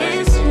saying, man.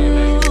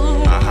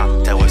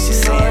 That's what she's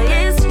saying, man.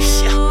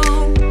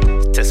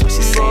 That's what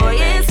she's saying, Boy,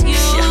 man. it's you.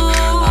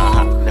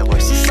 That's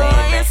what she's saying,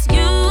 man. It's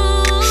you.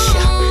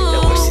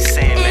 That's what she's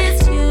saying, man.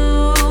 It's you.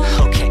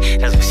 Okay,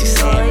 that's what she's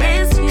saying,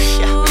 man. It's you.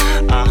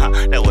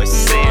 That's what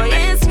she's saying,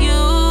 man. It's you.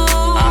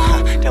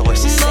 That's what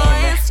she's saying,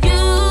 man. It's you.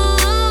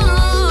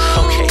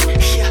 Okay,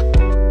 yeah.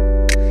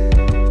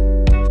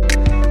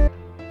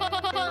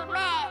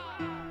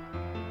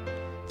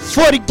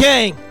 40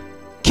 Gang,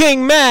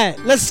 King Mad,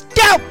 let's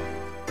go!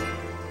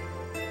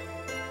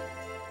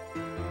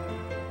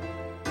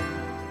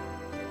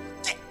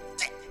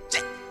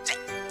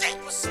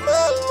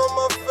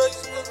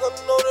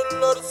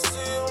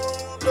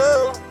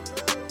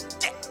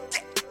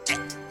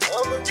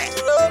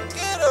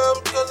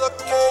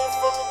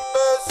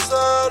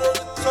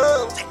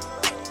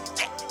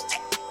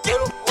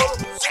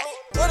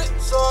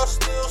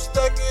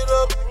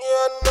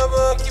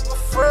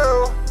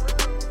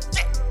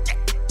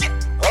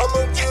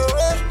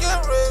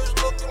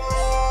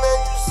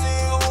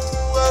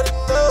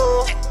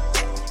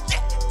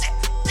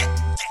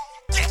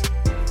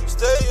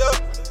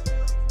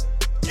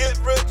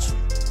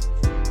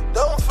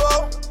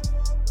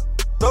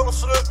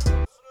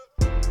 slip.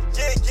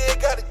 Yeah, yeah,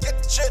 gotta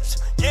get the chips.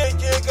 Yeah,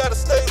 yeah, gotta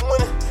stay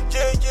winning.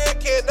 Yeah, yeah,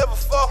 can't never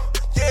fall.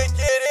 Yeah,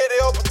 yeah, they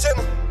all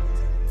pretending.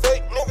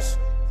 Fake niggas,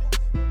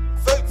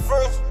 fake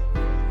friends.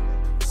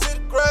 See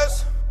the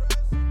grass,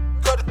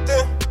 cut it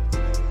thin.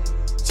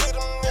 See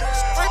them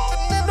niggas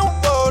creeping in the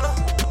water.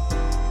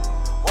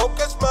 Won't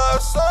catch my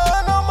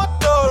son on my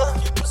daughter.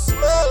 Keep a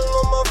smile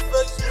on my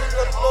face, 'cause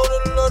I know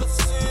they love to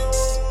see you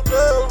when you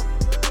down.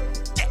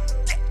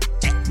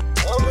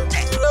 I'ma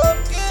get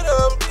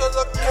up, 'cause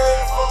I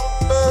came from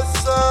the bad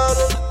side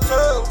of the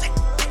town.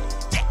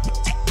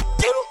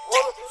 They don't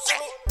wanna see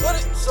me with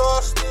it, so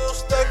I still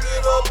stack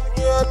it up.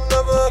 Yeah, I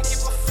never keep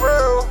a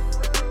frown.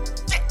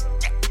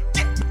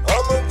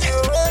 I'ma get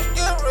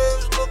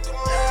rich, look at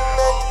me,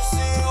 now you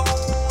see who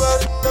I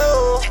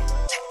know.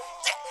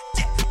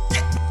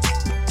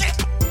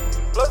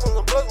 Blessings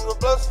and blessings and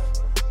blessings.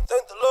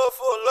 Thank the Lord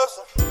for a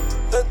lesson.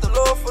 Thank the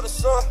Lord for the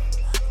sun.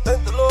 Thank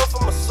the Lord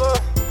for my son.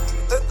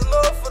 Thank the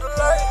Lord for the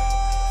light.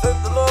 Thank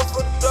the Lord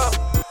for the dark.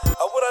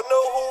 How would I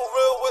know who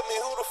real with me?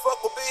 Who the fuck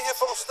will be here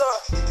from the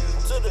start?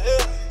 Until the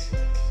end.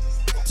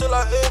 Until I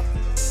end.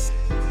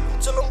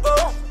 Until I'm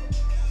gone.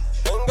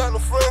 Ain't got no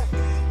friend.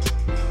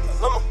 I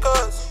love my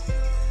cousins.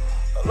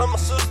 I love my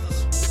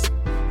sisters.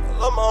 I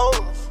love my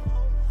homies.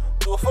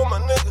 Do it for my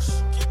niggas.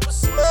 Keep a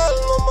smile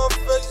on my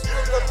face,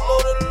 'cause I know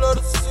they love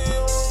to see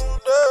you when you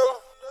down.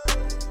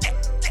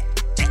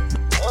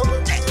 I'ma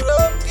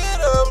get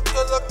up,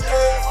 'cause I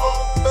came from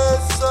the bad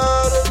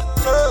side of the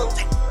town.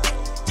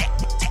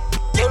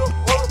 They don't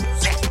wanna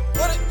see me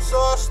with it, so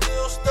I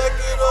still stack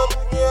it up.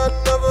 Yeah, I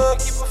never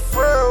keep a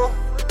frown.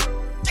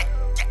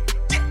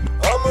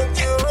 I'ma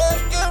get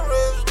rich,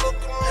 look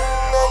at me,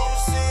 now you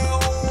see who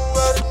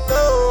I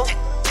know.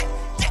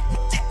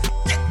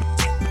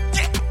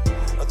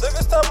 I think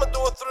it's time to do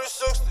a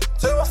 360,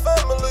 take my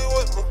family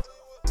with me.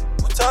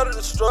 We tired of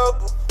the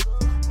struggle,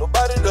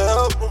 nobody to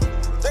help me.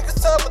 Think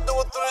it's time to do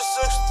a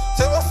 360,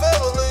 take my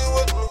family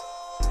with me.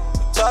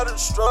 We tired of the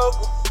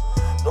struggle,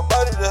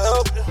 nobody to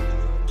help you.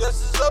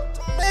 Guess it's up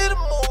to me to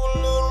move a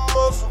little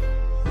muscle.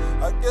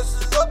 I guess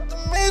it's up to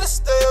me to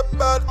stay up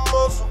by the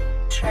muscle.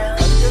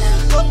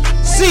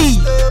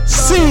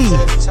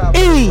 CCE,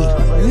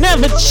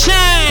 never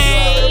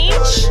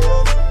change.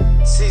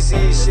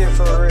 CCE shit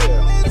for real.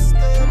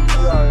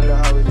 You already know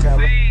how we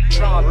coming.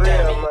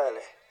 Real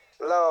money,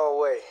 long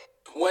way.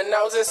 When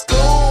I was in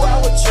school, I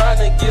was trying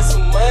to get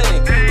some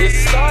money. It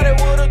started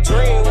with a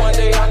dream, one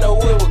day I know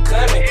it was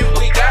coming.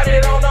 We got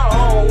it on our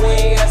own, we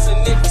ain't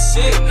asking nigga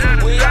shit.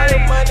 We out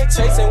here money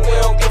chasing, we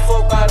don't give a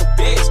fuck about a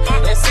bitch.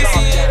 And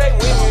CCE, they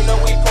with me, know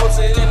we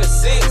posted in the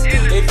 6. If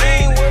you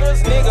ain't with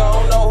us, nigga, I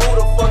don't know who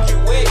the fuck you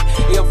with.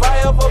 If I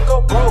ever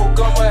go broke,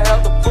 I'ma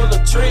have to pull a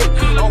trick.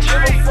 Don't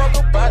give a fuck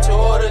about you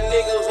or the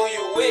niggas who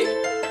you with.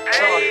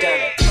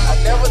 I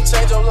never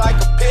change up like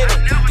a penny.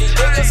 These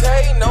niggas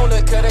hating on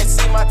it 'cause they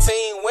see my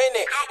team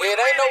winning. It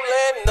ain't no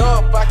letting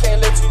up, I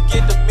can't let you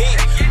get to me.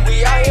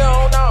 We out here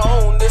on our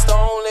own, this the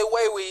only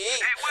way we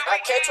eat. I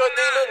can't trust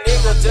these little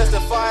niggas just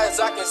as far as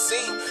I can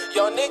see.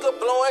 Young nigga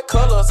blowing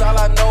colors, all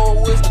I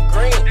know is the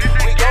green.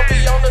 We gon'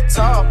 be on the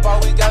top, all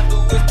we gotta do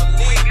is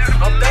believe.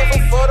 I'm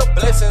thankful for the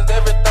blessings,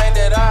 everything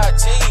that I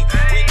achieve.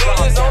 We do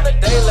this on the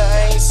daily,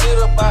 ain't shit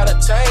about a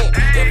chain.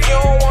 If you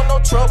don't want no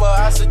trouble,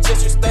 I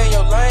suggest you stay in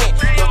your lane.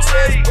 Your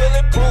chest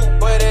bulletproof,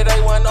 but it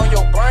ain't one on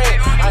your brain.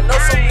 I know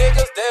some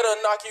niggas that'll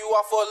knock you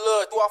off for a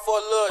look,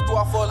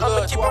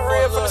 I'ma keep it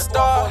real from the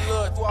start.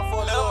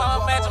 Lil'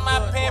 mama matching my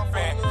pen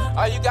print.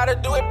 All you gotta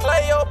do is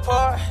play your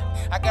part.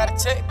 I got a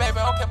check, baby,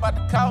 I don't care about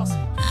the cost.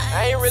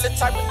 I ain't really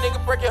type of nigga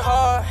break your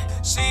heart.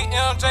 She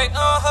MJ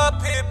on her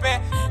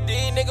pippin'.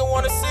 These niggas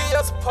wanna see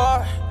us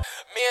apart.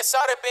 Me and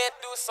Shawty been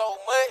through so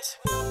much.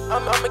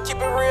 I'ma keep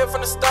it real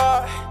from the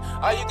start.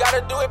 All you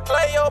gotta do is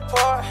play your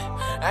part.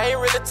 I ain't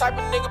really type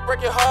of nigga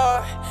break your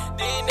heart.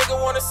 These niggas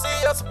wanna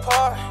see us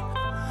apart.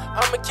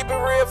 I'ma keep it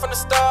real from the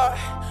start.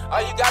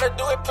 All you gotta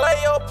do is play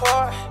your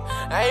part.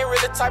 I ain't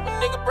really type of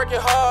nigga break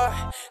your heart.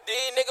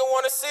 These niggas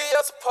wanna see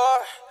us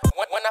apart.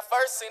 When I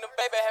first seen him,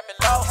 baby, had me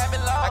lost.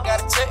 I got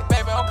a check,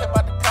 baby, I don't care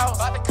about the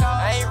cost. I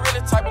ain't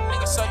really type of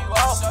nigga show you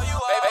off.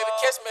 Baby,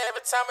 catch me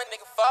every time a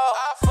nigga fall.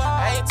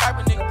 I ain't type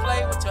of nigga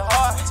play with your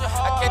heart.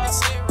 I kept this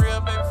shit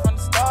real, baby, from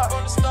the start.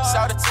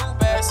 Shawty too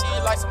bad, she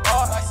like some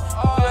art.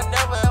 We'll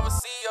never ever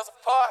see us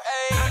apart.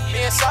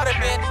 Me and Shawty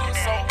been through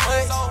so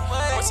much.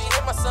 When she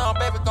hit my son,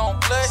 baby, gon'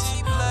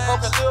 blush.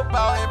 Poke a little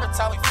bout every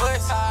time we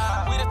fuss.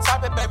 We the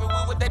topic, baby, we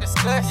what they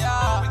discuss.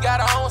 We got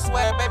our own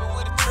swag, baby,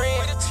 we the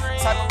trend.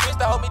 Type of bitch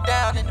to hold me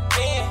down in the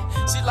pen.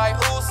 She like,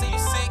 ooh, see you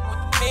sick with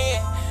the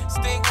pen.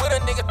 Stick with a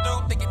nigga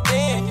through thick and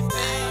thin.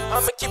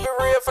 I'ma keep it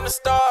real from the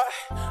start.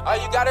 All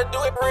you gotta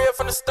do it real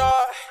from the start.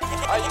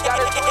 All you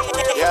gotta do it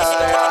real from the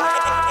start.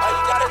 All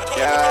you gotta do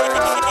it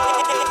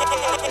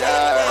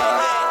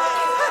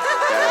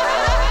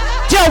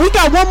Yo, we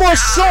got one more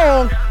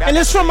song, and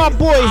it's from my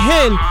boy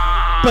Hen.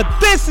 But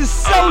this is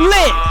so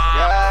lit.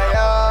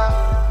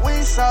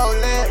 We so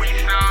lit.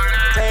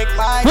 Take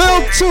my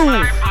Will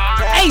 2.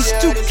 Ace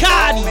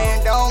Ducati,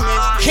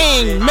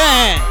 King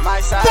Man,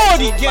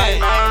 40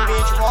 gang.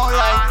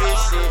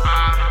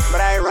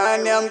 But I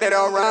run them, they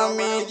don't run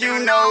me, you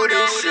know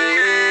this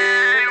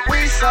shit.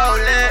 We so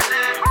lit,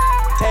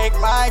 take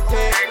my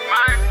pick.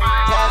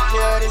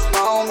 Capture this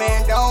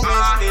moment, don't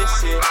miss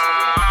this shit.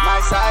 My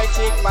side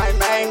chick, my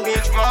main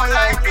bitch won't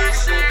like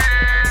this shit.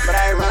 But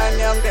I run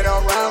them, they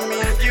don't run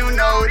me, you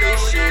know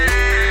this shit.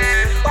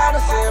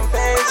 Bottles and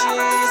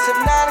pages,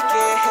 hypnotic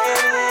and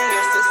heavy.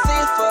 It's the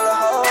scene full of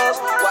hoes.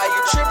 Why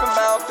you tripping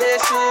about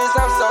bitches?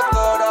 I'm so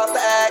thrown off the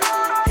act.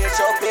 Hit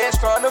your bitch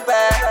from the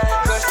back.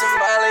 Push the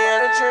Molly in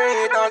a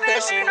tree. Don't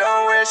think she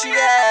know where she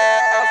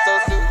at. I'm so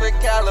super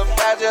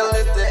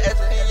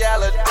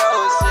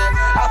califragilisticexpialidocious.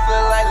 I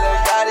feel like Lil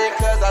Yachty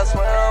cause I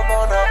swear I'm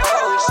on the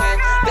ocean.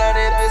 Then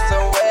it be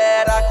so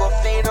wet,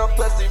 Aquafina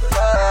pussy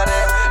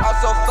flooded. I'm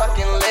so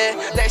fucking lit,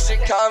 they should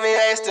call me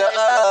Ace the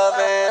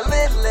Oven.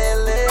 Lit, lit,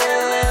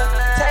 lit.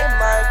 Take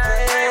my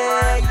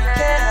pick, you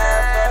can't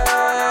have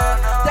her.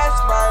 That's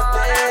my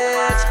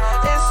bitch.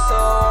 It's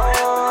so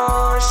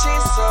on,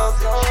 she's so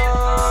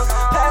gone.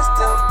 Pass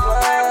the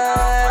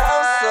blood,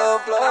 I'm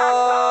so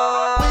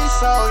blown. We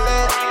so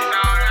lit,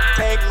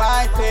 take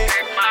my pick.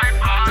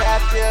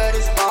 Capture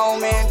this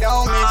moment,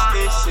 don't miss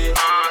this shit.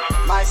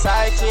 My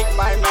side chick,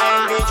 my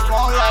main bitch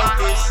won't like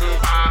this shit.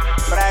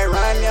 But I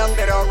run them,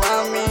 they don't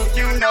run me,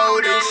 you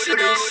know this shit,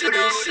 this shit,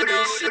 this shit,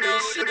 this shit,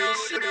 this shit,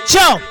 this shit, this shit.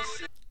 Yo!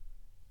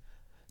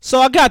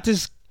 So I got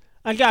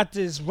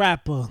this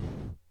rapper,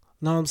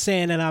 know what I'm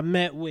saying, that I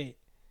met with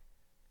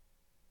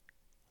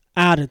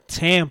out of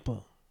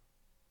Tampa,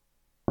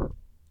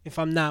 if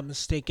I'm not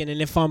mistaken.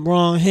 And if I'm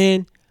wrong,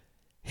 Hen,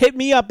 hit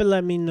me up and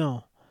let me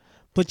know.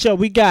 But yo,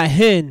 we got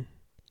Hen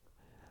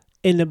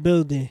in the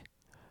building.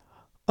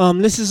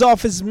 This is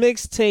off his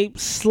mixtape,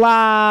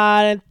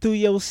 Slide Through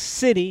Your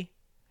City.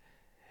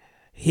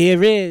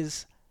 Here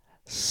is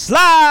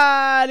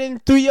Sliding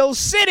Through Your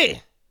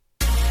City.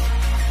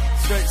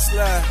 Straight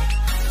slide,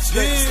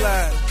 straight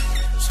slide,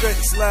 straight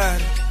slide.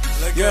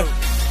 Let go.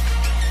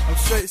 I'm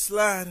straight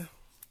sliding.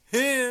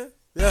 Here,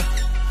 yeah,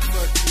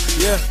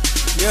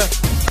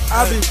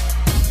 I be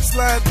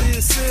sliding through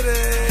the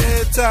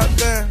city, top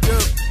down,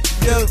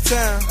 yo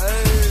town,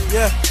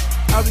 yeah.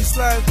 I be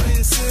sliding through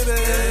your city.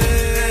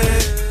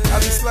 I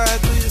be sliding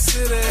through your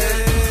city.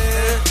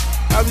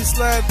 I be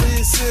sliding through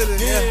your city.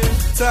 Yeah.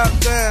 Top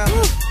down,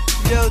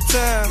 yo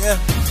town.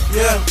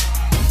 Yeah.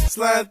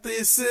 Sliding through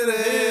your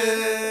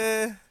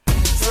city.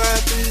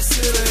 Sliding through your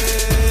city.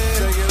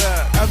 Check it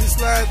out. I be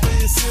sliding through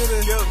your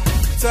city. Yo.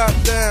 Top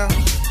down,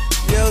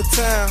 yo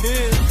town.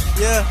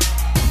 Yeah.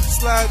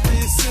 Slide through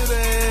your city.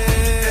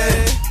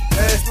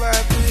 Hey.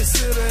 Slide through your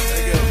city.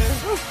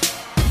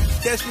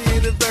 Catch me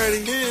in the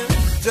 30,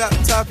 drop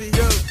toppy,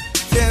 yo,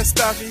 can't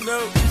stop me,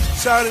 no,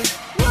 shawty,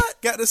 what?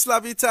 Got the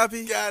sloppy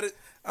toppy, got it,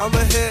 I'ma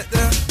head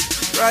down,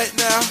 right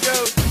now,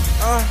 yo,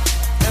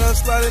 and I'm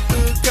sliding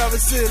through Cover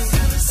City,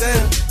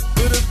 damn,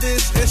 with a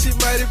bitch, and she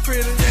mighty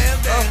pretty,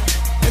 damn,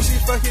 and she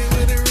fucking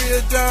with a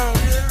real dog,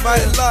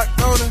 might lock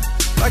on her,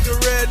 like a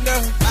red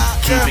nose.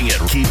 Keeping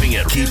it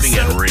real. Keeping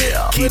it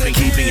real. Keeping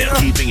it real.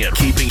 Keeping it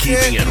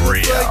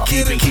real.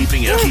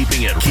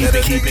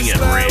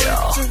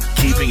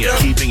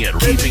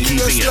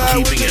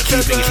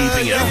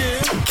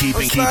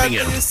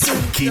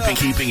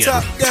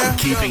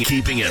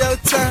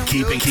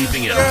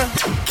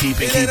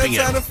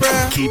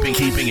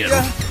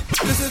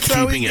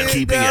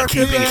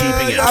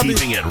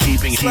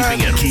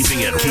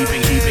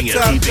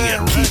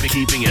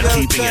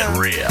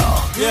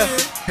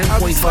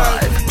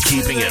 10.5.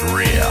 Keeping it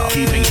real.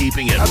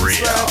 Keeping it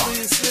real.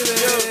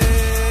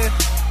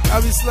 I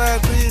be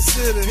sliding through your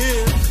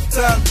city,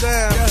 top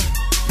down,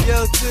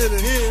 yo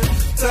titty,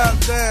 top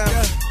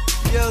down,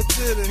 yo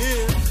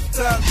titty,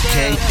 top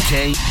down.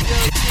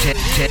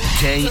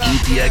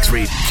 KEPX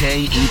Radio.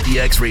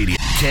 KEPX Radio.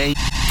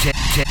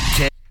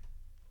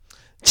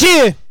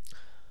 Yeah.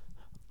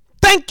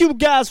 Thank you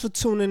guys for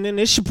tuning in.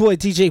 It's your boy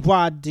DJ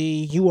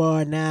YD. You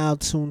are now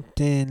tuned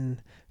in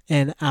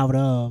and out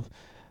of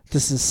the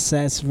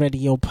Success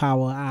Radio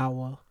Power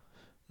Hour.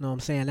 Know what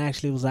I'm saying?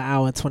 Actually, it was an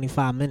hour and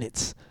 25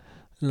 minutes.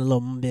 And a little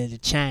bit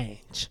of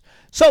change.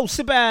 So,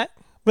 sit back,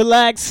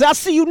 relax. I'll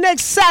see you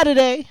next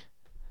Saturday,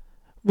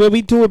 where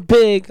we do it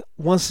big.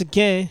 Once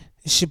again,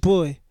 it's your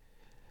boy,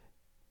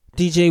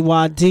 DJ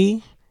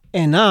YD.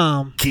 And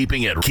I'm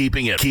keeping it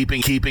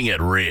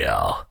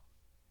real.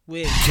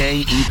 With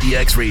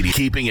KEPX Radio.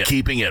 Keeping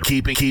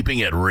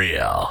it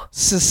real.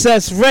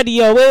 Success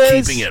Radio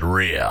is keeping it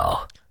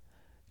real.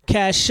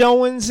 Cash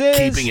Owens is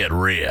keeping it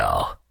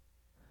real.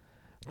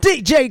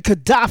 DJ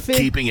Gaddafi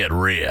keeping it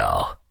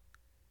real.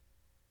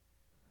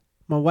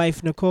 My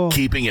wife Nicole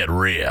keeping it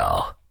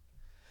real.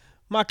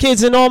 My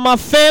kids and all my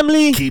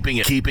family keeping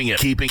it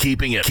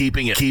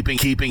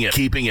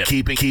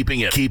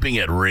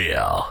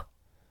real.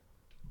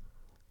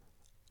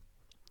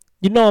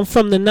 You know I'm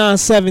from the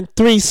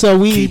 973, so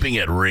we keeping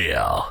it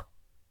real.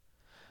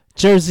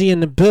 Jersey in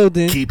the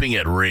building. Keeping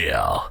it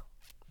real.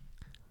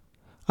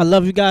 I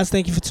love you guys.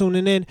 Thank you for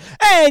tuning in.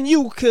 And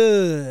you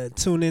could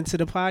tune into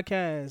the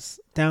podcast.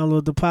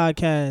 Download the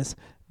podcast.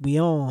 We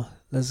on.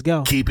 Let's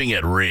go. Keeping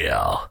it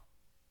real.